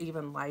 it'll get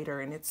even lighter,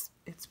 and it's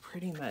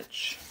pretty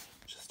much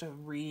just a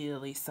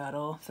really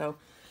subtle. So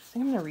I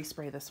think I'm going to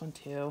respray this one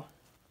too.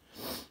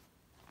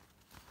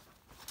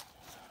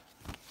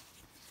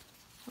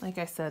 Like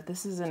I said,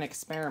 this is an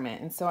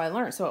experiment, and so I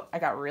learned. So I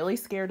got really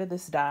scared of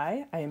this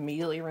dye. I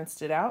immediately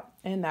rinsed it out,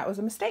 and that was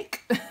a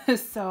mistake.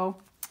 So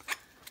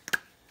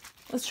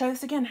let's try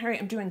this again. All right,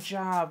 I'm doing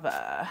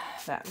Java,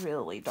 that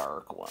really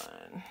dark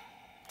one.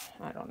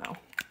 I don't know.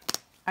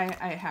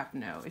 I have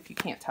no, if you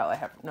can't tell, I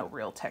have no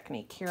real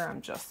technique here.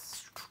 I'm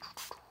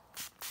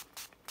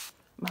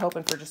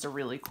hoping for just a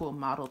really cool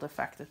mottled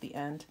effect at the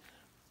end.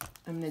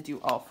 I'm going to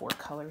do all 4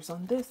 colors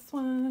on this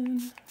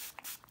one.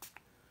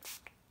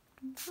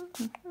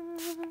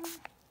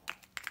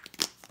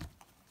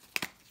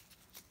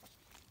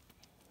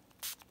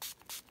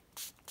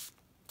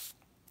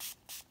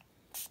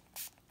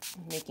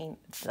 Making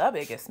the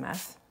biggest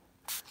mess.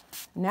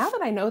 Now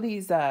that I know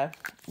these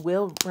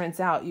will rinse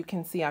out, you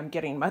can see I'm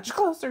getting much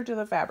closer to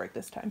the fabric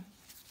this time.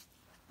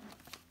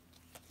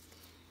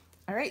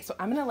 All right, so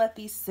I'm going to let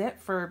these sit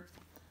for,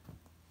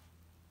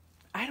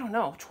 I don't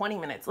know, 20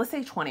 minutes. Let's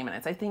say 20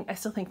 minutes. I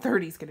still think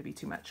 30 is going to be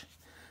too much.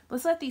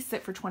 Let's let these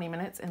sit for 20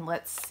 minutes and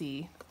let's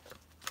see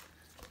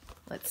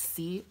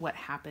what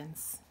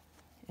happens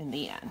in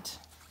the end.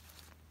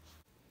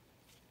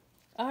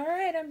 All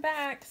right, I'm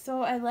back.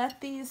 So I let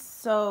these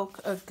soak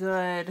a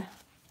good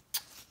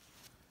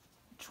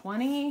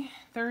 20,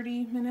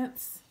 30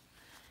 minutes.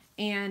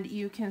 And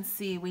you can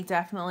see we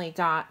definitely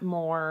got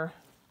more,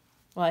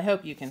 well, I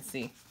hope you can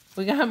see.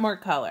 We got more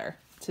color.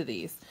 to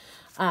these.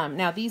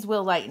 Now these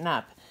will lighten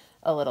up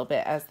a little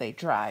bit as they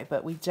dry,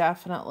 but we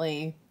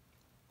definitely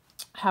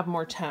have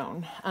more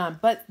tone.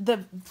 But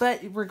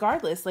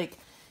regardless, like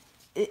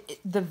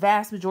the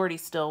vast majority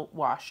still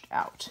washed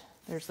out.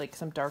 There's like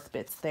some dark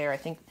bits there. I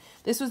think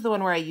this was the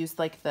one where I used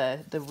like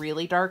the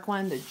really dark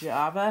one, the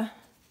Java.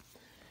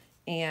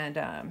 And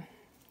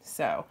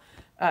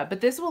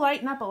but this will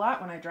lighten up a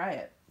lot when I dry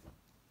it.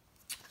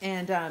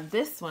 And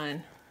this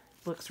one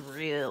looks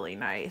really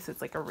nice.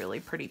 It's like a really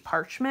pretty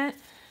parchment.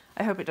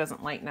 I hope it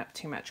doesn't lighten up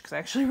too much because I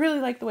actually really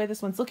like the way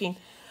this one's looking.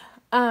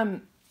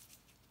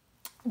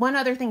 One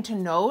other thing to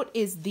note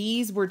is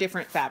these were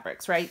different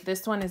fabrics, right?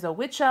 This one is a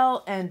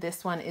Witchell and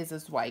this one is a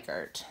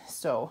Zweigart.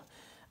 So,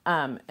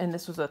 and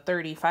this was a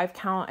 35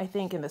 count, I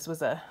think, and this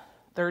was a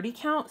 30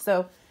 count.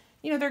 So,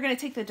 you know, they're going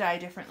to take the dye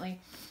differently.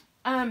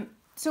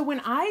 So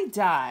when I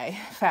dye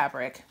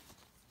fabric,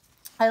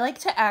 I like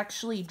to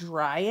actually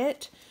dry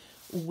it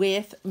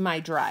with my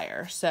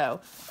dryer.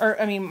 So,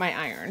 my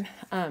iron.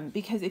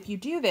 Because if you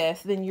do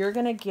this, then you're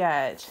going to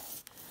get,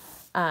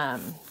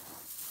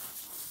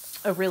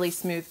 a really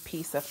smooth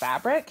piece of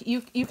fabric.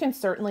 You can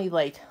certainly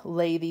like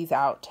lay these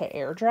out to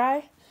air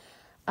dry.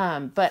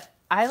 But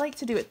I like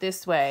to do it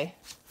this way.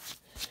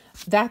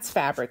 That's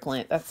fabric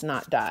lint. That's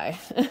not dye.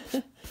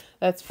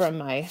 That's from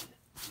my,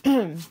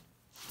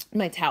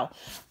 my towel.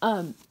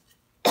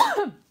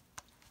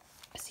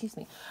 Excuse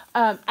me.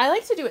 I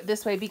like to do it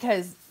this way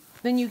because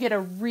then you get a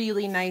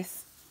really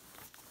nice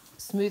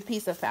smooth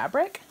piece of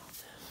fabric.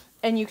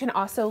 And you can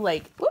also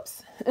like,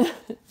 whoops,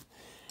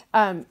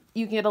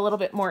 you get a little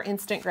bit more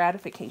instant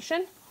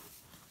gratification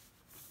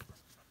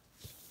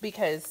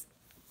because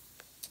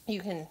you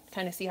can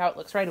kind of see how it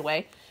looks right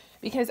away.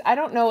 Because I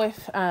don't know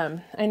if,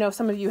 I know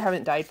some of you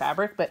haven't dyed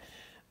fabric, but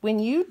when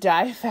you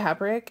dye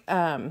fabric,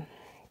 it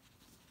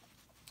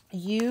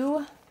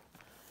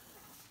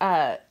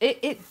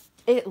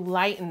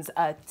lightens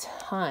a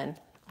ton.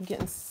 I'm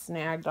getting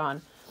snagged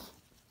on.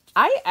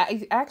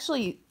 I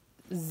actually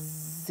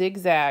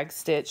zigzag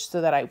stitch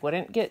so that I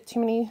wouldn't get too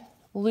many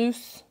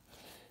loose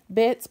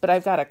bits, but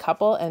I've got a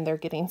couple and they're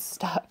getting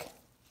stuck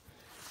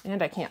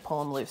and I can't pull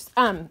them loose.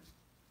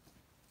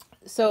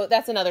 So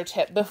that's another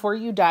tip. Before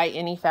you dye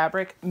any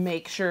fabric,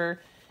 make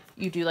sure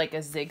you do like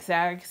a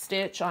zigzag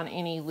stitch on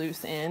any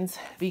loose ends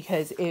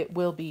because it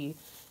will be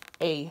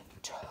a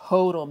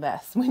total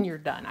mess when you're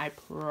done. I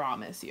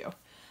promise you.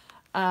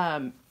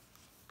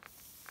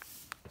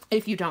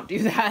 If you don't do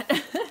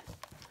that.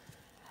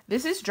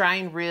 This is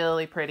drying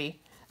really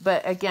pretty,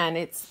 but again,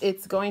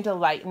 it's going to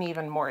lighten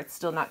even more. It's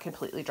still not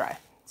completely dry.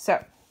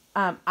 So,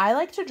 I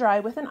like to dry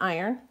with an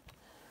iron.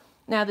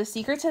 Now the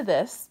secret to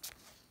this,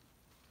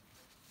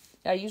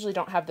 I usually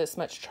don't have this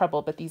much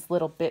trouble, but these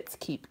little bits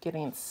keep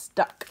getting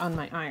stuck on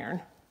my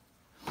iron.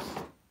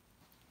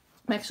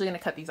 I'm actually going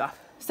to cut these off.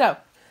 So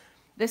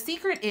the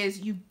secret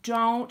is you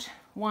don't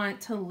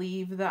want to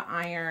leave the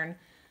iron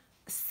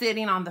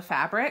sitting on the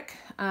fabric.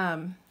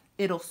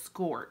 It'll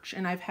scorch.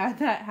 And I've had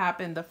that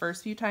happen the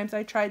first few times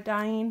I tried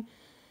dyeing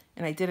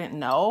and I didn't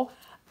know.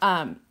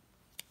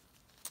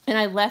 And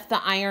I left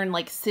the iron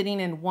like sitting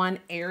in one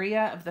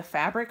area of the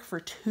fabric for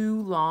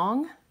too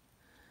long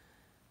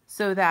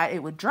so that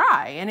it would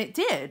dry. And it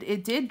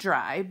did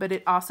dry, but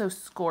it also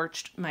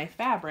scorched my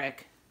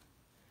fabric.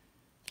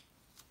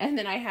 And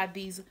then I had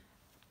these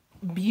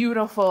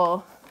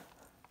beautiful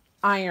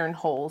iron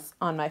holes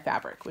on my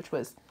fabric, which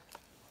was,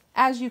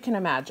 as you can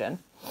imagine,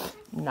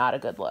 not a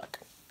good look.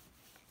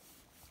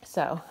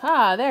 So,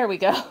 there we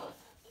go.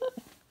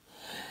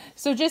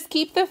 So just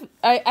keep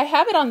I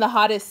have it on the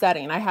hottest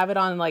setting. I have it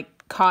on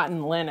like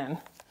cotton linen.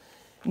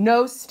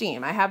 No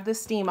steam. I have the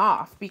steam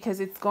off because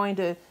it's going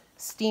to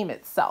steam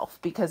itself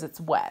because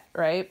it's wet,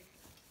 right?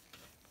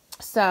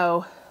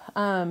 So,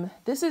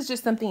 this is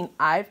just something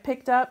I've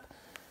picked up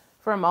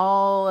from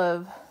all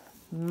of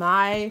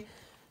my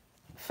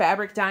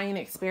fabric dyeing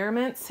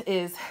experiments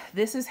is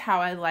this is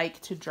how I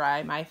like to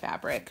dry my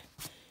fabric.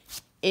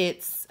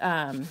 It's,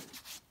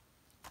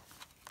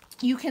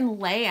 you can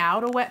lay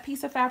out a wet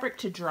piece of fabric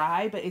to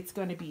dry, but it's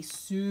going to be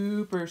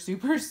super,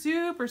 super,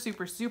 super,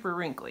 super, super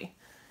wrinkly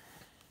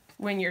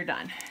when you're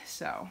done.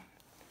 So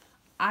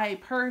I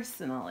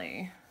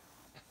personally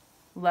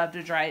love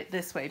to dry it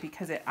this way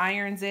because it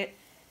irons it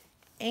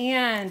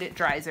and it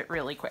dries it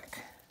really quick.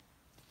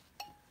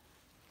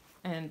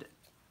 And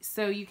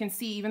so you can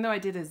see, even though I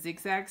did a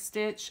zigzag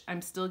stitch,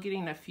 I'm still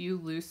getting a few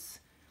loose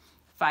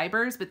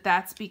fibers, but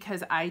that's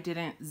because I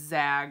didn't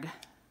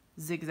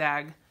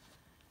zigzag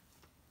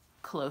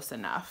close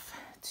enough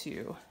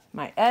to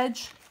my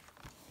edge,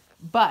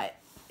 but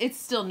it's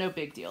still no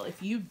big deal.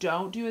 If you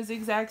don't do a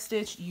zigzag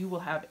stitch, you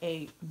will have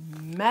a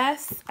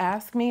mess.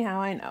 Ask me how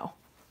I know.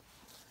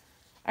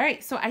 All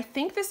right, so I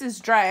think this is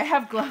dry. I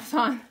have gloves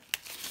on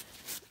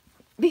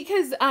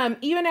because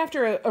even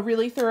after a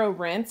really thorough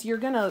rinse,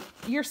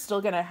 you're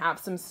still gonna have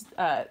some,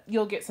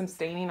 you'll get some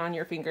staining on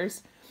your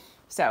fingers.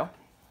 So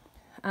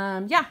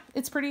yeah,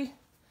 it's pretty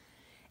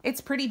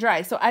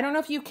dry. So I don't know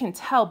if you can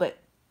tell, but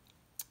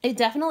it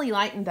definitely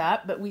lightened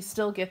up, but we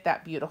still get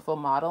that beautiful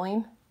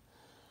modeling.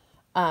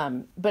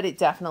 but it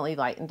definitely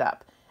lightened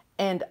up.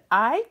 And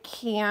I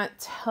can't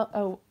tell,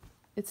 oh,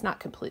 it's not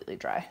completely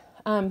dry.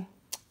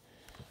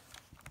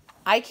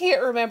 I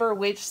can't remember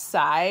which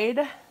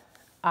side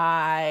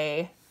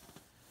I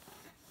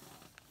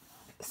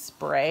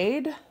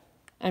sprayed.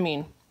 I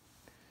mean,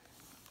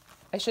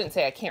 I shouldn't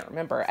say I can't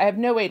remember. I have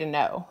no way to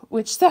know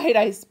which side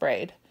I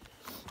sprayed.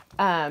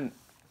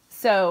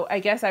 So I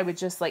guess I would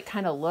just like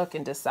kind of look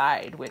and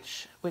decide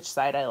which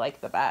side I like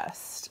the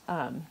best.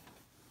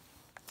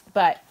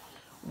 But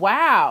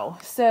wow.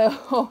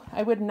 So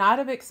I would not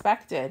have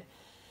expected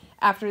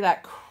after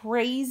that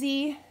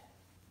crazy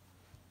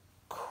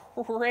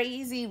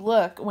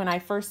look when I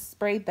first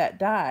sprayed that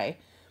dye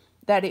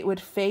that it would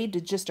fade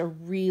to just a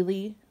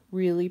really,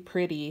 really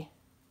pretty,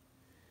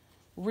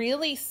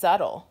 really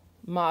subtle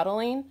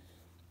modeling,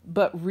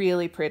 but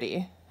really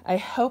pretty. I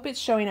hope it's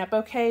showing up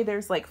okay.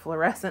 There's like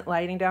fluorescent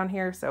lighting down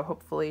here, so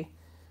hopefully,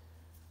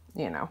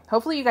 you know,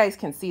 hopefully you guys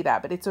can see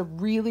that, but it's a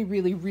really,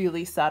 really,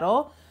 really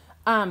subtle.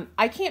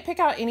 I can't pick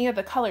out any of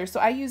the colors, so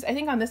I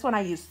think on this one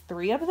I used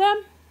 3 of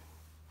them.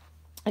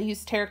 I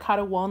used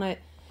terracotta, walnut,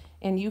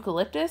 and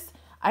eucalyptus.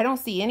 I don't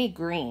see any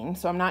green,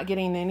 so I'm not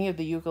getting any of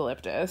the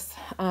eucalyptus.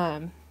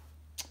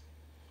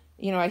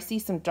 You know, I see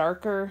some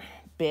darker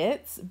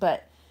bits,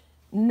 but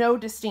no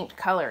distinct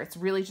color. It's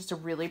really just a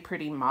really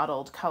pretty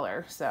mottled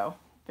color. So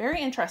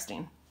very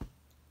interesting.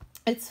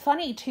 It's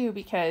funny too,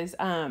 because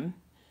I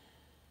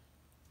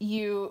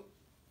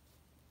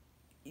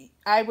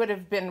would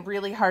have been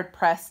really hard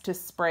pressed to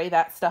spray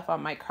that stuff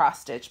on my cross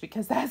stitch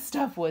because that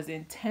stuff was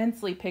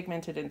intensely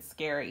pigmented and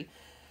scary.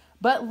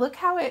 But look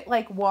how it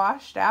like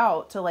washed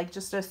out to like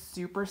just a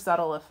super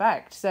subtle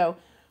effect. So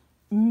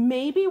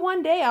maybe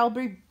one day I'll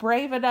be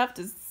brave enough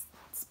to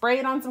spray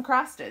it on some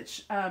cross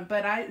stitch.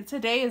 But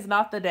today is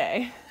not the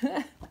day.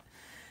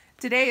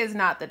 Today is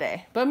not the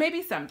day, but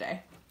maybe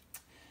someday.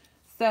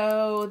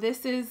 So this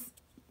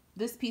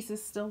piece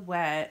is still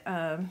wet.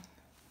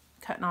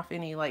 Cutting off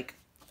any like,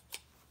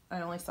 I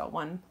only saw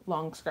one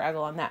long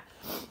scraggle on that.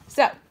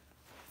 So I'm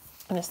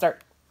gonna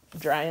start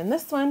drying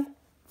this one.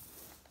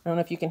 I don't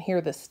know if you can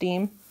hear the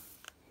steam.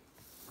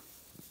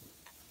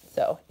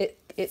 So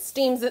it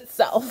steams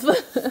itself.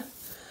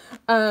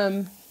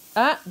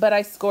 But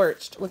I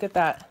scorched. Look at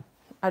that.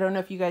 I don't know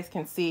if you guys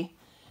can see.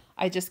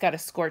 I just got a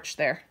scorch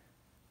there.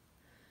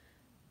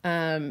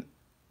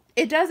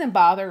 It doesn't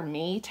bother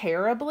me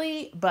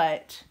terribly,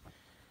 but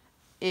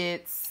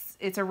it's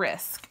a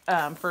risk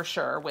for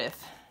sure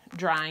with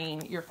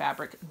drying your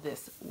fabric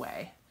this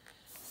way.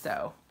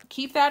 So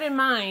keep that in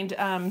mind.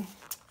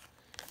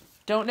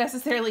 Don't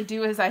necessarily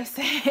do as I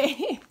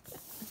say.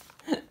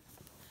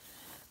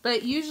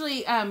 But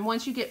usually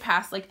once you get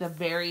past like the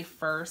very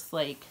first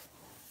like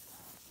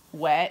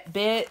wet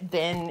bit,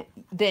 then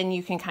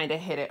you can kind of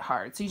hit it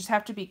hard. So you just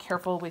have to be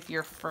careful with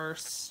your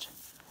first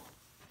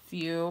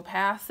few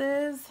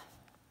passes.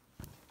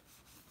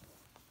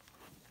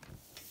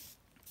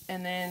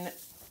 And then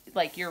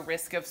like your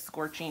risk of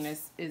scorching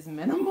is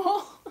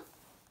minimal.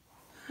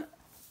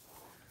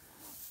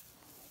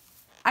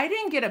 I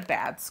didn't get a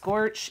bad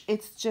scorch.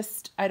 It's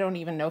just, I don't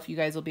even know if you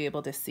guys will be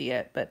able to see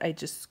it, but I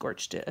just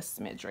scorched it a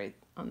smidge right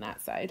on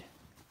that side.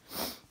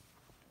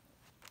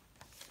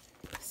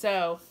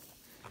 So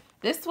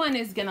this one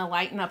is going to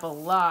lighten up a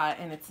lot,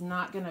 and it's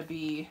not going to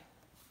be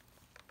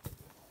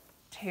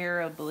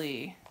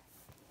terribly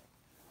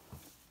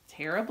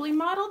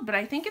modeled, but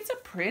I think it's a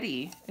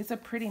pretty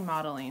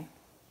modeling.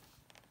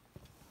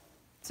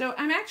 So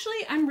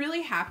I'm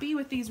really happy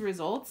with these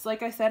results.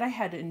 Like I said, I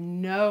had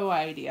no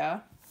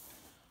idea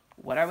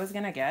what I was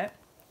going to get,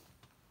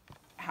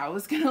 how it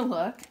was going to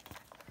look.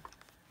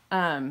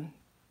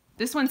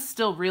 This one's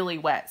still really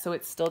wet, so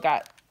it's still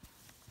got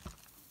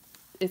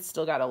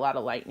a lot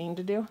of lightening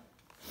to do.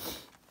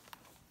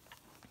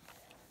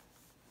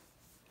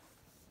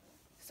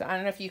 So I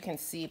don't know if you can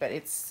see, but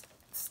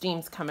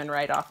steam's coming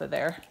right off of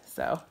there.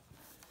 So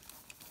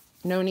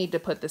no need to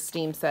put the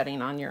steam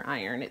setting on your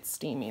iron. It's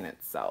steaming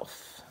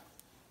itself.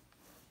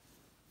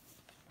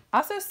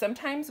 Also,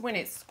 sometimes when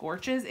it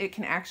scorches, it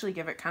can actually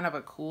give it kind of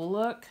a cool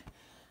look,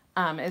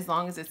 as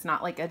long as it's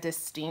not like a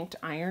distinct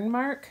iron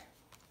mark.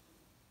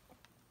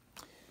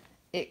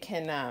 It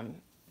can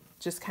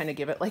just kind of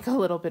give it like a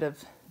little bit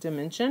of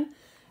dimension.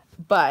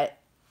 But,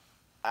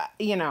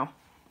 you know,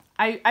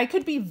 I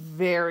could be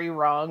very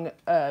wrong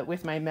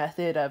with my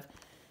method of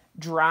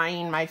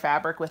drying my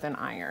fabric with an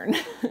iron.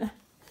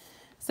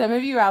 Some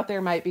of you out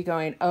there might be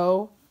going,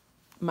 oh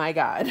my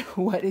God,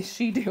 what is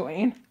she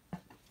doing?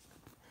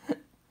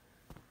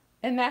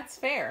 And that's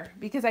fair,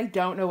 because I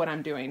don't know what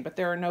I'm doing, but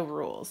there are no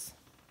rules.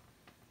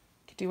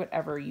 You can do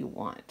whatever you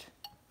want.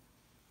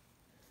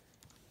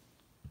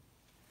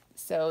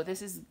 So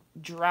this is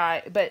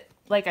dry, but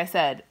like I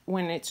said,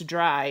 when it's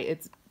dry,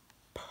 it's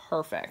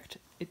perfect.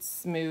 It's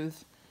smooth.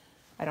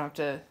 I don't have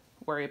to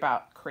worry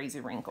about crazy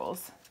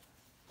wrinkles.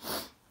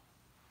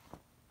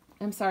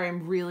 I'm sorry,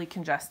 I'm really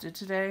congested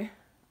today.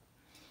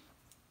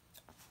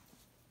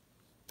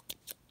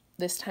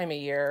 This time of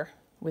year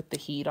with the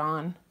heat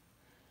on,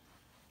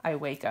 I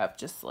wake up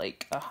just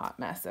like a hot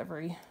mess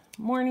every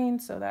morning,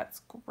 so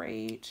that's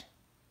great.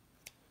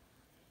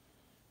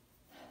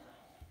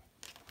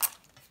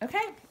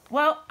 Okay,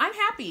 well, I'm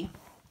happy.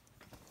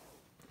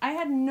 I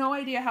had no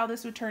idea how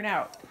this would turn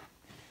out.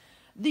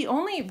 The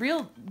only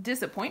real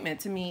disappointment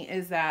to me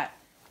is that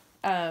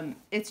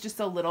it's just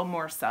a little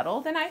more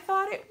subtle than I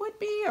thought it would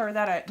be, or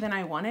than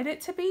I wanted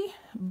it to be.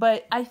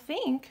 But I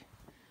think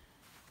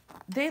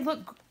they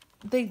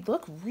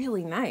look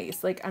really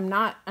nice. Like, I'm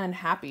not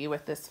unhappy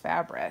with this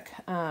fabric.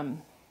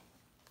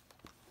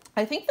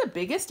 I think the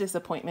biggest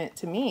disappointment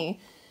to me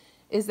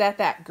is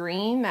that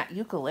green, that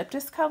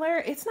eucalyptus color,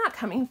 it's not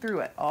coming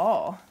through at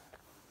all.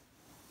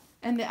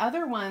 And the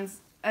other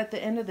ones, at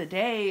the end of the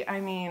day, I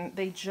mean,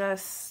 it's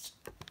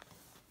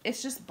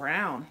just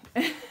brown.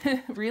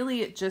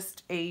 Really, it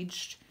just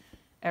aged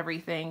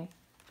everything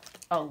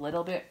a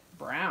little bit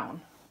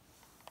brown.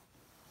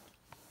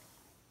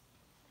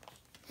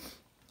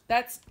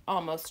 That's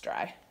almost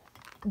dry.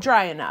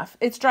 Dry enough.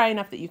 It's dry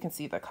enough that you can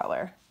see the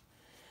color.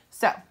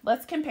 So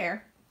let's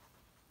compare.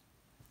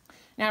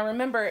 Now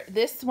remember,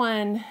 this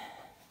one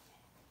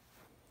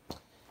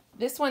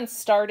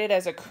started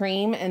as a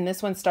cream and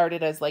this one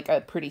started as like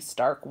a pretty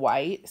stark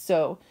white.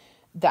 So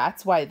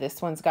that's why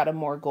this one's got a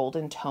more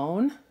golden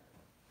tone.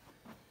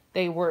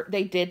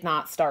 They did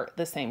not start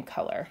the same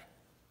color.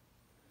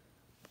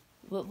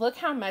 Look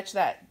how much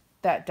that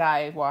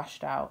dye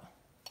washed out.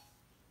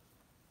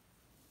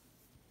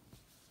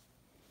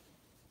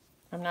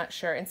 I'm not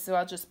sure. And so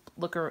I'll just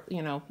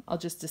I'll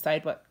just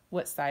decide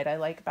what side I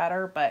like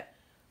better, but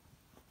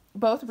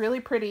both really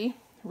pretty,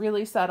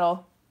 really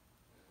subtle.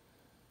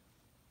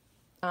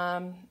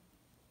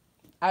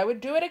 I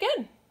would do it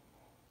again,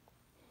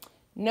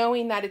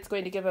 knowing that it's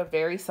going to give a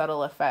very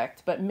subtle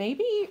effect, but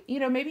maybe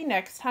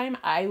next time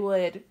I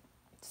would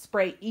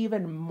spray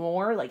even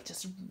more, like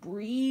just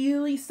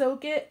really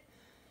soak it.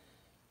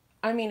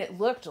 I mean, it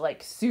looked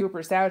like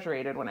super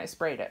saturated when I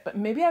sprayed it, but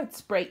maybe I would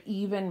spray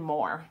even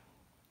more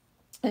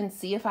and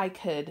see if I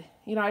could,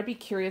 I'd be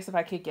curious if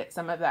I could get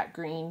some of that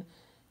green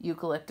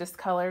eucalyptus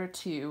color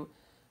to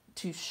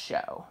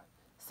show.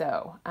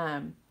 So,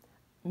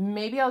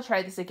 maybe I'll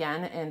try this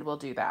again and we'll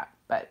do that.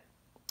 But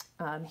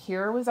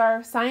here was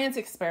our science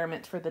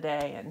experiment for the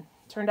day and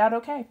turned out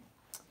okay.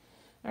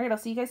 All right, I'll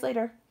see you guys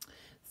later.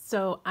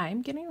 So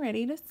I'm getting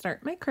ready to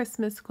start my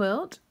Christmas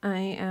quilt. I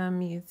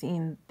am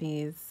using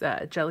these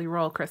Jelly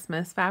Roll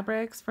Christmas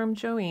fabrics from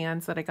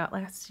Joann's that I got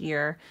last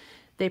year.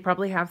 They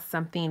probably have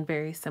something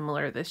very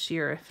similar this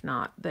year, if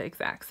not the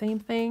exact same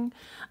thing.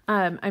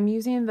 I'm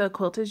using the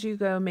Quilt As You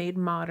Go Made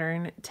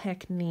Modern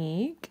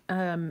technique.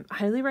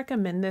 Highly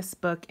recommend this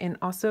book. And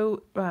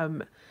also,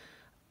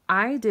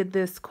 I did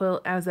this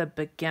quilt as a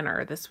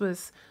beginner. This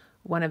was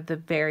one of the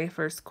very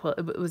first quilt.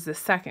 It was the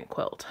second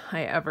quilt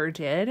I ever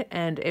did.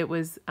 And it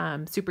was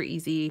super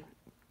easy.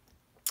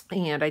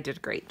 And I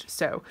did great.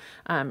 So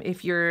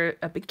if you're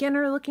a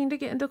beginner looking to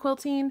get into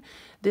quilting,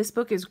 this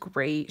book is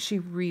great. She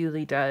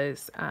really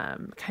does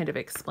kind of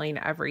explain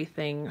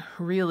everything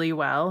really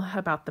well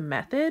about the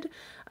method.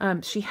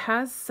 She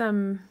has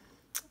some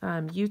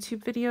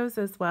YouTube videos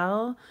as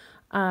well.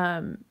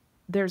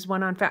 There's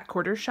one on Fat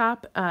Quarter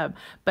Shop,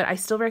 but I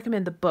still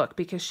recommend the book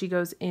because she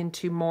goes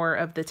into more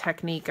of the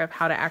technique of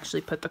how to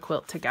actually put the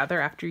quilt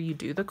together after you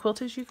do the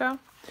quilt as you go.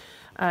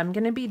 I'm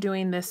going to be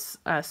doing this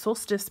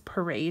Solstice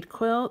Parade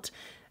quilt.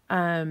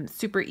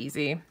 Super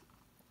easy.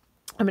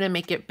 I'm going to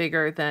make it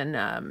bigger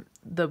than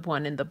the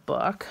one in the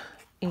book.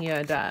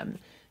 And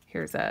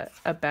here's a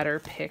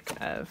better pic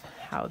of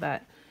how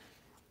that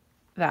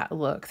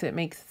looks. It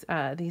makes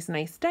these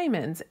nice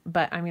diamonds,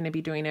 but I'm going to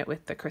be doing it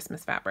with the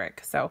Christmas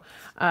fabric. So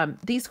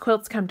these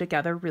quilts come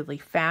together really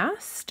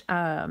fast.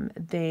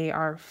 They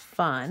are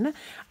fun.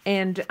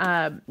 And,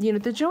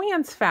 the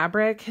Joann's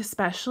fabric,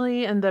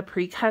 especially in the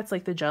pre-cuts,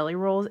 like the jelly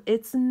rolls,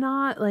 it's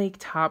not like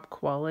top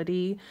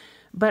quality,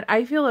 but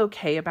I feel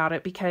okay about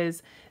it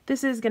because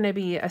this is going to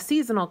be a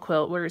seasonal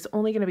quilt where it's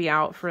only going to be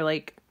out for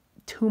like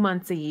 2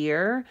 months a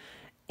year.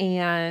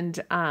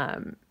 And,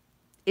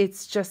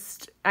 it's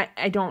just,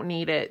 I don't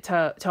need it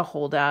to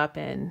hold up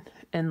and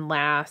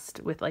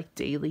last with like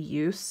daily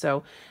use.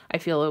 So I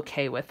feel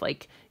okay with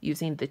like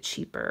using the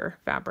cheaper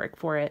fabric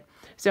for it.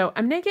 So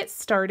I'm going to get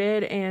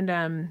started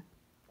and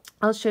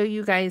I'll show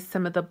you guys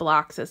some of the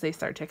blocks as they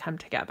start to come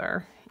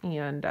together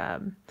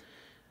and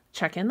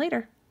check in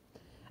later.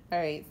 All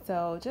right,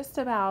 so just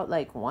about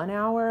like 1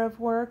 hour of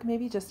work,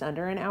 maybe just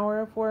under an hour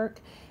of work,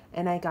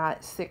 and I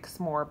got 6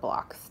 more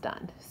blocks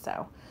done.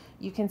 So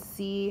you can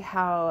see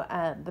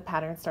how the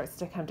pattern starts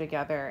to come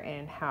together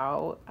and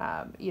how,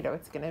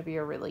 it's going to be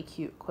a really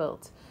cute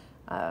quilt.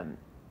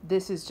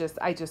 This is just,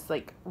 I just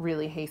like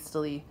really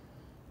hastily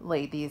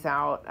laid these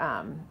out.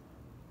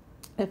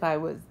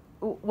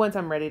 Once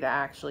I'm ready to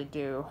actually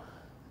do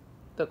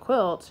the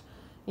quilt,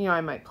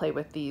 I might play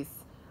with these.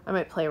 I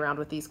might play around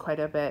with these quite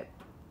a bit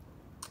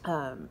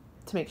to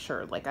make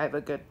sure like I have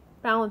a good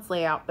balance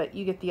layout, but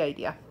you get the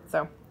idea.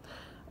 So,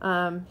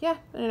 yeah,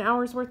 an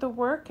hour's worth of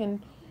work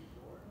and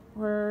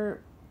we're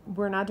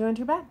not doing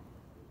too bad.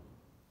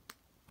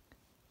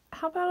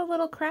 How about a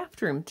little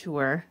craft room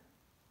tour?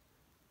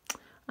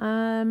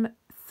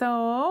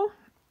 So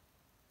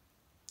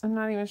I'm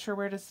not even sure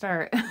where to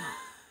start.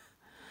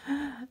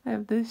 I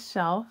have this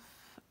shelf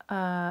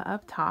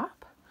up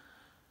top,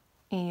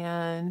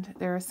 and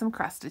there is some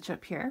cross stitch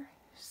up here.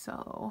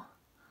 So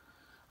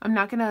I'm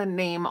not gonna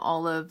name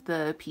all of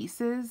the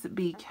pieces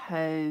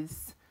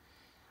because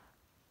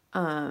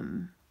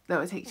that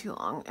would take too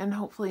long, and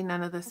hopefully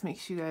none of this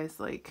makes you guys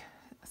like,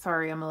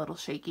 sorry, I'm a little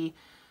shaky.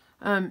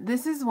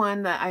 This is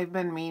one that I've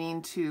been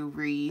meaning to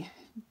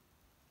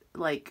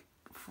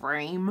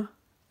frame.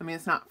 I mean,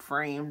 it's not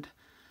framed.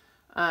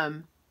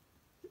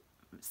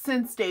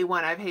 Since day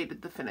one, I've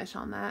hated the finish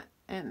on that,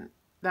 and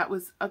that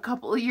was a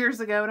couple of years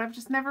ago, and I've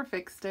just never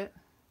fixed it.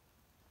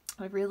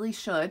 I really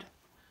should.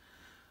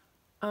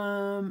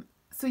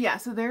 So yeah,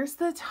 so there's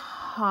the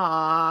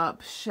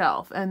top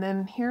shelf, and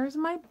then here's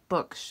my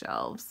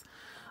bookshelves.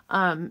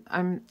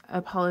 I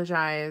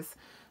apologize.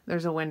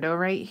 There's a window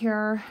right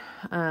here.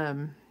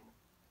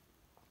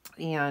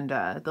 And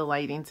the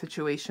lighting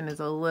situation is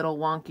a little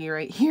wonky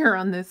right here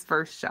on this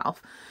first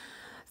shelf.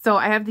 So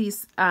I have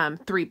these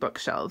 3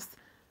 bookshelves,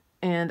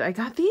 and I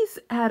got these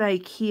at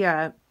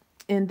IKEA,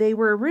 and they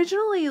were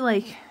originally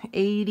like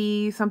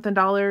 $80 something,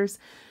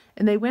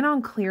 and they went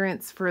on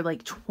clearance for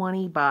like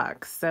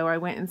 $20. So I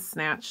went and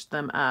snatched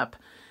them up.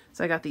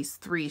 So I got these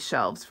 3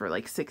 shelves for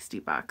like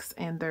 $60,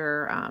 and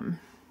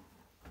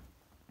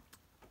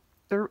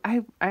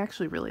I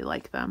actually really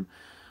like them.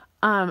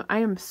 I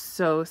am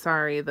so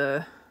sorry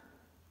the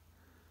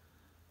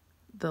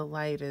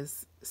light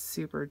is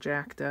super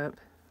jacked up.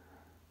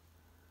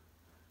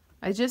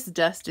 I just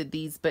dusted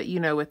these, but you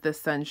know, with the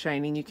sun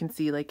shining, you can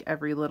see like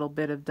every little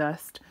bit of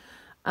dust.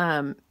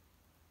 All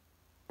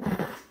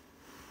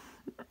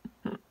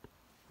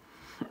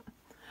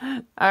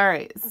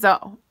right,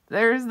 so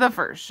there's the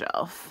first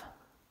shelf.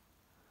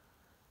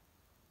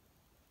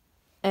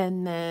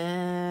 And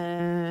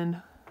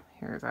then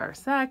here's our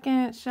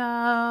second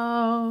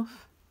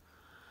shelf.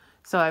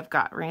 So I've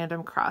got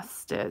random cross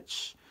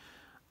stitch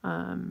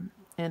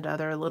and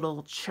other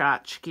little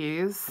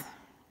tchotchkes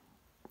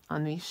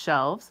on these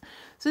shelves.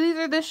 So these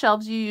are the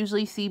shelves you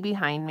usually see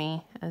behind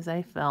me as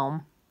I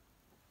film.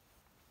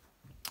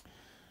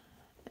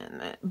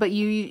 But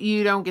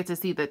you don't get to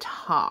see the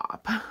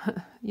top.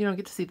 You don't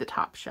get to see the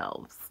top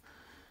shelves.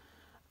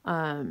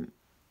 You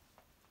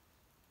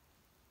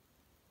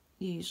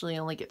usually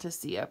only get to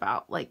see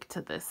about like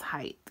to this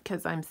height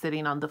because I'm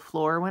sitting on the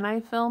floor when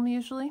I film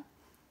usually.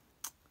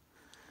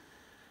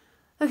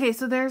 Okay,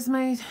 so there's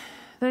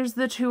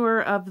the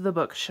tour of the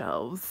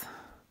bookshelves.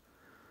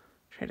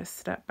 Try to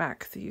step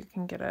back so you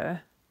can get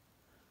a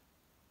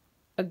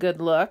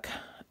good look.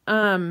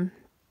 And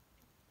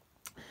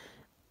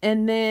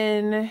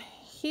then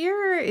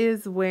here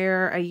is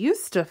where I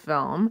used to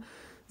film.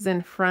 It's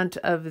in front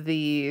of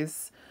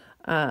these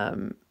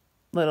these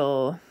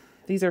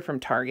are from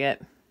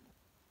Target.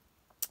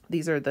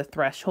 These are the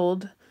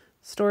threshold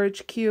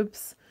storage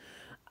cubes.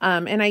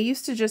 And I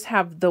used to just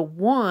have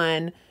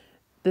the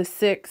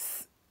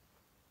 6,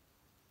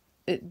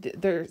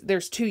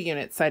 there's 2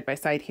 units side by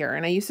side here.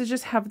 And I used to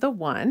just have the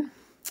one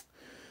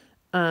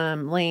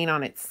laying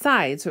on its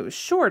side, so it was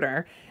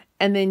shorter.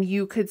 And then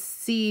you could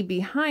see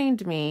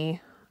behind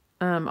me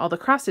all the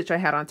cross stitch I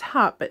had on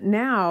top. But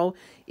now,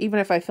 even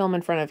if I film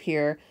in front of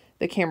here,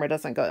 the camera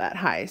doesn't go that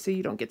high. So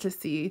you don't get to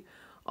see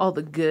all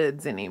the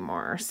goods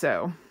anymore.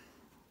 So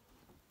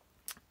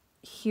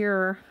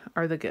here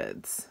are the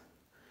goods.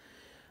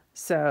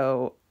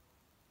 So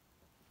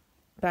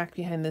back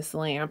behind this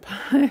lamp,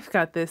 I've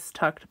got this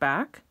tucked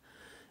back.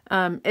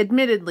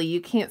 Admittedly,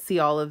 you can't see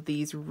all of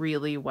these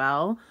really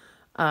well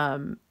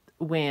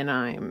when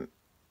I'm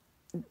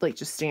like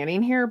just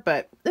standing here,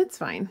 but it's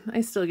fine.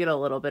 I still get a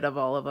little bit of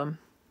all of them.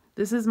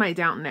 This is my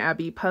Downton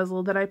Abbey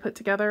puzzle that I put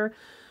together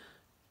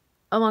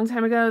a long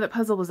time ago. That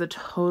puzzle was a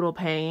total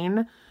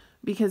pain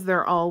because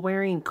they're all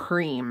wearing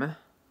cream.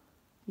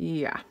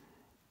 Yeah,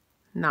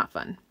 not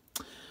fun.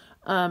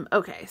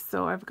 Okay,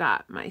 so I've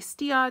got my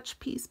Stitch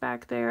piece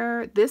back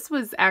there. This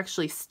was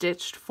actually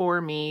stitched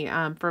for me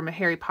from a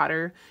Harry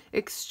Potter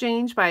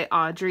exchange by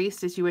Audrey,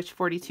 Stitchy Witch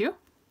 42.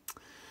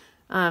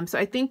 So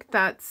I think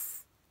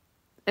that's,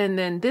 and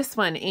then this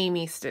one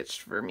Amy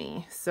stitched for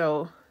me.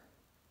 So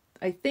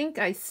I think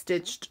I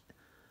stitched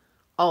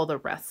all the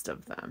rest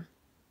of them.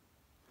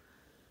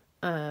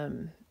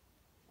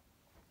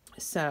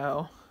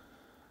 So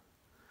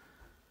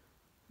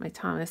my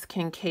Thomas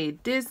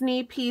Kincaid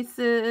Disney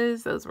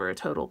pieces, those were a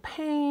total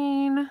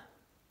pain.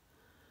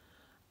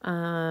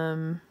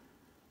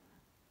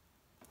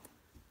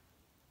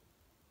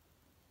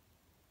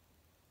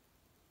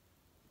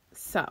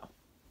 So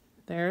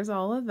there's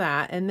all of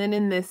that. And then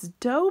in this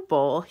dough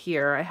bowl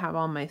here, I have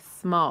all my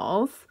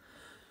smalls,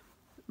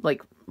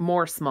 like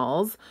more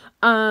smalls.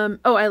 Oh,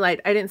 I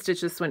lied. I didn't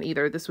stitch this one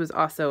either. This was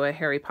also a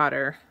Harry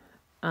Potter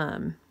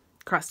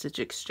cross stitch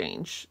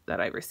exchange that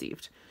I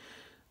received.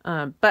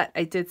 But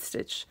I did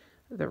stitch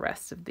the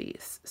rest of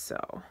these.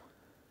 So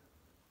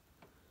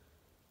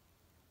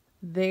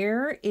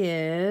there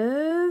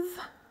is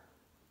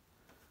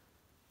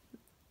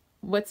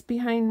what's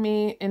behind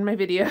me in my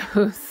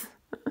videos.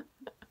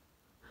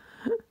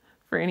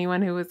 for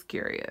anyone who was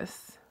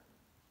curious.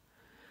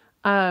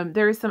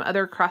 There is some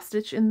other cross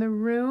stitch in the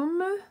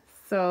room,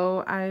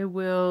 so I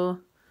will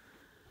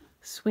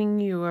swing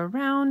you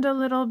around a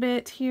little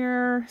bit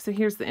here. So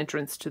here's the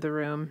entrance to the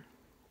room.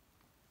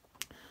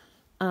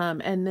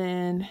 And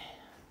then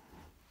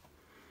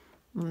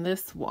on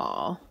this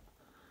wall,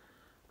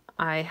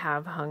 I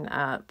have hung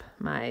up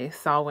my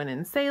Samhain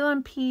and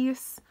Salem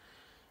piece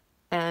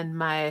and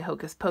my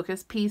Hocus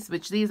Pocus piece,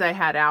 which these I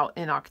had out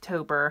in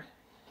October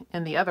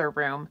in the other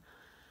room.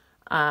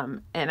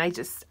 And I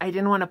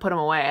didn't want to put them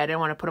away. I didn't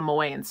want to put them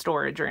away in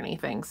storage or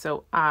anything.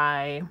 So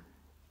I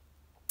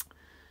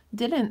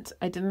didn't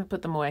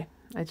put them away.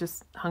 I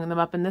just hung them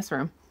up in this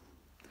room.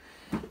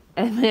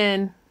 And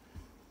then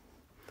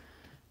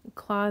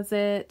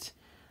closet.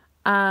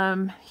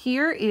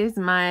 Here is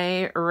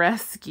my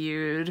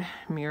rescued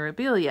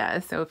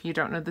Mirabilia. So if you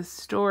don't know the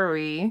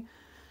story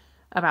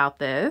about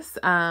this,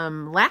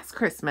 last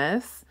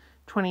Christmas,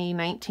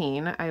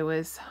 2019, I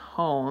was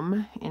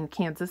home in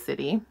Kansas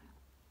City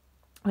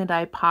and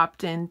I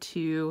popped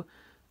into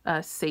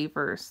a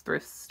Savers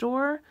thrift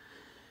store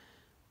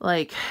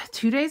like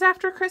 2 days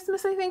after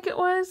Christmas, I think it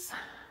was.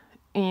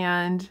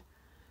 And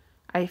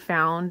I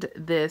found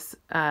this,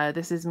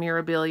 this is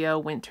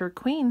Mirabilia Winter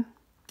Queen,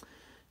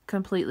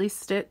 completely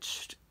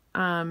stitched.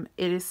 It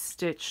is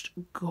stitched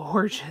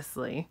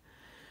gorgeously.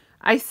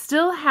 I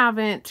still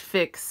haven't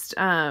fixed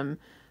the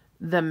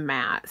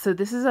mat. So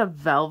this is a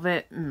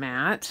velvet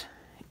mat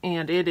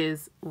and it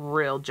is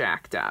real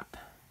jacked up.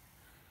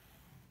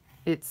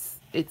 It's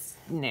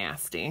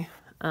nasty.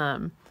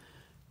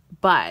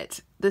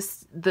 But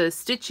the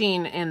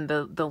stitching and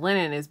the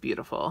linen is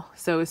beautiful.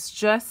 So it's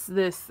just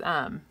this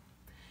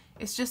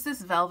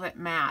velvet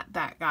mat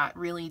that got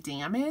really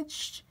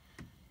damaged.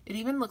 It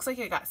even looks like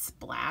it got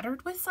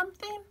splattered with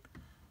something,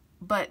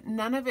 but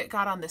none of it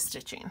got on the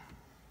stitching.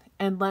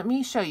 And let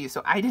me show you.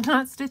 So I did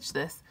not stitch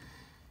this.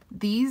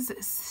 These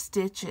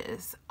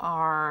stitches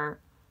are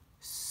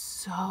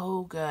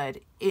so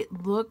good.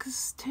 It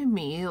looks to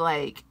me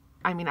like,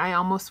 I mean, I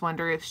almost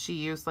wonder if she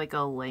used like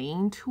a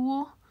laying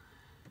tool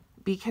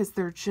because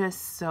they're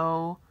just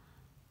so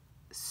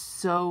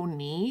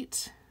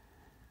neat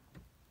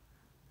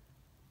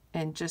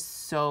and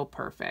just so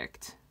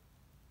perfect.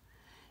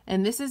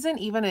 And this isn't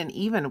even an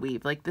even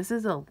weave. Like this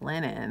is a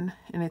linen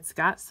and it's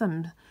got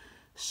some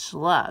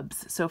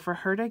schlubs. So for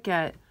her to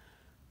get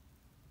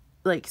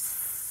like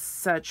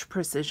such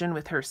precision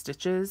with her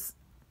stitches,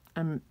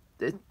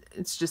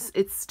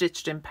 it's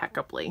stitched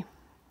impeccably.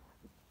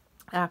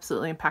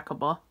 Absolutely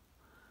impeccable.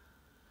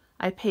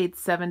 I paid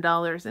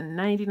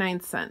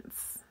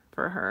 $7.99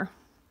 for her.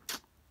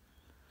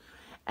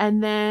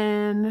 And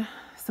then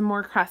some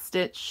more cross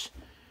stitch.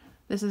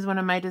 This is one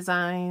of my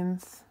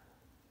designs.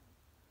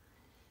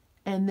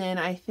 And then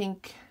I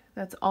think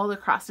that's all the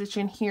cross stitch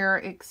in here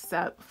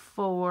except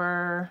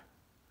for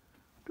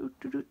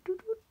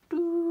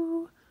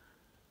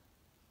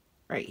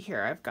right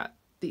here. I've got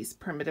these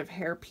primitive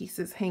hair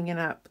pieces hanging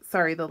up.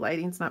 Sorry, the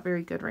lighting's not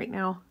very good right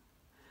now.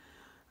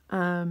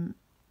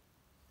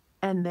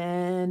 And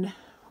then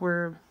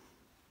we're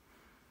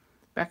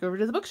back over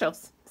to the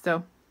bookshelves.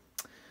 So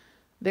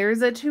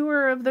there's a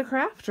tour of the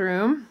craft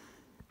room.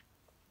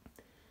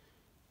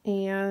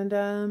 And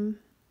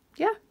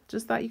yeah,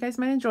 just thought you guys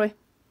might enjoy.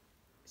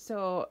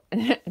 So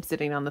I'm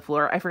sitting on the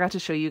floor. I forgot to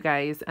show you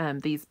guys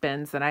these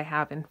bins that I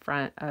have in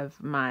front of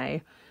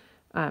my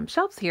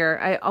shelves here.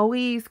 I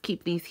always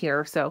keep these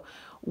here. So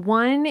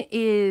one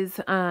is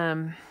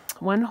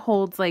one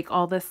holds like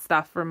all this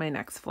stuff for my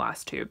next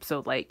floss tube.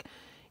 So like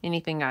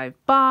anything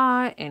I've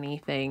bought,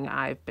 anything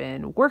I've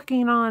been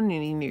working on,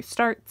 any new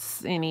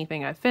starts,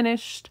 anything I've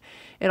finished,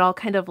 it all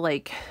kind of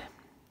like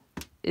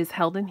is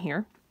held in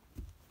here.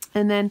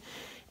 And then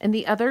in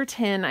the other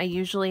tin, I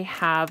usually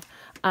have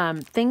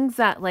things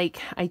that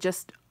like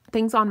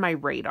things on my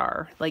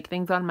radar, like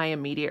things on my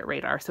immediate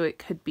radar. So it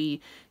could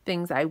be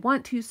things I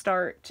want to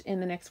start in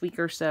the next week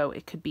or so.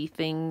 It could be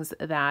things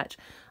that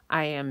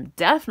I am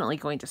definitely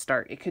going to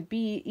start. It could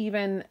be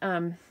even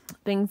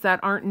things that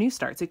aren't new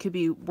starts. It could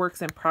be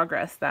works in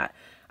progress that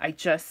I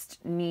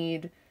just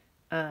need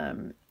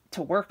to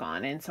work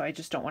on. And so I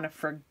just don't want to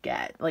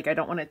forget. Like I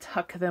don't want to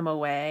tuck them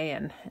away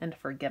and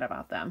forget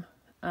about them.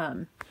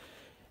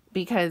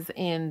 Because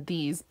in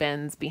these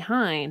bins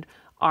behind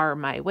are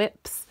my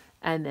whips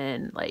and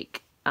then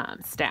like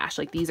stash.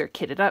 Like these are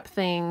kitted up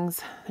things.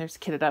 There's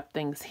kitted up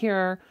things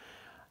here.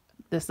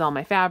 This is all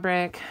my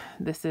fabric.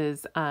 This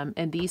is,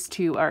 and these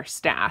two are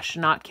stash,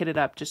 not kitted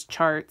up, just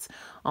charts.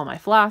 All my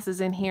floss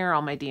is in here.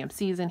 All my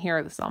DMC's in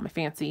here. This is all my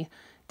fancy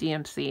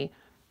DMC,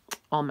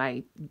 all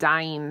my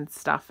dyeing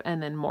stuff,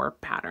 and then more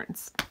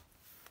patterns.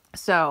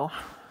 So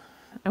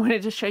I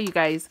wanted to show you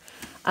guys,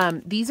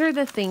 these are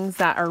the things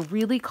that are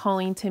really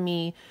calling to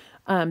me,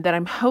 that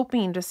I'm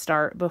hoping to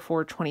start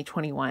before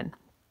 2021.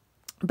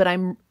 But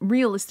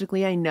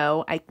realistically, I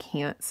know I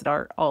can't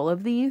start all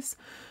of these.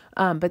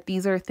 But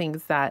these are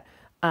things that,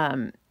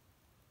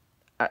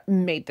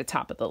 made the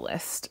top of the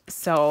list.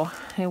 So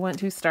I want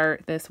to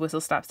start this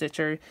Whistle Stop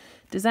Stitcher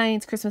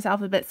Designs Christmas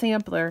Alphabet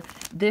Sampler.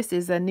 This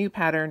is a new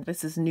pattern.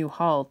 This is a new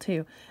haul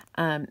too.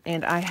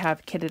 And I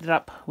have kitted it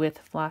up with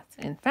floss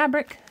and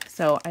fabric.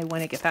 So I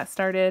want to get that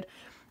started.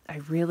 I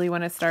really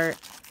want to start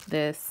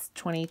this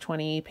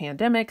 2020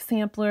 pandemic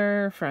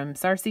sampler from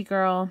Sarcy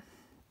Girl.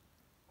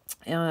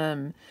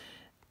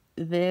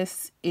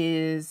 This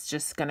is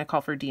just going to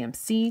call for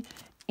DMC,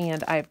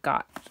 and I've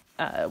got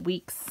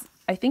weeks,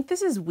 I think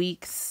this is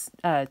weeks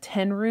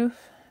 10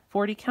 roof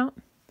 40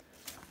 count,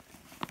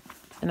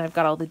 and I've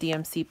got all the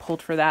DMC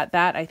pulled for that.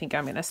 That I think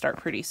I'm going to start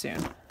pretty soon.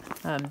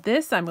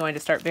 This I'm going to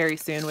start very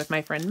soon with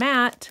my friend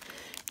Matt,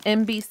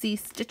 MBC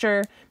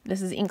Stitcher.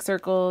 This is Ink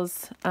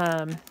Circles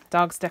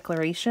Dog's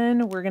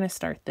Declaration. We're going to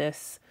start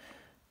this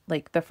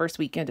like the first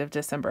weekend of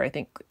December, I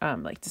think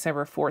like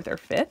December 4th or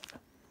 5th.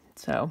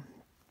 So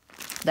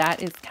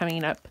that is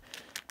coming up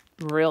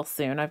real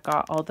soon. I've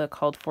got all the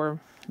called for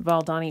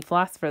Valdani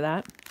floss for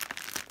that.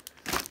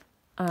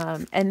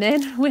 And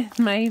then with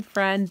my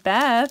friend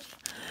Beth,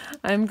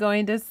 I'm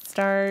going to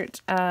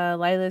start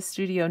Lila's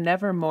Studio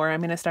Nevermore. I'm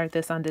going to start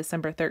this on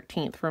December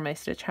 13th for my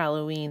Stitch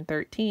Halloween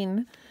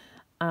 13.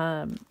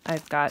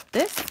 I've got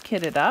this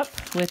kitted up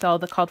with all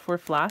the called for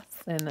floss,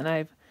 and then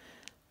I've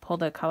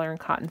pulled a color and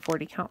cotton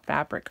 40 count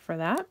fabric for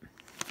that.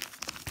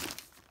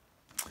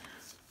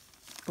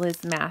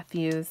 Liz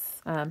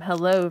Matthews.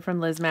 Hello from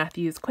Liz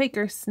Matthews.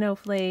 Quaker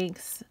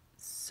Snowflakes.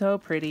 So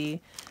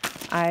pretty.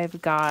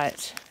 I've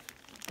got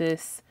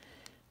this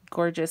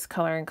gorgeous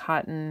color and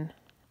cotton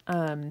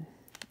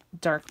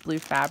dark blue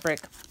fabric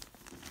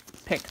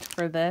picked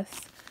for this.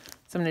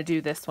 So I'm going to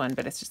do this one,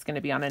 but it's just going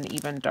to be on an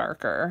even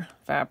darker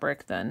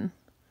fabric than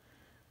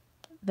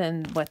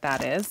what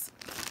that is.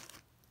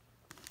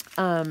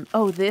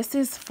 Oh, this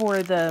is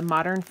for the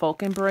Modern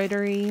Folk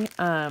Embroidery.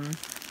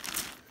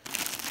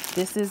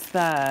 This is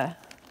the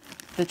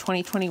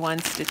 2021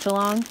 Stitch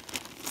Along.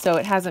 So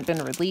it hasn't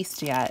been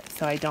released yet.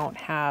 So I don't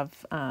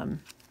have, I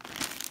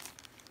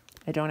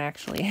don't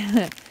actually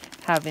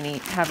have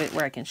it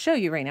where I can show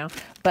you right now.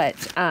 But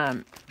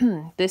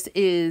this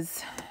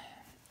is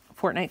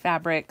Fortnite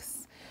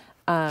Fabrics.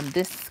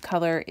 This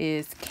color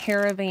is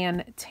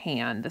Caravan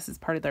Tan. This is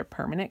part of their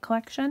permanent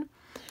collection.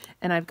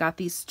 And I've got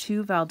these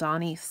two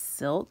Valdani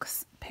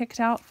silks picked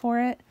out for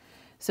it.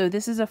 So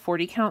this is a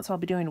 40 count, so I'll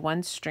be doing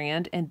one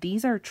strand, and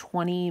these are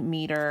 20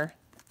 meter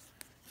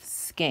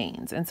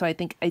skeins. And so I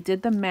think I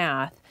did the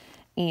math,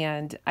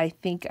 and I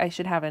think I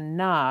should have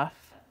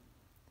enough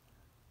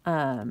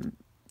to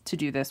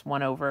do this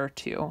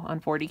 1/2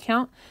 on 40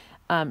 count.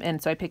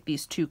 And so I picked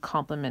these two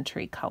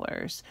complementary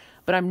colors,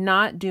 but I'm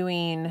not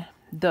doing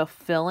the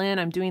fill-in.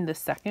 I'm doing the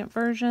second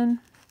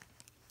version.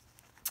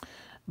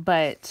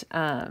 But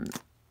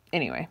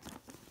anyway,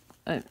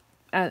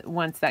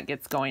 once that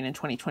gets going in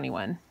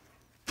 2021,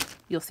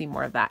 you'll see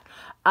more of that.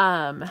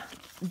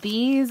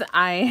 These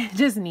I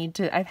just need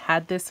to, I've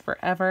had this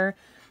forever.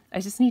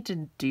 I just need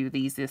to do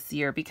these this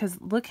year because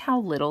look how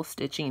little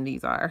stitching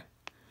these are.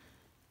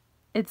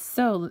 It's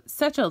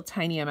such a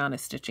tiny amount of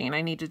stitching.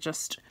 I need to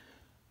just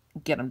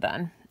get them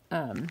done.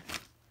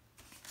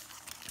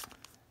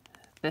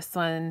 This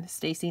one,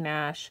 Stacy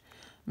Nash,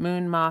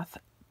 Moon Moth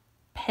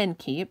Pen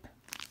Keep.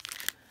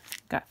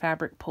 Got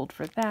fabric pulled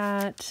for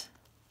that.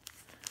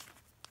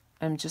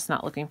 I'm just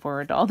not looking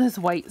forward to all this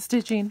white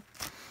stitching.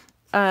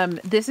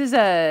 This is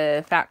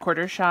a Fat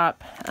Quarter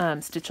Shop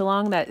stitch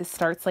along that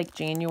starts like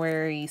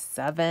January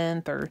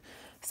 7th or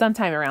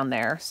sometime around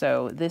there.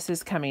 So this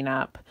is coming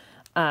up.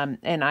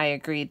 And I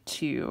agreed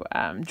to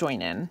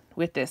join in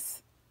with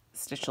this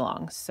stitch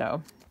along.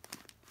 So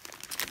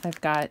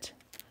I've got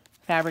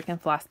fabric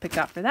and floss picked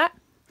out for that.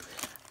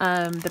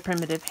 The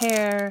Primitive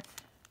Hair,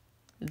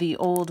 the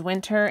Old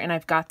Winter, and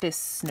I've got this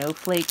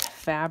snowflake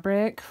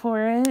fabric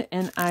for it.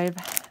 And I've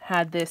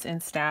had this in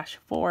stash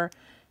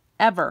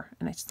forever,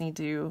 and I just need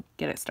to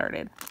get it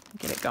started,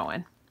 get it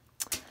going.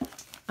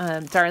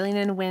 Darling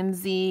and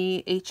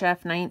Whimsy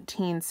HF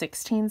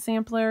 1916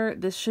 sampler.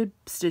 This should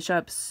stitch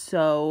up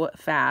so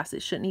fast.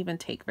 It shouldn't even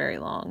take very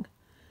long.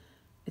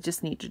 I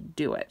just need to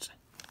do it.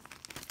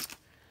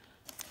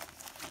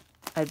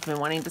 I've been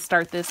wanting to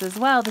start this as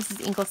well. This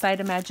is Ingleside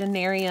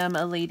Imaginarium,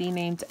 a lady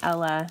named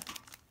Ella.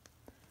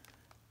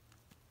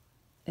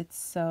 It's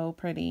so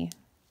pretty.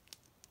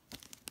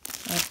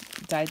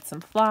 I've dyed some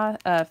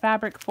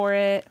fabric for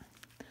it.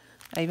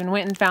 I even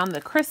went and found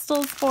the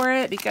crystals for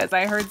it because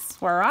I heard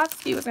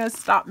Swarovski was going to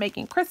stop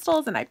making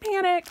crystals and I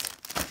panicked.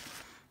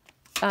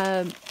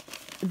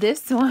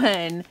 This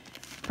one,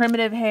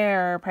 Primitive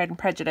Hair, Pride and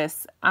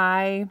Prejudice.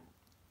 I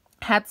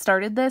had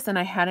started this and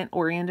I hadn't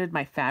oriented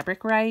my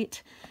fabric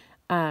right.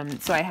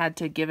 So I had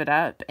to give it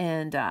up,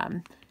 and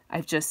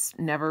I've just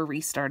never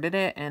restarted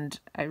it, and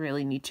I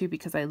really need to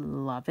because I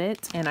love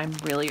it, and I'm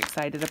really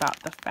excited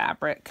about the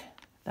fabric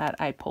that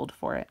I pulled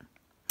for it.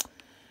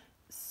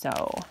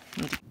 So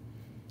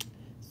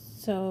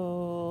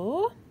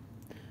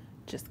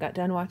just got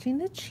done watching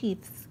the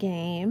Chiefs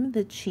game.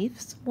 The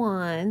Chiefs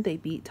won. They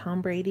beat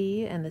Tom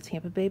Brady and the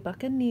Tampa Bay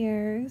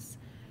Buccaneers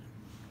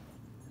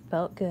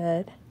felt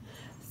good.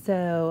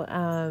 So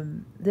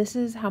this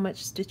is how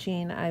much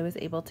stitching I was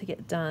able to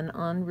get done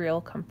on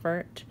Real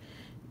Comfort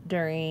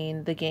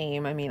during the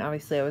game. I mean,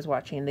 obviously I was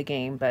watching the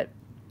game, but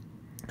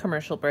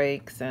commercial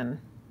breaks and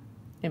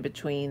in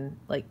between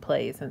like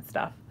plays and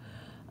stuff,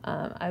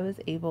 I was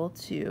able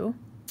to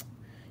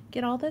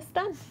get all this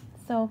done.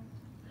 So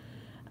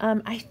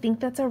I think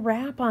that's a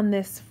wrap on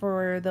this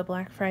for the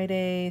Black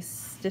Friday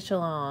Stitch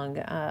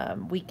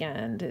Along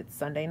weekend. It's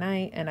Sunday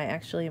night, and I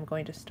actually am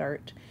going to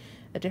start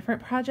a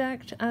different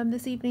project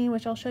this evening,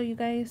 which I'll show you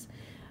guys.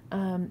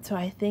 So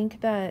I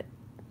think that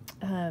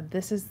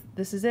this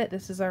is it.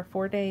 This is our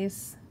 4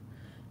 days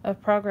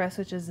of progress,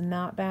 which is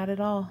not bad at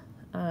all.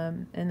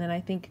 And then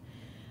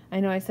I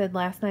know I said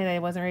last night I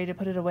wasn't ready to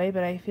put it away,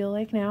 but I feel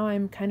like now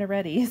I'm kind of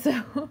ready.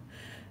 So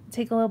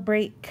take a little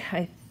break,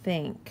 I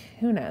think.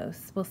 Who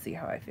knows? We'll see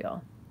how I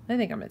feel. I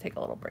think I'm going to take a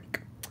little break.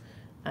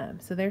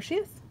 So there she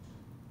is.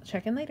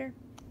 Check in later.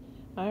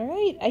 All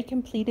right, I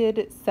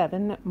completed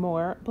 7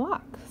 more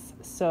blocks.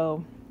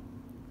 So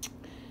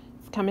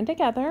it's coming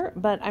together,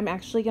 but I'm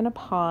actually going to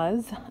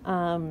pause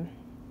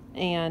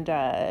and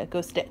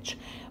go stitch.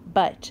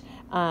 But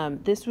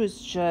this was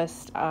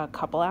just a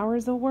couple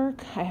hours of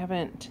work. I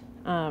haven't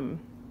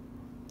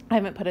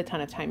put a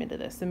ton of time into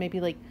this. So maybe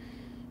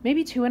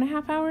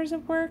 2.5 hours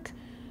of work.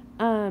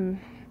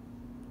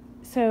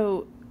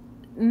 So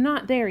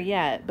not there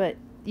yet, but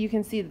you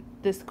can see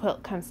this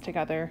quilt comes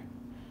together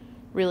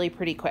really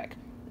pretty quick.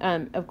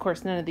 Of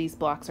course, none of these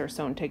blocks are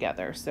sewn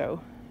together,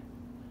 so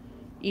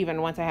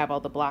even once I have all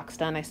the blocks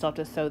done, I still have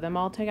to sew them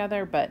all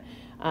together, but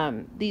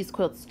these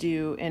quilts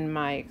do, in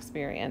my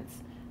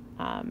experience,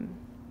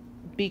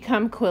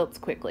 become quilts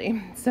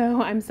quickly.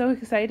 So I'm so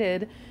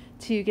excited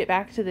to get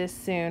back to this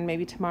soon,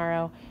 maybe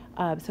tomorrow,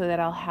 so that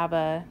I'll have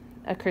a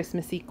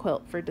Christmassy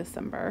quilt for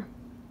December.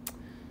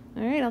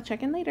 All right, I'll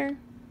check in later.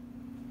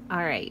 All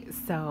right,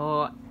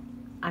 so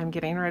I'm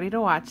getting ready to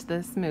watch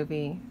this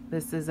movie.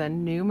 This is a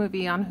new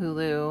movie on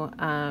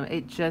Hulu.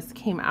 It just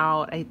came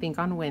out, I think,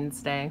 on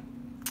Wednesday.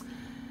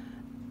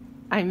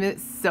 I'm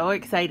so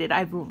excited.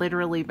 I've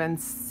literally been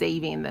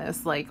saving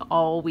this like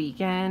all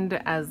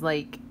weekend as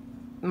like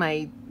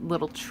my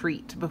little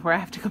treat before I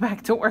have to go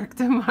back to work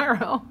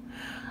tomorrow.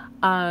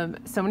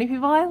 So many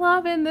people I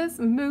love in this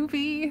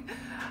movie.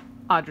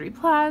 Audrey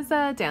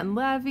Plaza, Dan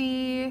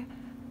Levy,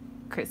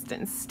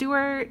 Kristen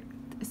Stewart.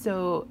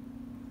 So,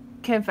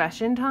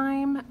 confession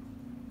time,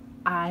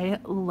 I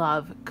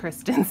love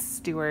Kristen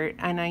Stewart,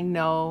 and I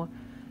know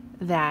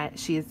that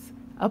she's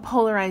a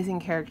polarizing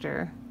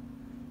character.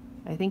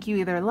 I think you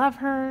either love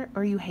her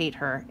or you hate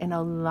her, and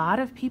a lot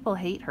of people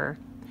hate her,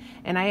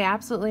 and I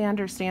absolutely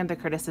understand the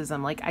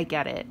criticism. Like, I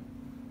get it.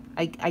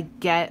 I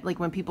get, like,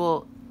 when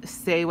people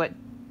say what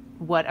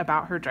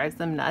about her drives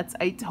them nuts.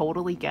 I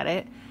totally get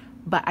it,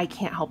 but I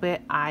can't help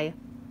it. I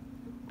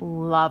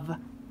love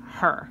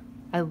her.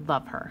 I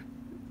love her.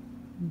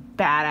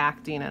 Bad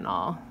acting and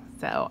all.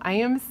 So I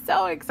am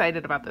so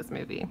excited about this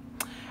movie.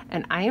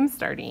 And I am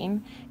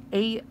starting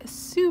a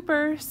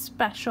super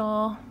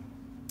special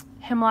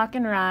Hemlock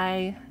and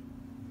Rye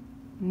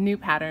new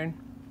pattern.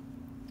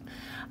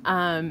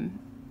 I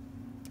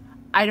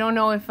don't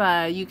know if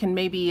you can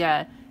maybe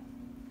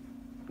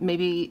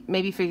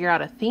figure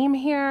out a theme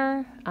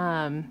here.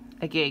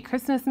 A gay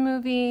Christmas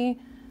movie,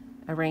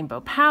 a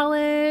rainbow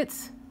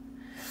palette.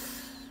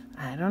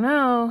 I don't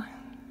know.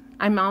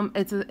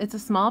 It's a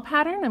small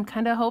pattern. I'm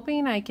kind of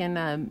hoping I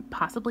can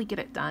possibly get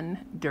it done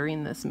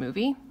during this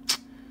movie.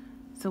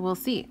 So we'll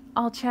see.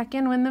 I'll check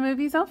in when the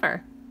movie's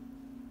over.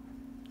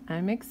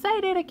 I'm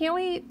excited. I can't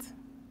wait.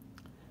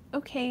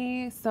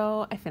 Okay,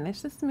 so I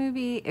finished this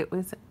movie. It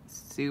was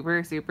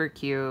super, super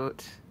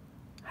cute.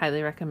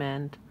 Highly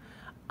recommend.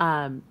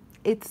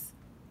 It's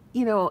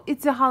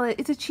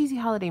a cheesy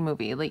holiday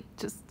movie. Like,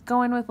 just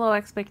go in with low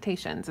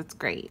expectations. It's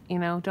great.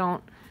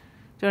 Don't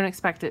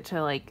expect it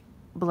to like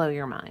blow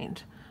your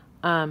mind.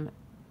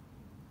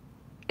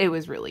 It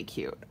was really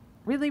cute.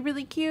 Really,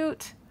 really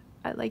cute.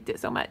 I liked it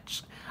so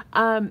much.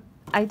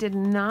 I did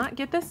not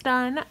get this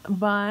done,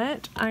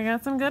 but I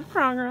got some good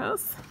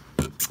progress.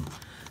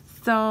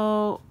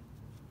 So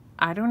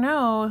I don't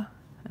know.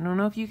 I don't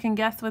know if you can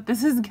guess what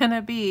this is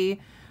gonna be.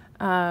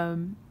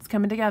 It's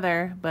coming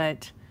together,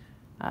 but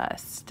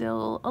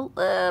still a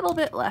little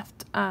bit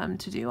left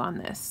to do on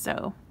this.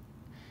 So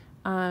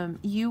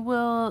you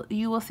will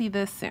see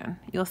this soon.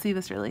 You'll see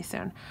this really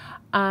soon.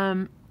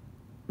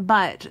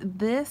 But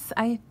this,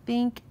 I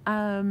think,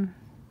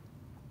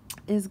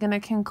 is going to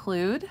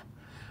conclude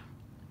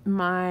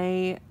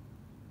my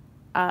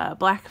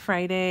Black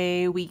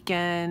Friday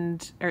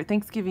weekend, or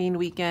Thanksgiving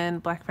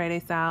weekend, Black Friday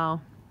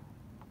sale,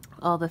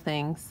 all the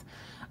things.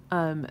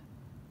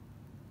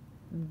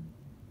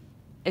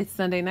 It's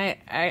Sunday night.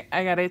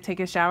 I gotta take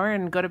a shower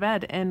and go to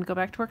bed and go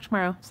back to work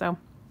tomorrow. So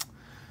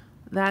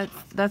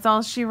that's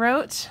all she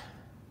wrote.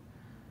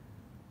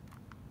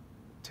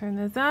 Turn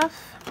this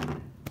off.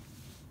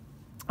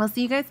 I'll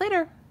see you guys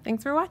later.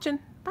 Thanks for watching.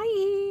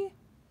 Bye.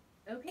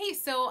 Okay,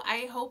 so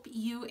I hope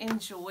you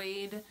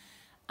enjoyed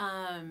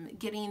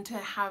getting to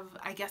have,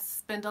 I guess,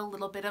 spend a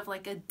little bit of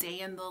like a day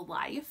in the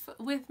life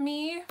with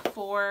me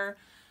for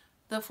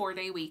the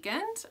 4-day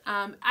weekend.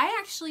 I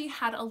actually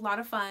had a lot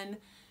of fun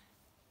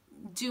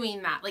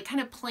doing that, like kind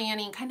of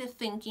planning, kind of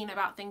thinking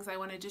about things I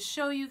wanted to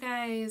show you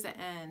guys,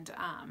 and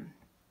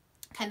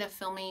kind of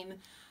filming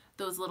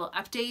those little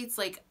updates.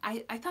 Like I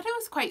thought it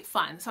was quite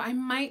fun, so I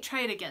might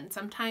try it again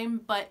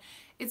sometime, but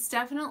it's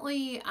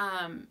definitely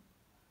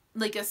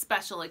like a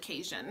special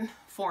occasion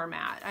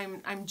format.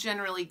 I'm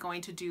generally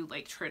going to do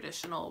like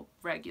traditional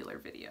regular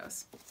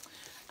videos.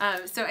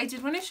 So I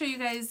did want to show you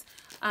guys,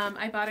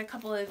 I bought a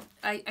couple of,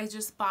 I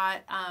just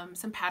bought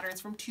some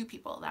patterns from 2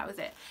 people. That was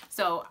it.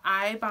 So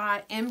I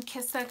bought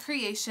Kissa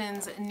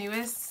Creations'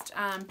 newest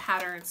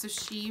pattern. So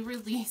she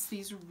released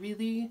these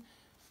really,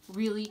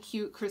 really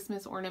cute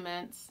Christmas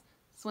ornaments.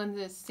 This one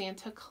is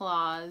Santa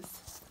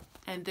Claus,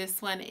 and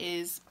this one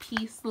is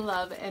Peace,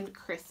 Love, and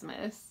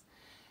Christmas.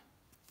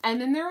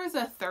 And then there was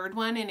a third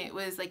one, and it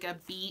was like a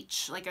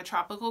beach, like a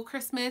tropical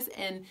Christmas,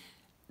 and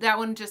that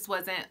one just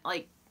wasn't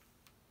like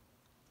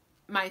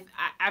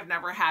I've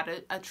never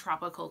had a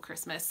tropical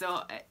Christmas,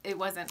 so it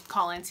wasn't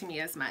calling to me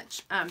as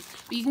much. But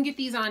you can get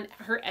these on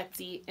her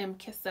Etsy,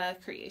 Kissa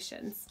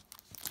Creations.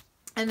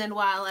 And then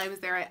while I was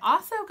there, I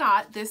also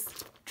got this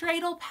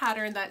dreidel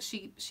pattern that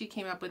she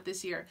came up with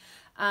this year.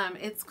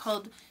 It's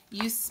called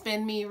You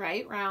Spin Me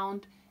Right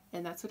Round,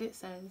 and that's what it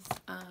says.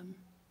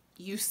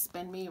 You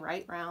spin me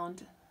right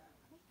round.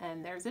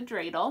 And there's a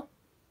dreidel.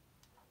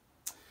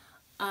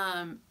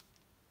 I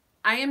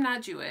am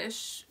not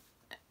Jewish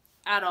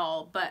at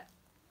all, but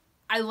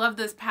I love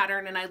this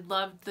pattern, and I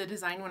loved the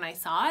design when I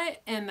saw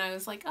it, and I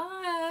was like,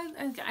 oh,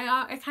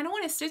 I kind of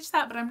want to stitch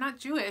that, but I'm not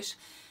Jewish.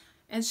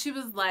 And she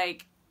was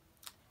like,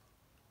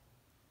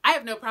 I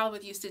have no problem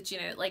with you stitching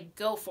it, like,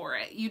 go for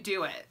it, you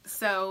do it.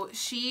 So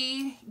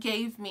she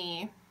gave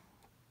me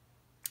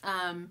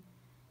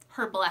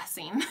her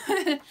blessing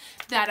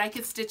that I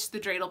could stitch the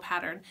dreidel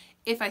pattern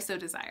if I so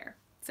desire.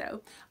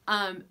 So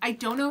I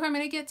don't know if I'm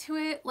gonna get to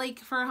it like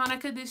for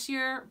Hanukkah this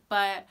year,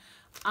 but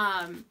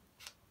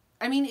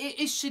I mean,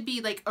 it should be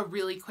like a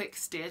really quick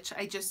stitch.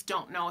 I just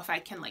don't know if I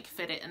can like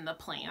fit it in the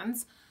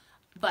plans.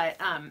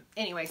 But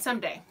anyway,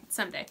 someday.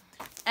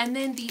 And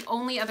then the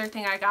only other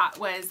thing I got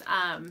was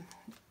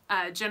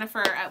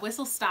Jennifer at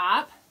Whistle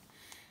Stop.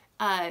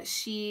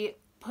 She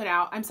put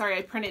out, I'm sorry,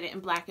 I printed it in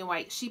black and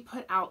white. She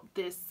put out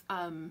this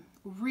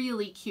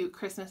really cute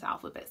Christmas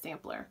alphabet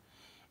sampler.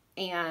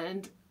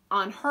 And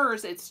on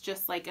hers, it's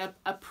just like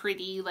a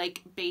pretty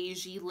like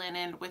beigey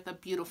linen with a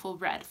beautiful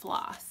red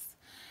floss.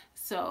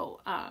 So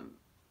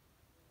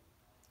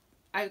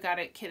I've got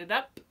it kitted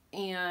up,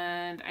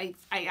 and I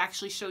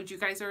actually showed you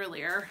guys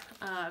earlier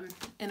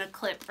in a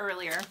clip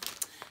earlier.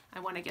 I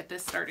want to get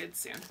this started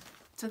soon.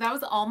 So that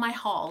was all my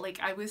haul. Like,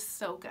 I was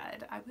so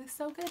good. I was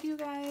so good, you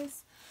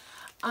guys.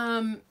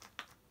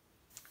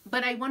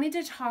 But I wanted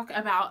to talk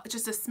about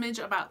just a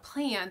smidge about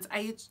plans.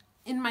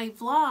 In my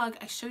vlog,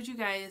 I showed you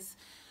guys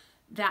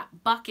that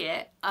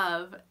bucket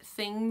of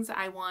things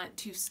I want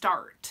to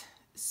start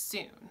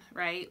soon,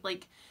 right?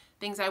 Like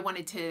things I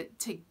wanted to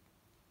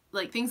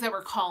like things that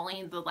were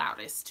calling the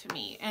loudest to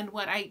me. And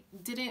what I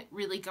didn't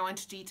really go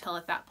into detail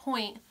at that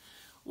point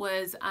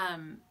was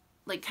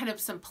like kind of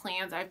some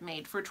plans I've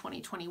made for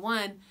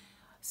 2021.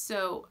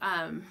 So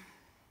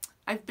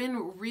I've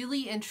been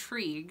really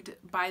intrigued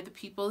by the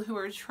people who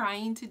are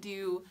trying to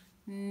do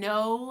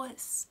no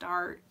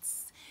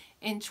starts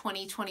in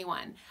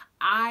 2021.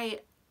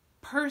 I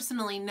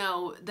personally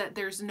know that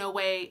there's no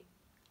way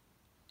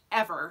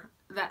ever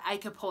that I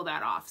could pull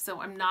that off.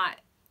 So I'm not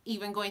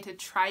even going to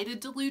try to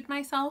delude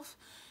myself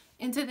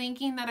into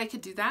thinking that I could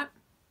do that.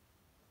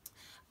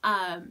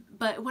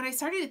 But what I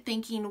started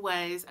thinking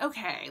was,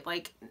 okay,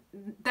 like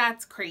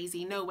that's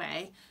crazy, no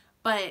way.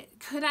 But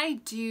could I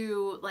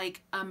do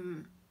like a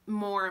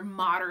more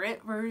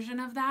moderate version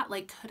of that?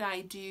 Like, could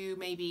I do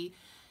maybe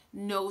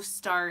no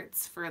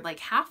starts for like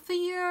half the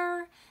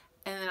year?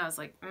 And then I was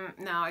like,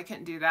 no, I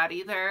couldn't do that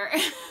either.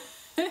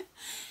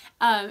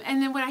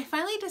 And then what I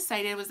finally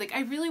decided was like,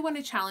 I really want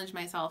to challenge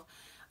myself.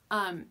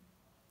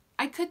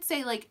 I could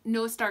say like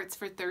no starts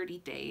for 30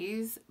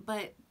 days,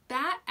 but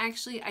that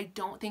actually I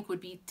don't think would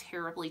be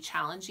terribly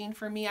challenging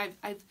for me.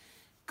 I've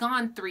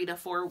gone 3 to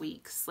 4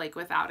 weeks like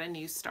without a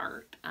new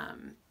start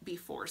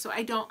before. So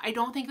I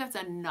don't think that's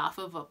enough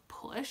of a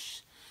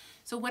push.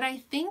 So what I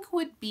think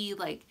would be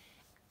like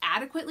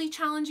adequately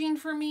challenging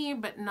for me,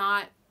 but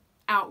not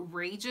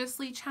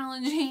outrageously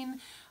challenging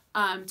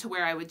to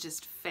where I would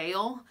just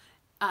fail,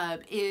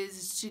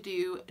 is to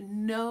do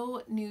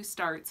no new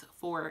starts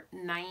for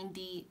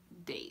 90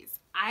 days.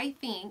 I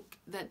think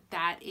that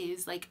that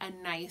is like a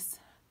nice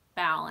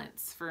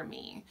balance for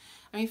me.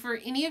 I mean, for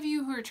any of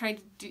you who are trying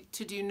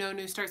to do no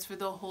new starts for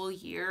the whole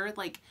year,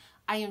 like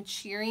I am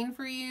cheering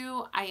for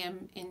you. I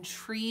am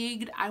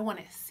intrigued. I want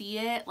to see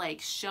it.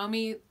 Like, show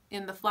me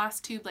in the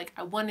Flosstube. Like,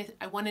 I want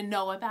to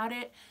know about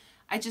it.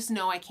 I just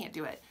know I can't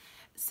do it.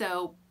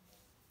 So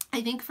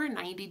I think for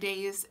 90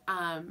 days,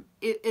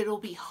 it'll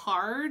be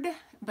hard,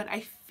 but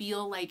I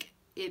feel like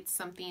it's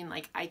something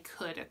like I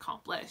could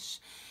accomplish.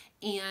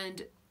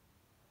 And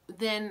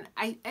then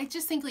I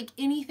just think like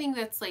anything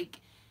that's like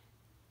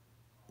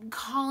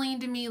calling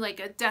to me, like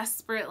a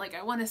desperate, like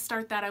I want to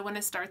start that, I want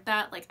to start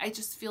that, like I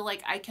just feel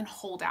like I can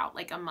hold out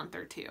like a month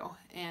or two,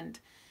 and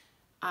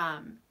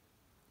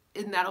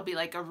that'll be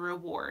like a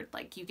reward.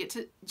 Like you get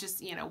to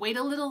just, you know, wait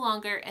a little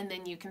longer and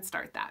then you can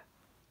start that.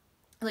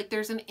 Like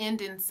there's an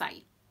end in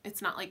sight.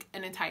 It's not like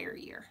an entire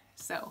year.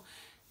 So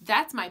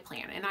that's my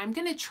plan. And I'm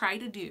going to try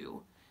to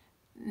do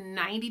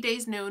 90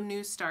 days, no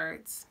new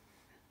starts,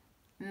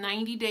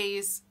 90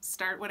 days,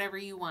 start whatever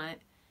you want,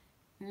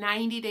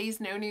 90 days,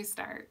 no new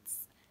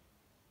starts,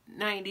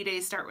 90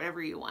 days, start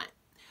whatever you want.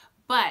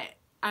 But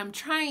I'm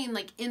trying,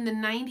 like in the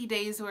 90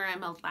 days where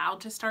I'm allowed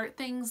to start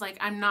things, like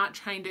I'm not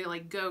trying to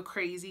like go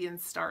crazy and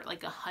start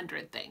like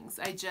 100 things.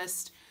 I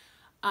just,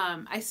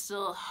 I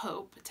still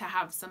hope to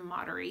have some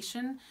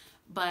moderation,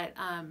 but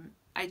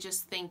I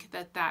just think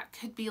that that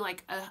could be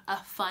like a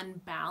fun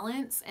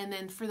balance. And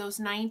then for those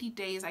 90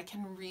 days, I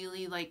can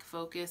really like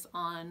focus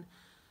on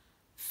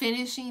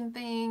finishing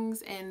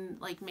things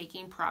and like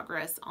making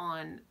progress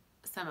on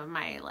some of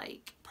my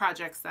like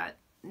projects that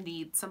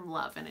need some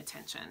love and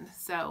attention.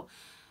 So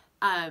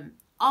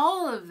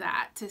all of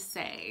that to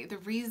say, the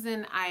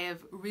reason I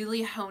have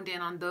really honed in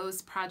on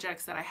those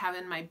projects that I have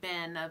in my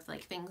bin of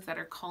like things that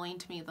are calling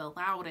to me the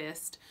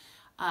loudest,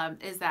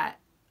 is that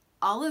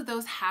all of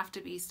those have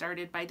to be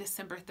started by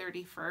December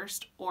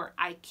 31st, or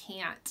I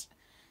can't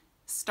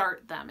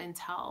start them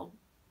until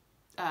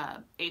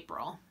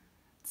April.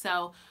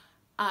 So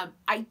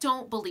I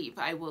don't believe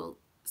I will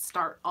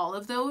start all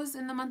of those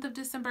in the month of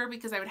December,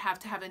 because I would have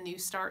to have a new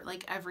start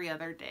like every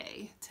other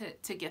day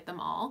to get them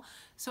all.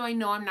 So I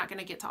know I'm not going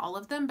to get to all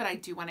of them, but I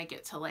do want to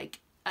get to like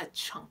a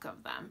chunk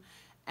of them.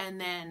 And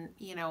then,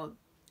 you know,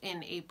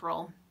 in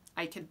April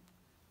I could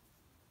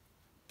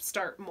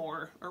start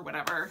more or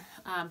whatever.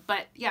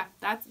 But yeah,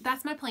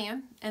 that's my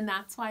plan. And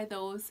that's why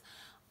those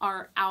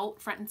are out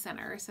front and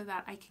center, so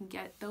that I can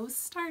get those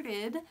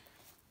started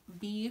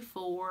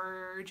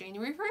before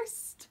January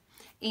 1st.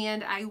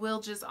 And I will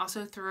just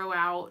also throw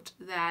out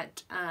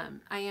that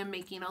I am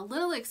making a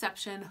little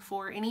exception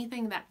for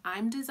anything that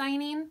I'm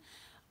designing,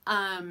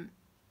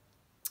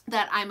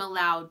 that I'm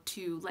allowed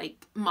to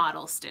like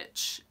model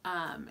stitch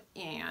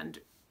and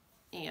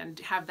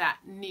have that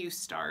new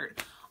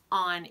start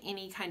on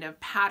any kind of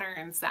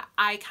patterns that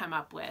I come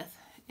up with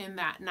in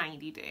that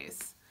 90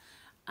 days,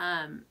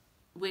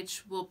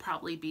 which will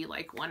probably be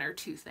like one or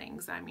two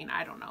things. I mean,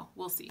 I don't know.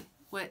 We'll see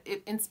what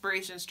if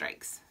inspiration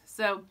strikes.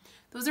 So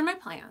those are my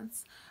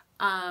plans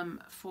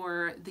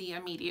for the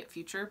immediate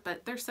future,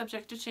 but they're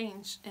subject to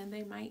change, and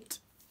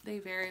they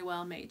very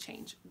well may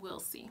change. We'll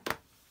see.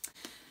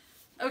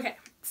 Okay,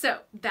 so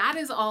that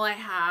is all I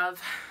have.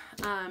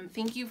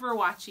 Thank you for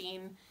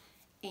watching,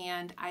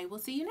 and I will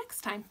see you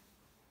next time.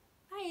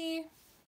 Bye.